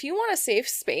 So if you want a safe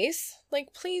space,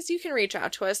 like, please, you can reach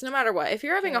out to us no matter what. If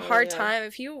you're having a hard time,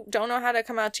 if you don't know how to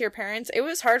come out to your parents, it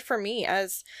was hard for me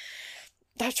as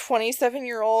that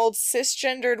 27-year-old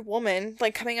cisgendered woman,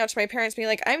 like, coming out to my parents being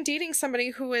like, I'm dating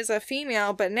somebody who is a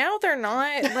female, but now they're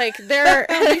not, like, they're...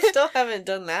 We still haven't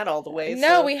done that all the way.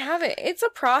 No, we haven't. It's a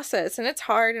process, and it's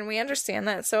hard, and we understand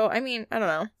that. So, I mean, I don't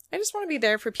know. I just want to be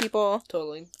there for people.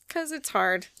 Totally. Because it's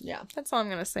hard. Yeah. That's all I'm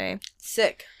going to say.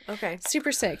 Sick. Okay.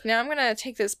 Super sick. Now I'm going to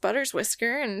take this Butters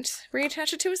whisker and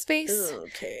reattach it to his face.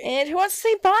 Okay. And who wants to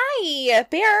say bye?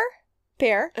 Bear.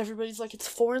 Bear. Everybody's like, it's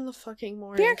 4 in the fucking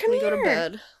morning. Bear, come here. Go to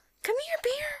bed. Come here,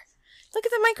 Bear. Look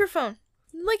at the microphone.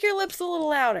 Lick your lips a little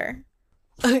louder.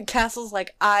 Castle's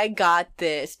like, I got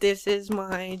this. This is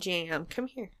my jam. Come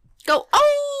here. Go.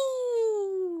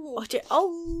 Oh!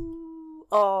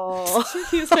 Oh.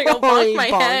 He's like, I'll bonk my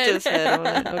bonked head. His head on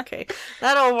it. Okay.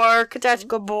 That'll work. That's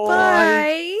good boy.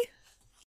 Bye.